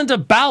this isn't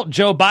about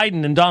Joe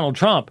Biden and Donald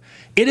Trump?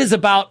 It is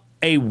about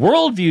a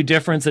worldview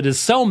difference that is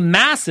so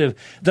massive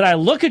that I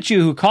look at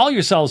you who call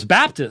yourselves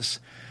Baptists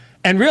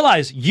and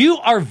realize you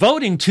are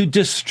voting to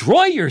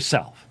destroy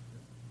yourself.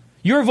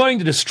 You're voting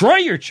to destroy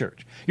your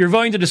church. You're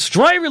voting to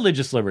destroy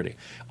religious liberty.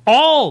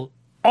 All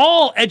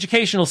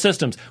educational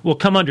systems will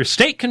come under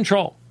state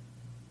control.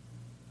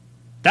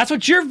 That's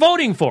what you're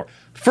voting for.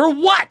 For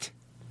what?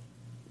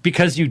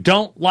 Because you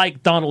don't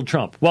like Donald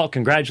Trump. Well,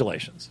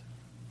 congratulations.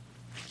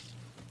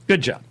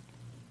 Good job.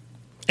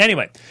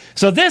 Anyway,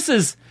 so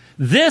this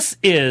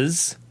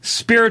is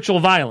spiritual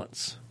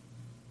violence.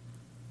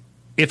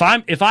 If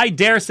I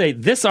dare say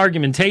this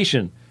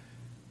argumentation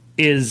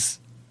is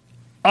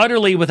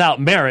utterly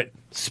without merit,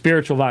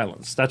 spiritual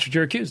violence. That's what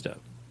you're accused of.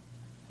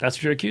 That's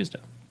what you're accused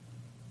of.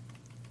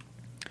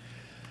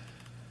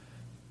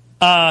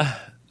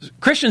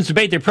 Christians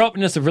debate the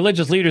appropriateness of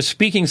religious leaders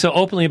speaking so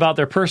openly about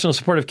their personal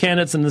support of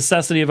candidates and the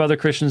necessity of other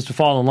Christians to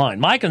fall in line.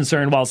 My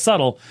concern, while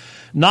subtle,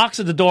 knocks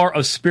at the door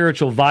of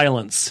spiritual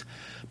violence.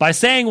 By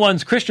saying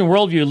one's Christian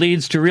worldview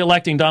leads to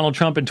re-electing Donald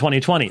Trump in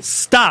 2020.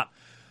 Stop.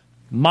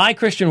 My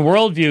Christian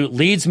worldview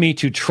leads me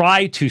to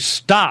try to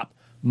stop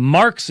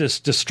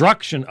Marxist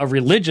destruction of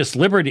religious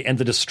liberty and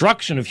the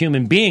destruction of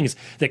human beings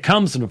that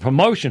comes from the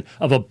promotion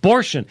of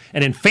abortion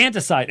and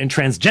infanticide and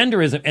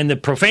transgenderism and the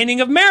profaning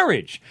of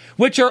marriage,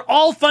 which are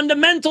all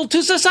fundamental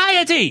to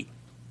society.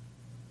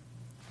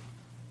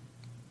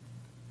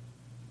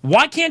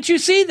 Why can't you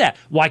see that?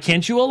 Why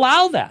can't you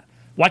allow that?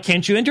 Why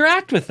can't you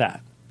interact with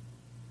that?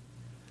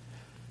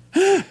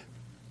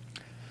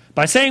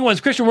 By saying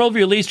one's Christian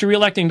worldview leads to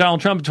re-electing Donald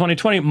Trump in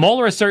 2020,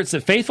 Mohler asserts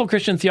that faithful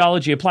Christian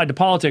theology applied to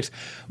politics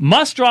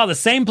must draw the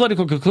same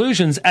political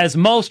conclusions as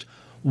most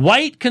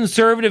white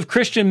conservative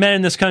Christian men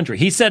in this country.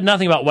 He said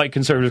nothing about white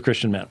conservative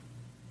Christian men.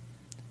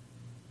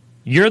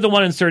 You're the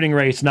one inserting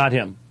race, not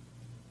him.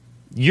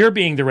 You're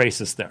being the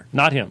racist there,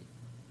 not him.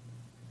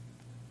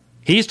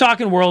 He's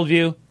talking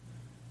worldview.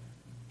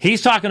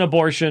 He's talking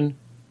abortion.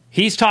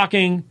 He's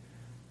talking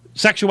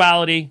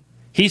sexuality.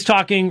 He's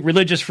talking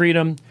religious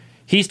freedom.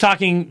 He's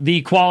talking the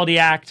Equality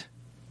Act.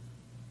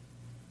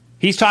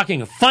 He's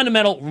talking a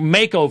fundamental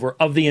makeover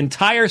of the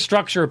entire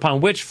structure upon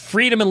which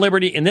freedom and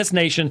liberty in this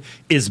nation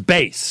is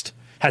based.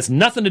 Has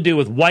nothing to do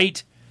with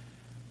white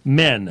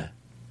men.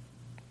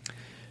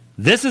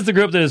 This is the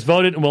group that has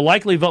voted and will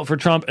likely vote for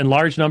Trump in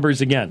large numbers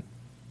again.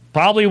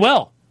 Probably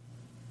will.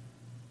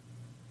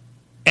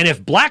 And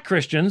if black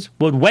Christians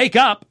would wake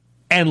up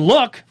and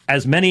look,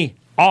 as many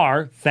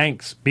are,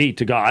 thanks be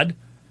to God,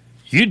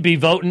 you'd be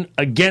voting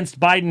against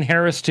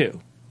Biden-Harris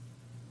too.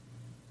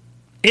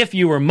 If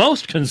you were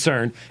most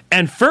concerned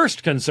and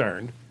first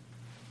concerned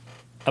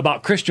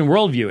about Christian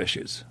worldview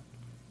issues.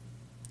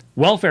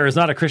 Welfare is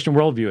not a Christian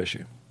worldview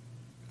issue.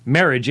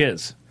 Marriage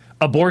is.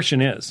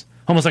 Abortion is.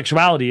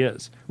 Homosexuality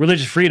is.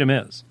 Religious freedom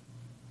is.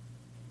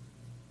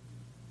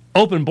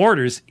 Open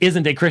borders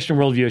isn't a Christian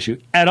worldview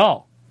issue at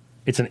all.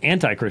 It's an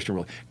anti-Christian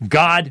world.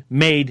 God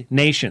made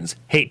nations.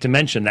 Hate to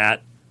mention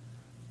that,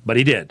 but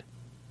he did.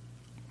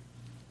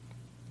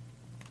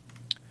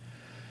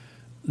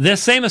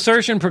 This same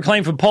assertion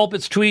proclaimed from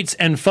pulpits, tweets,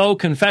 and faux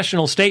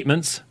confessional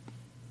statements.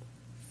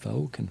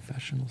 Faux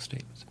confessional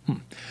statements.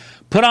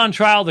 Put on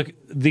trial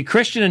the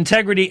Christian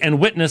integrity and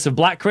witness of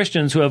black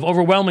Christians who have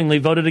overwhelmingly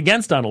voted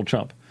against Donald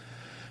Trump.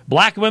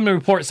 Black women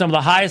report some of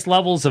the highest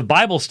levels of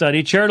Bible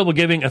study, charitable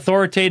giving,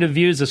 authoritative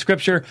views of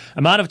Scripture,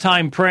 amount of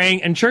time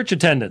praying, and church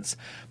attendance.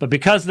 But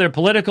because of their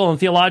political and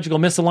theological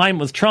misalignment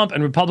with Trump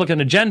and Republican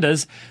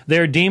agendas, they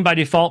are deemed by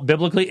default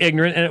biblically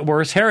ignorant and at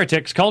worst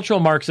heretics,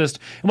 cultural Marxist,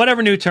 and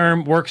whatever new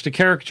term works to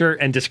caricature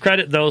and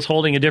discredit those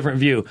holding a different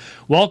view.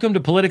 Welcome to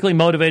politically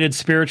motivated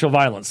spiritual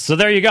violence. So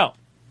there you go.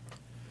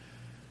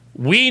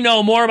 We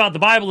know more about the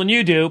Bible than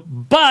you do,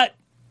 but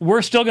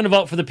we're still going to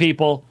vote for the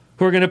people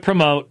who are going to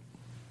promote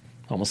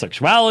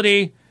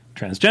homosexuality,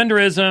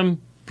 transgenderism,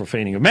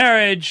 profaning of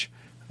marriage,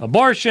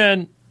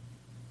 abortion.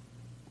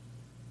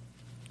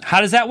 How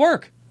does that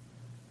work?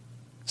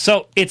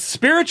 So it's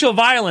spiritual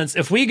violence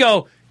if we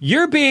go,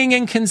 you're being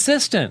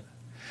inconsistent.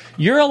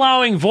 You're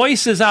allowing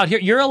voices out here.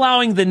 You're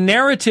allowing the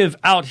narrative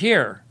out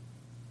here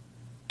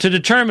to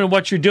determine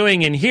what you're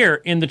doing in here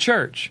in the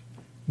church.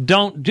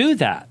 Don't do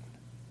that.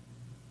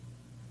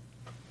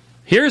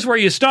 Here's where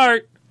you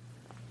start.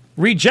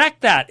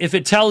 Reject that if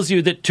it tells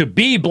you that to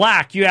be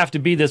black, you have to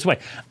be this way.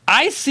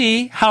 I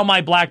see how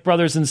my black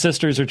brothers and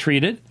sisters are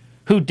treated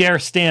who dare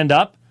stand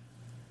up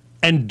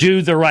and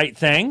do the right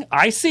thing.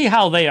 I see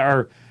how they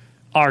are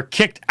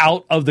kicked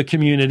out of the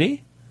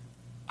community.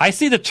 I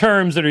see the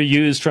terms that are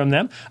used from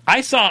them.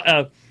 I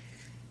saw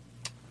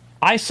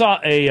one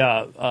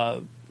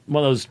of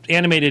those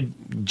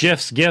animated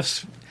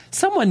GIFs.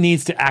 Someone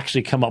needs to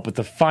actually come up with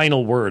the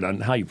final word on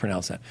how you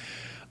pronounce that.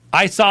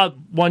 I saw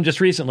one just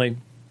recently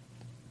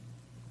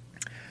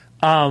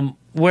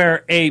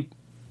where a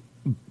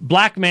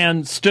black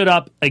man stood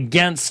up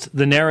against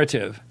the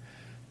narrative,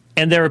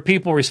 and there were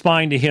people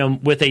responding to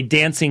him with a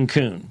dancing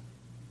a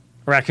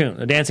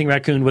dancing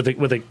raccoon with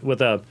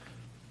a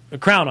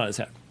crown on his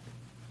head.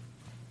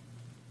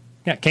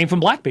 Yeah, it came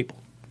from black people.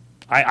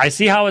 I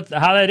see how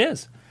that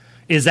is.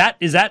 Is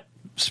that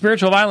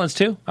spiritual violence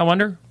too? I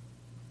wonder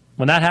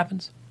when that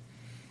happens.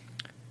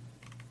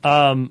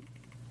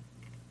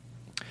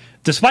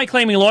 Despite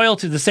claiming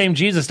loyalty to the same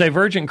Jesus,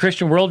 divergent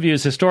Christian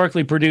worldviews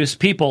historically produce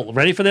people.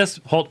 Ready for this?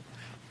 Hold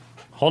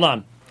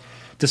on.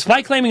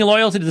 Despite claiming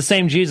loyalty to the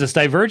same Jesus,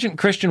 divergent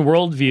Christian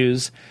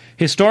worldviews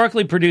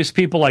historically produce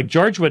people like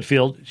George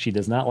Whitefield. She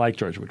does not like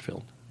George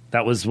Whitefield.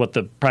 That was what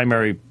the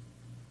primary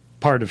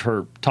part of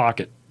her talk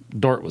at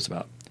Dort was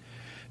about.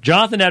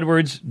 Jonathan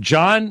Edwards,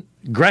 John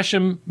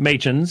Gresham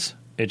Machens,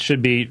 it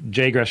should be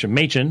J. Gresham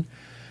Machen,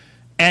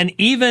 and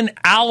even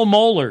Al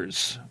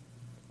Mohlers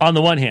on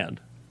the one hand.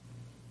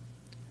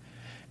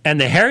 And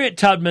the Harriet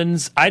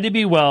Tubmans, Ida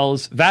B.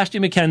 Wells, Vashti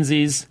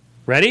McKenzie's,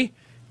 ready?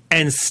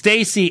 And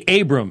Stacey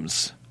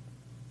Abrams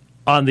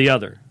on the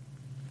other.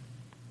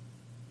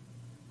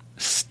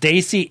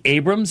 Stacey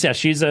Abrams? Yeah,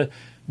 she's a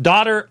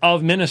daughter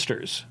of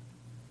ministers.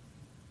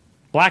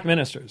 Black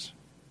ministers.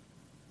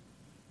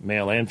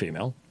 Male and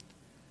female.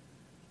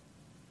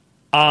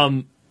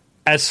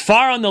 As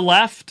far on the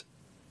left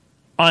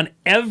on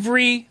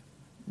every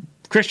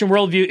Christian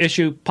worldview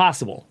issue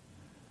possible.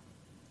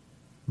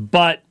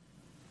 But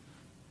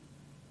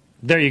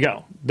there you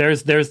go.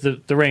 There's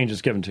the range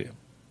is given to you.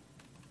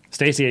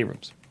 Stacey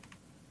Abrams.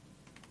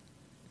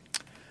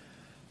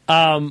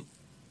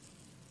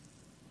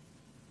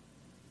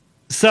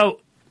 So,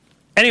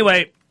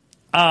 anyway,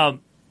 the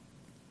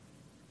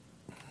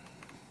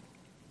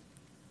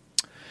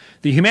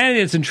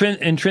humanity that's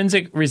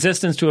intrinsic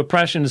resistance to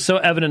oppression is so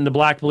evident in the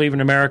black believer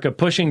in America,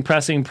 pushing,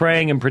 pressing,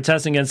 praying, and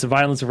protesting against the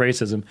violence of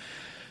racism.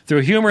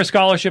 Through humor,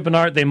 scholarship, and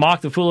art, they mock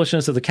the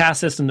foolishness of the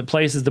caste system that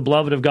places the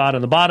beloved of God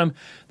on the bottom.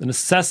 The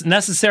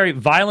necessary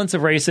violence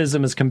of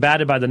racism is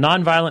combated by the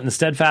nonviolent and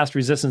steadfast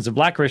resistance of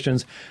black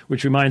Christians,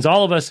 which reminds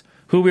all of us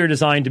who we are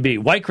designed to be.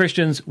 White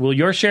Christians, will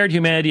your shared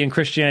humanity and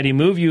Christianity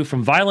move you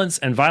from violence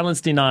and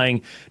violence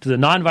denying to the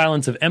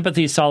nonviolence of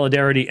empathy,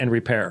 solidarity, and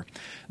repair?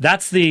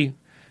 That's the...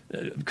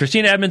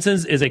 Christina Edmonds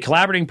is a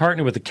collaborating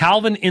partner with the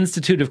Calvin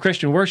Institute of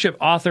Christian Worship,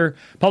 author,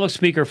 public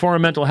speaker, former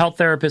mental health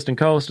therapist, and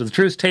co-host of the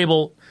Truth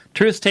Table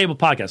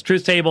podcast.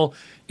 Truth Table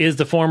is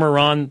the former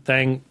Ron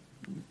thing,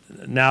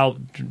 now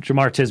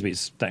Jamar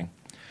Tisby's thing.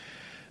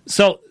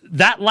 So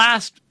that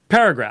last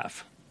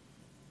paragraph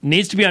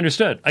needs to be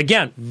understood.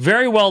 Again,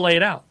 very well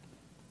laid out.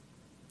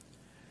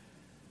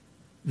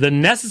 The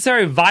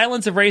necessary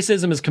violence of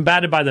racism is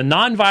combated by the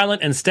nonviolent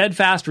and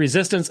steadfast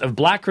resistance of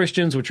black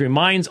Christians, which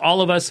reminds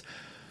all of us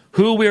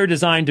who we are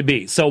designed to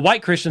be. So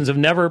white Christians have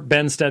never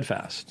been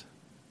steadfast.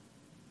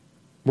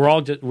 We're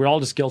all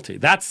just guilty.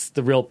 That's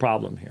the real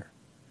problem here.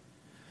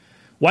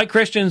 White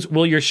Christians,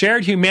 will your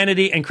shared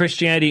humanity and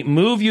Christianity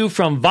move you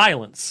from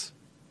violence?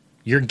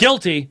 You're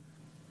guilty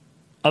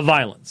of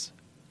violence.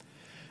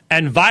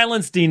 and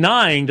violence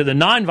denying to the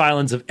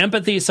nonviolence of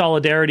empathy,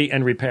 solidarity,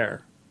 and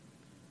repair.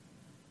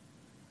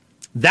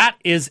 That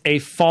is a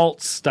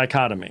false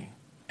dichotomy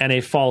and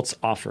a false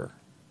offer.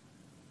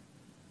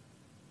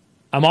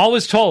 I'm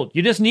always told,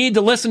 you just need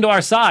to listen to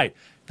our side.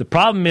 The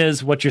problem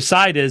is, what your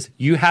side is,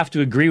 you have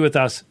to agree with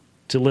us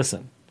to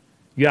listen.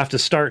 You have to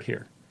start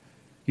here.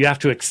 You have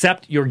to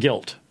accept your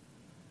guilt.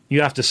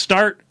 You have to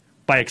start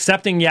by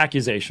accepting the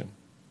accusation.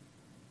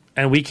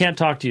 And we can't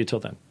talk to you till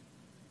then.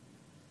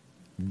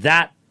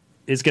 That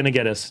is going to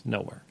get us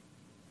nowhere.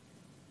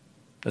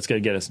 That's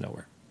going to get us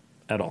nowhere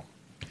at all.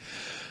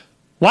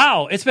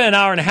 Wow, it's been an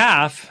hour and a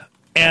half,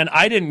 and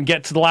I didn't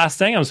get to the last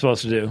thing I'm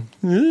supposed to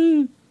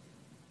do.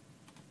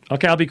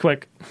 Okay, I'll be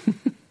quick.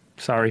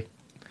 Sorry.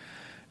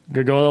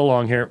 Gonna go a little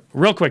long here.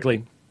 Real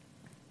quickly.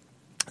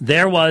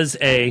 There was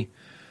a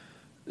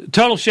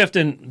total shift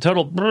in,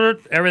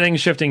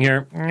 everything's shifting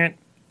here.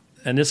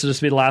 And this will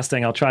just be the last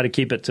thing. I'll try to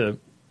keep it to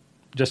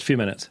just a few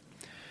minutes.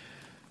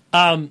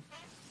 But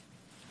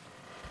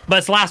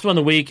it's the last one of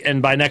the week,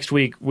 and by next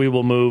week we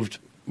will move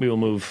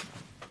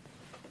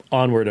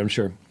onward, I'm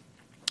sure.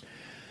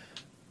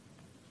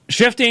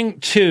 Shifting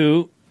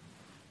to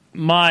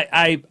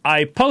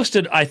I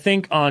posted, I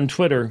think, on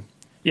Twitter.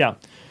 Yeah.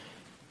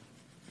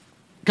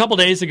 A couple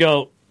days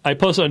ago, I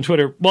posted on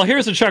Twitter, well,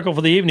 here's a chuckle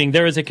for the evening.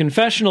 There is a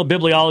Confessional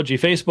Bibliology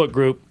Facebook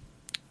group.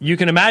 You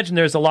can imagine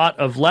there's a lot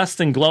of less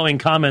than glowing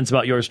comments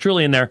about yours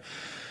truly in there.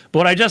 But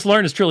what I just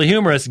learned is truly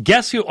humorous.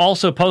 Guess who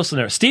also posted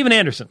there? Steven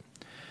Anderson.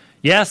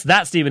 Yes,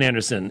 that Steven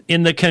Anderson.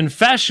 In the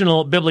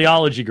Confessional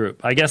Bibliology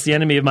group. I guess the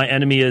enemy of my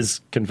enemy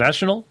is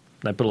confessional.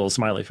 And I put a little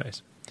smiley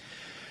face.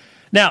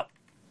 Now,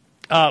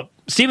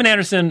 Steven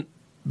Anderson,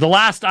 the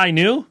last I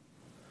knew,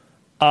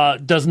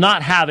 does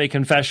not have a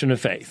confession of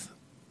faith.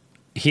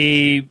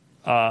 He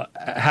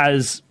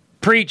has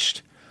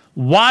preached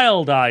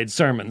wild-eyed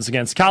sermons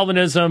against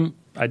Calvinism,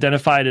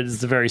 identified it as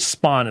the very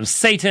spawn of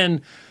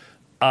Satan.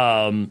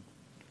 I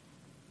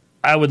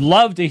would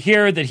love to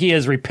hear that he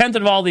has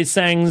repented of all these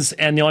things,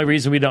 and the only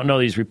reason we don't know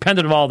that he's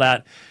repented of all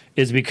that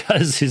is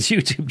because his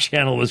YouTube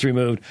channel was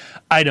removed.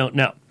 I don't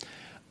know.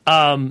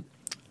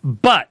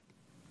 But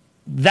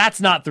that's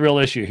not the real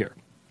issue here.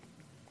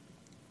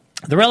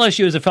 The real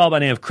issue is a fellow by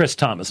the name of Chris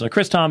Thomas. Now,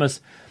 Chris Thomas,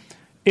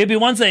 it'd be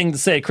one thing to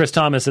say Chris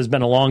Thomas has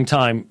been a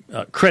long-time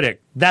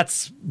critic.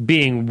 That's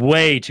being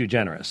way too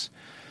generous.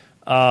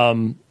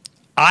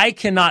 I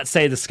cannot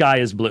say the sky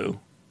is blue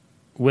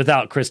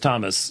without Chris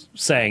Thomas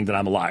saying that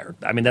I'm a liar.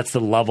 I mean, that's the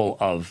level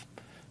of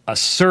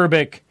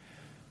acerbic,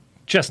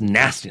 just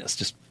nastiness,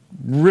 just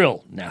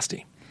real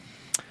nasty.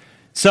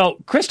 So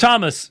Chris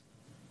Thomas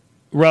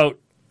wrote,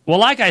 well,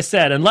 like I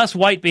said, unless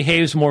White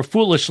behaves more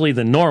foolishly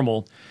than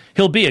normal,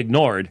 he'll be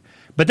ignored.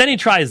 But then he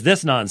tries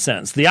this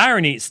nonsense. The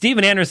irony,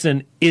 Steven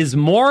Anderson is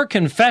more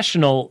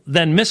confessional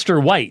than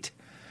Mr. White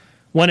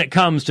when it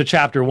comes to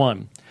chapter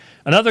 1.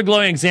 Another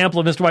glowing example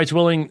of Mr. White's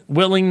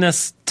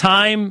willingness,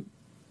 time,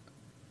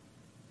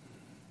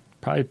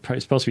 probably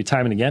supposed to be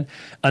timing again.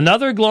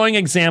 Another glowing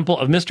example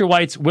of Mr.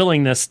 White's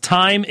willingness,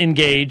 time,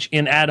 engage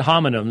in ad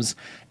hominems,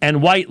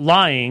 and White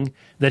lying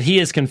that he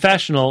is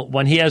confessional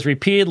when he has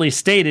repeatedly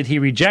stated he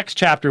rejects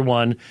chapter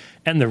 1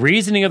 and the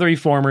reasoning of the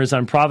reformers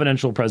on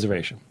providential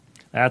preservation.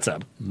 That's a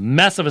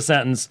mess of a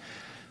sentence,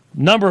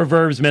 number of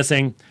verbs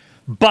missing.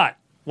 But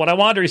what I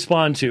wanted to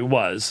respond to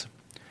was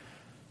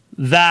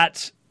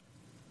that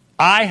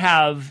I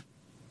have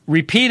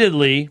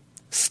repeatedly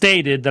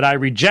stated that I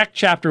reject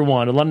chapter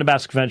 1 of London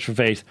Baptist Convention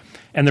for Faith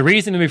and the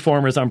reasoning of the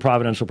reformers on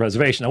providential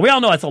preservation. Now, we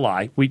all know that's a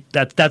lie.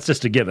 That's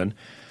just a given.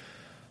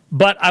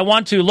 But I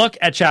want to look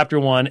at chapter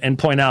 1 and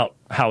point out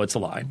how it's a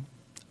lie.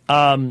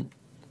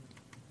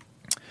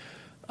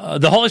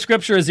 The Holy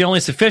Scripture is the only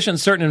sufficient,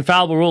 certain,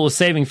 infallible rule of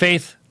saving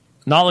faith,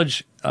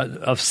 knowledge,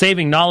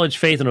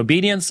 faith, and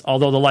obedience,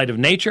 although the light of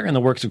nature and the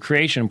works of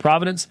creation and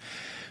providence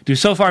do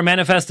so far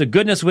manifest the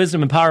goodness,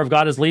 wisdom, and power of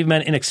God as leave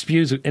men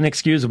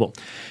inexcusable.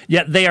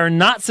 Yet they are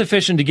not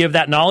sufficient to give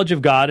that knowledge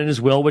of God and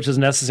his will which is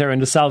necessary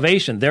unto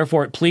salvation.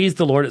 Therefore it pleased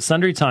the Lord at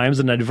sundry times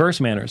and in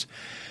diverse manners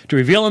to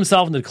reveal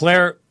himself and to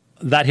declare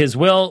that his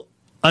will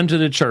unto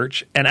the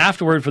church, and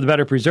afterward for the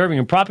better preserving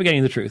and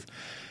propagating the truth,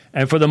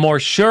 and for the more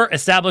sure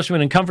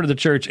establishment and comfort of the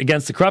church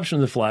against the corruption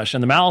of the flesh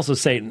and the malice of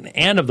Satan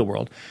and of the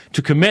world,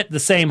 to commit the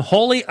same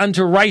wholly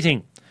unto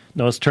writing.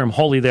 Notice the term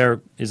holy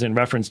there is in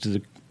reference to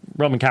the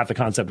Roman Catholic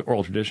concept of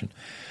oral tradition,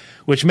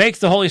 which makes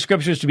the Holy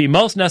Scriptures to be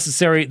most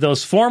necessary,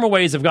 those former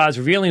ways of God's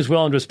revealing his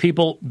will unto his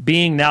people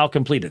being now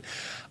completed.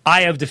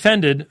 I have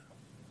defended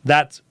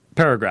that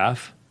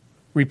paragraph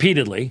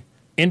repeatedly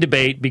in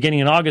debate beginning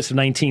in August of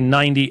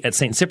 1990 at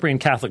St. Cyprian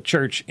Catholic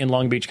Church in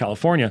Long Beach,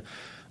 California,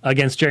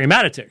 against Jerry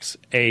Matitix,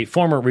 a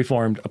former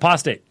Reformed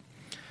apostate.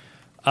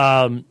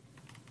 So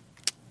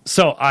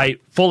I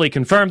fully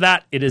confirm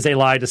that. It is a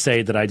lie to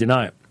say that I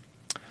deny it.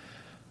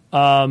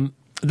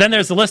 Then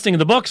there's the listing of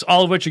the books,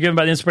 all of which are given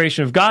by the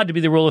inspiration of God to be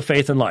the rule of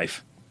faith and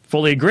life.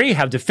 Fully agree,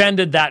 have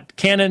defended that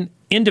canon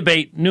in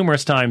debate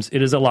numerous times.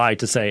 It is a lie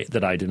to say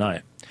that I deny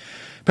it.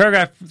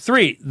 Paragraph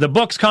 3, the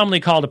books commonly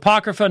called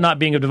Apocrypha, not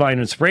being of divine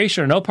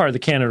inspiration, are no part of the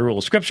canon or rule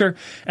of Scripture,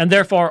 and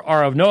therefore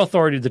are of no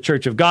authority to the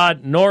Church of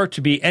God, nor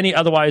to be any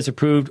otherwise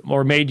approved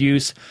or made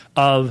use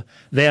of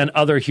than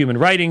other human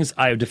writings.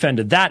 I have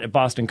defended that at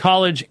Boston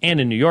College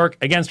and in New York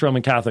against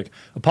Roman Catholic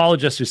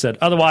apologists who said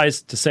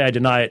otherwise. To say I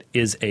deny it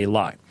is a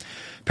lie.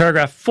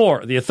 Paragraph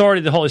 4, the authority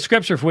of the Holy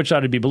Scripture for which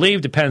I to be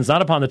believed depends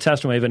not upon the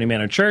testimony of any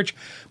man or church,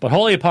 but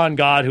wholly upon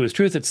God, who is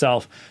truth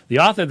itself. The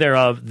author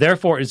thereof,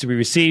 therefore, is to be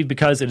received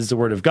because it is the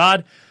word of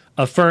God,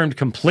 affirmed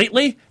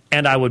completely.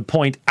 And I would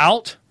point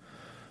out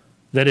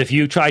that if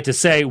you try to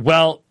say,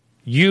 well,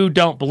 you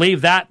don't believe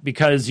that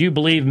because you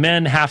believe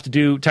men have to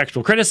do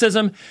textual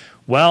criticism,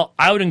 well,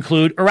 I would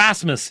include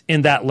Erasmus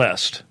in that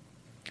list.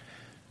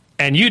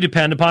 And you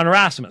depend upon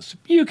Erasmus.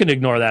 You can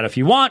ignore that if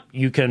you want.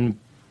 You can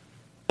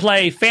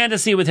play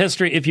fantasy with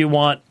history if you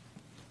want,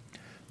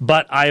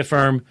 but I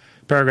affirm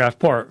paragraph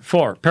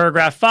 4.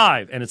 Paragraph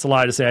 5, and it's a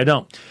lie to say I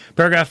don't.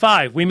 Paragraph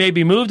 5, we may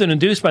be moved and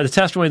induced by the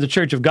testimony of the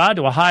Church of God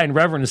to a high and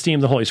reverent esteem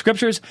of the Holy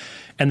Scriptures,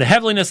 and the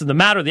heavenliness of the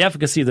matter, the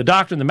efficacy of the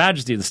doctrine, the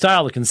majesty of the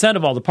style, the consent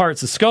of all the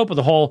parts, the scope of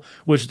the whole,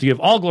 which is to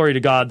give all glory to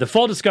God, the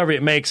full discovery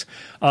it makes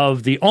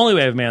of the only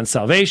way of man's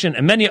salvation,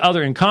 and many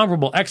other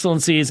incomparable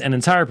excellencies and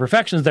entire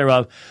perfections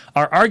thereof,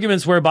 are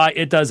arguments whereby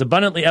it does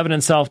abundantly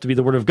evidence itself to be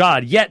the word of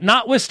God. Yet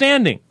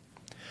notwithstanding,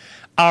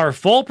 our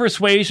full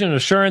persuasion and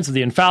assurance of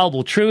the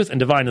infallible truth and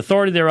divine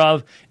authority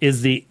thereof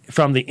is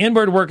from the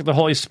inward work of the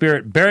Holy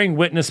Spirit, bearing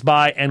witness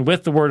by and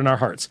with the word in our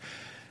hearts.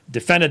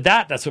 Defended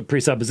that. That's what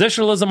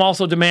presuppositionalism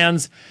also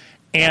demands.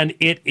 And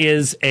it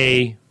is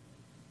a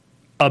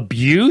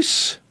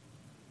abuse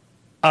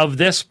of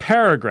this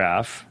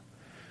paragraph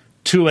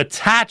to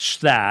attach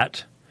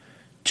that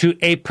to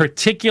a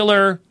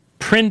particular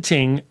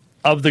printing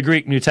of the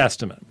Greek New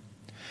Testament.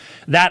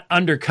 That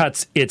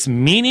undercuts its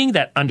meaning.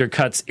 That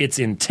undercuts its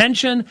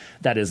intention.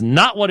 That is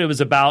not what it was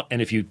about.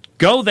 And if you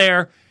go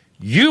there,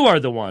 you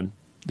are the one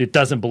that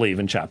doesn't believe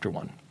in chapter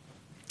 1.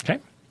 Okay?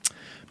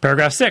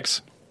 Paragraph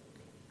 6.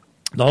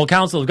 The whole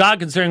counsel of God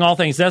concerning all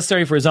things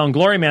necessary for his own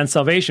glory, man's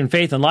salvation,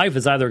 faith, and life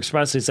is either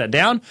expressly set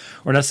down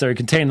or necessary to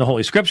contain the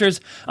Holy Scriptures,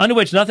 unto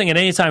which nothing at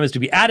any time is to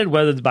be added,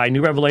 whether by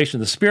new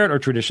revelation of the Spirit or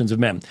traditions of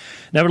men.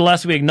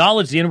 Nevertheless, we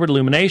acknowledge the inward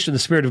illumination of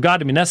the Spirit of God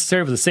to be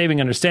necessary for the saving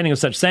understanding of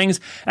such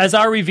things as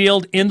are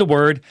revealed in the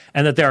Word,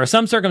 and that there are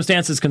some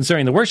circumstances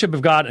concerning the worship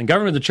of God and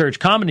government of the church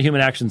common to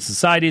human actions and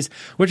societies,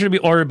 which are to be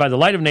ordered by the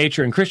light of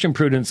nature and Christian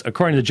prudence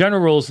according to the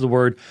general rules of the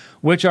Word,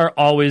 which are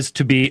always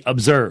to be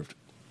observed.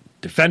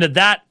 Defended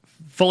that.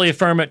 Fully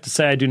affirm it. To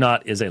say I do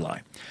not is a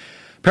lie.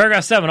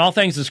 Paragraph 7, all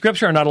things of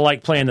Scripture are not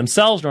alike plain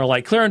themselves, nor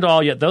alike clear unto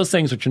all, yet those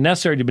things which are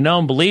necessary to be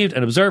known, believed,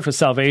 and observed for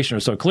salvation are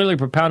so clearly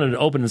propounded and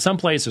open in some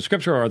place of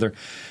Scripture or other,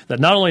 that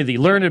not only the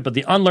learned, but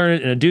the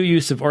unlearned, in a due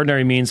use of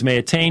ordinary means, may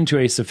attain to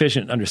a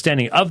sufficient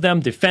understanding of them.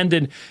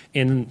 Defended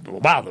in,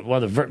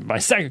 my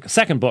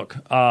second book,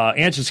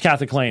 Answers to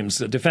Catholic Claims,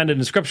 defended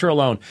in Scripture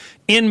alone,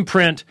 in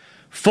print,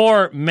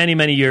 for many,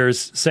 many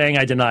years. Saying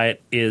I deny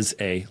it is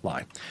a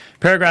lie.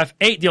 Paragraph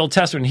 8, the Old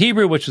Testament in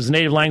Hebrew, which was the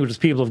native language of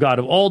the people of God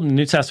of old, and the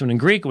New Testament in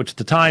Greek, which at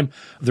the time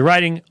of the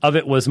writing of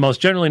it was most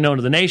generally known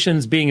to the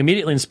nations, being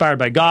immediately inspired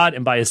by God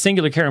and by his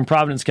singular care and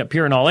providence kept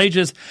pure in all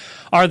ages,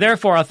 are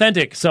therefore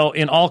authentic. So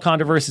in all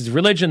controversies of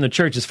religion, the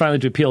church is finally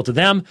to appeal to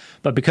them,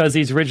 but because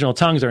these original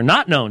tongues are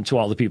not known to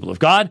all the people of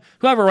God,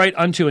 who have a right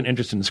unto and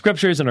interest in the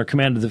Scriptures and are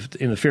commanded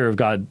in the fear of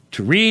God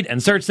to read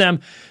and search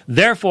them,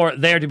 therefore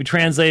they are to be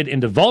translated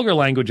into vulgar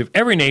language of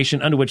every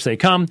nation unto which they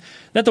come,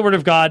 that the word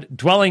of God,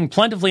 dwelling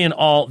plentifully in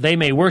all, they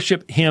may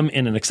worship him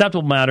in an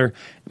acceptable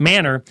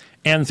manner,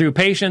 and through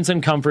patience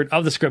and comfort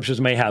of the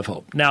Scriptures may have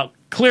hope. Now,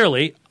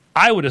 clearly,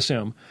 I would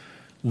assume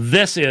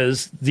this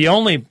is the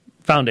only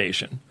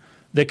foundation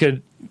that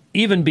could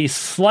even be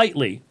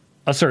slightly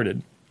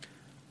asserted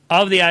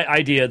of the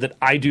idea that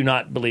I do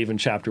not believe in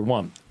chapter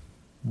 1.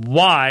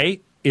 Why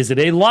is it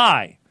a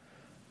lie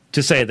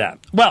to say that?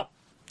 Well,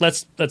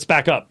 let's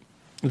back up.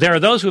 There are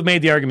those who have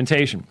made the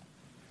argumentation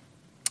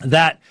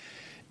that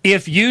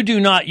if you do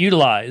not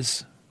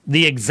utilize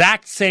the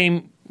exact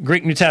same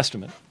Greek New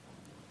Testament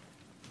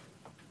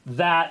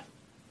that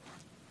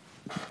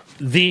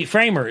the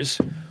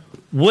framers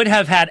would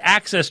have had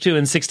access to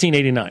in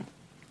 1689,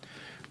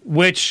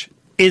 which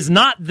is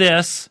not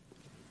this,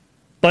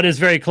 but is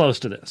very close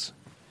to this.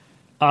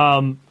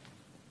 Some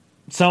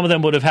of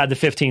them would have had the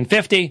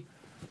 1550.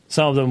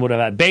 Some of them would have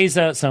had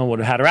Beza. Some would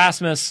have had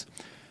Erasmus.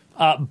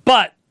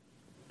 But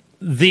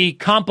the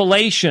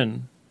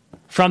compilation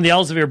from the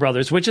Elsevier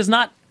brothers, which is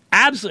not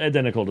absolutely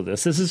identical to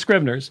this. This is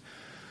Scrivener's.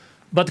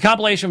 But the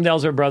compilation from the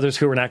Elsevier brothers,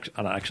 who were not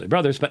actually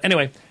brothers, but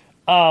anyway,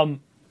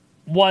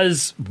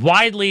 was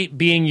widely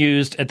being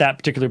used at that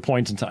particular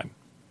point in time.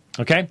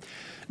 Okay?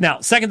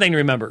 Now, second thing to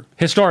remember,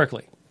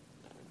 historically,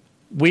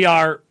 we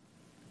are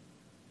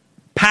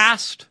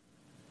past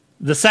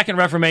the Second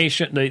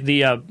Reformation,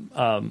 the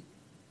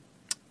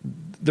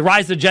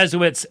rise of the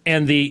Jesuits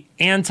and the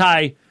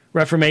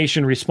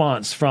anti-Reformation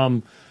response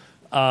from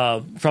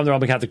the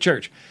Roman Catholic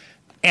Church.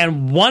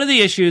 And one of the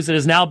issues that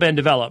has now been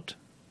developed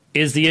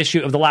is the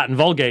issue of the Latin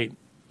Vulgate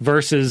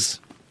versus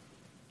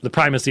the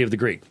primacy of the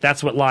Greek.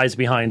 That's what lies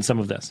behind some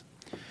of this.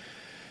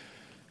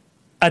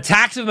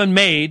 Attacks have been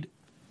made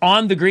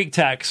on the Greek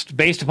text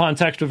based upon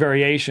textual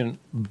variation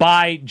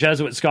by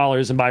Jesuit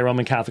scholars and by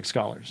Roman Catholic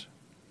scholars.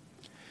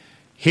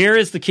 Here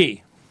is the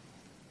key.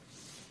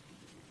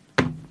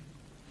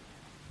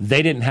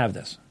 They didn't have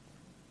this.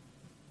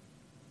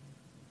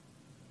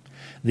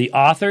 The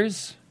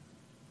authors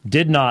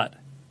did not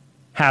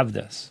have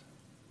this.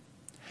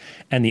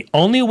 And the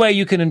only way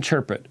you can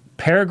interpret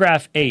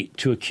paragraph 8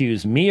 to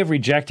accuse me of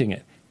rejecting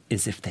it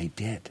is if they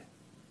did.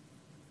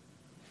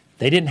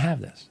 They didn't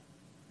have this.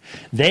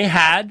 They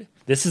had,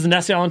 this is the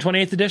Nestle Aland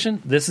 28th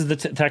edition, this is the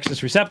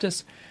Textus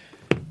Receptus.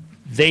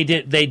 They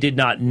did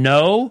not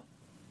know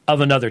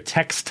of another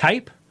text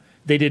type.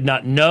 They did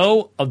not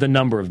know of the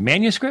number of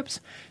manuscripts.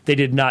 They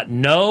did not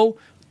know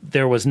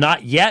there was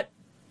not yet,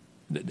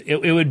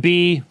 it would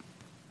be,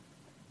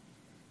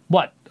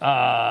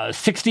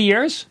 60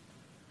 years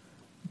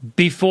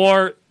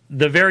before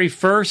the very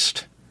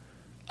first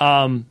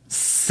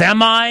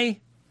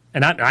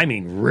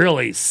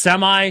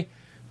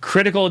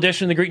semi-critical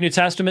edition of the Greek New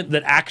Testament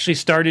that actually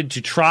started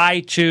to try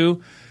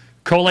to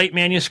collate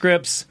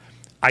manuscripts,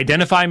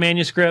 identify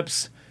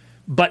manuscripts,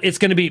 but it's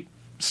going to be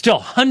still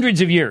hundreds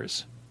of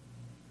years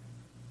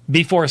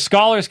before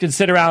scholars can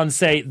sit around and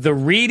say the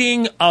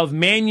reading of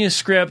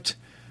manuscript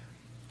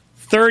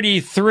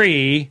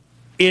 33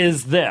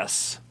 is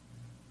this.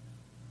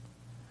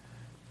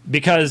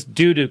 Because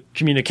due to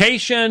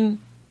communication,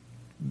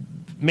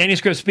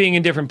 manuscripts being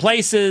in different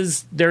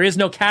places, there is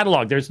no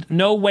catalog. There is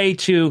no way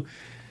to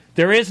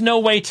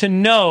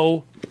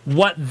know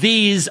what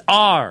these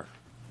are.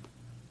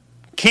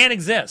 Can't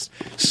exist.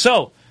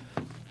 So,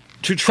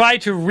 to try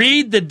to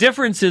read the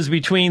differences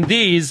between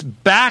these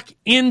back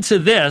into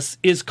this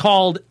is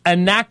called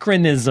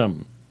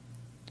anachronism.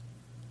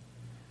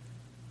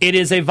 It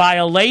is a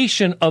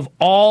violation of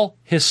all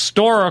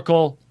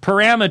historical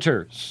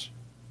parameters.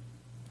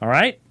 All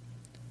right?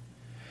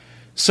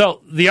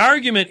 So the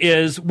argument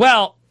is,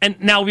 well,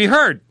 and now we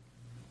heard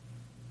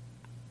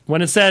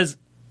when it says,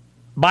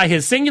 by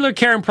his singular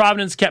care and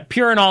providence kept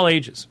pure in all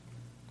ages.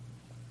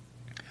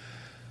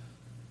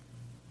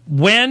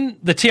 When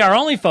the TR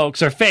only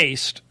folks are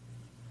faced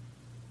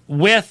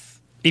with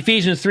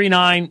Ephesians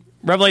 3:9,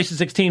 Revelation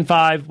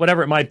 16:5,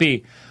 whatever it might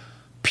be,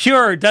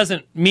 pure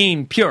doesn't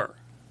mean pure.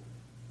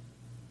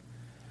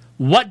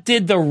 What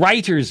did the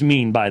writers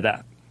mean by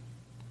that?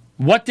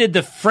 What did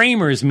the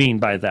framers mean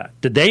by that?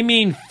 Did they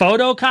mean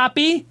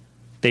photocopy?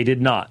 They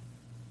did not.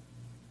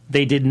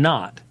 They did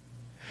not.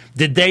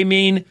 Did they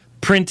mean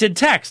printed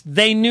text?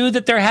 They knew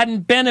that there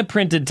hadn't been a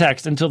printed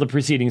text until the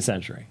preceding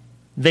century.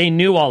 They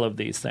knew all of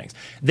these things.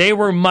 They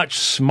were much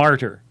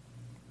smarter.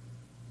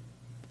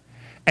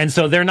 And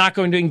so they're not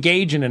going to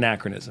engage in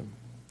anachronism.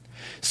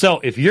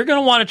 So if you're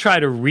going to want to try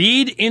to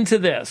read into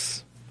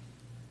this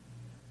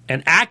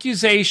an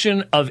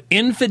accusation of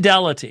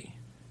infidelity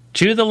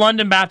to the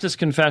London Baptist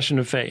Confession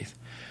of Faith,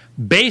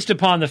 based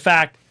upon the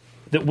fact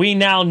that we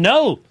now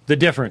know the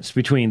difference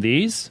between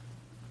these,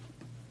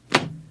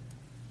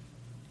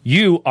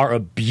 you are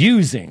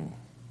abusing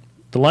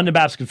the London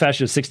Baptist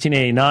Confession of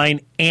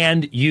 1689,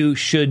 and you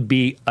should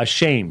be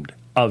ashamed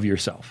of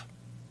yourself.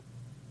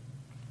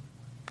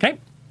 Okay?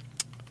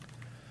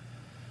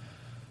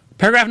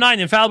 Paragraph 9,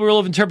 the infallible rule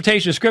of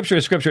interpretation of Scripture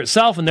is Scripture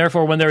itself, and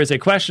therefore when there is a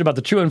question about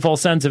the true and full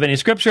sense of any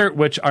Scripture,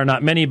 which are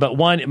not many but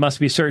one, it must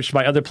be searched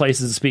by other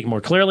places to speak more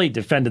clearly.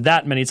 Defended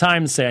that many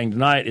times, saying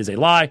deny it is a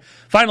lie.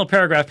 Final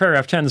paragraph,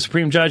 paragraph 10, the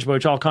supreme judge by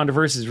which all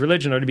controversies of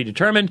religion are to be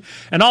determined,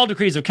 and all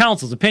decrees of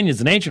councils, opinions,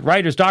 and ancient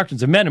writers,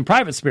 doctrines of men, and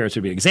private spirits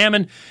are to be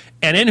examined,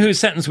 and in whose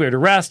sentence we are to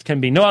rest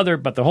can be no other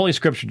but the Holy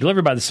Scripture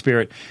delivered by the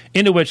Spirit,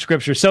 into which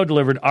Scripture so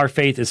delivered our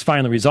faith is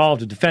finally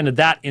resolved. And defended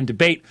that in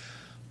debate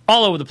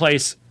all over the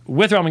place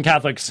with Roman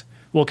Catholics,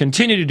 will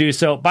continue to do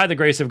so by the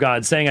grace of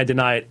God. Saying I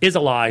deny it is a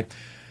lie.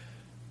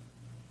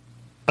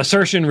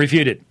 Assertion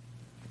refuted.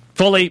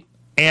 Fully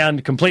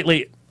and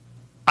completely.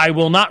 I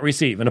will not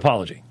receive an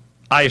apology.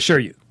 I assure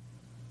you.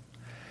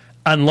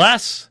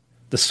 Unless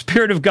the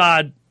Spirit of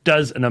God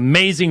does an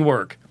amazing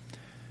work.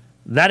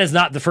 That is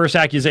not the first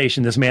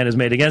accusation this man has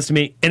made against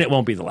me, and it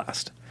won't be the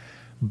last.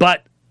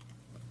 But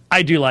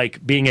I do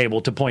like being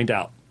able to point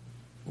out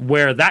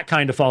where that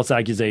kind of false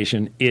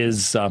accusation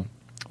is,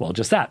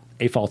 just that,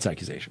 a false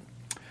accusation.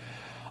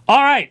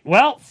 All right,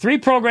 well, 3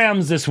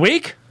 programs this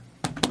week,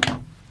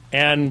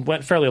 and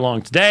went fairly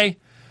long today.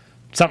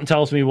 Something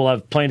tells me we'll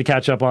have plenty to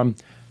catch up on.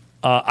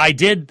 I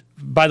did,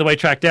 by the way,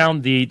 track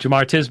down the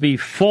Jemar Tisby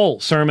full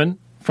sermon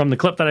from the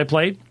clip that I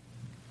played,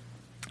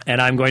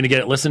 and I'm going to get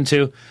it listened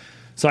to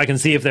so I can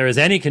see if there is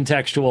any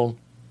contextual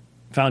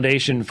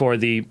foundation for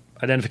the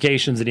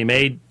identifications that he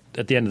made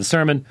at the end of the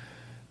sermon,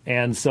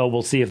 and so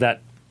we'll see if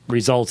that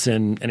results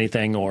in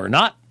anything or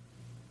not.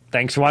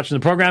 Thanks for watching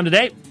the program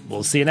today.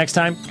 We'll see you next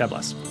time. God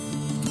bless.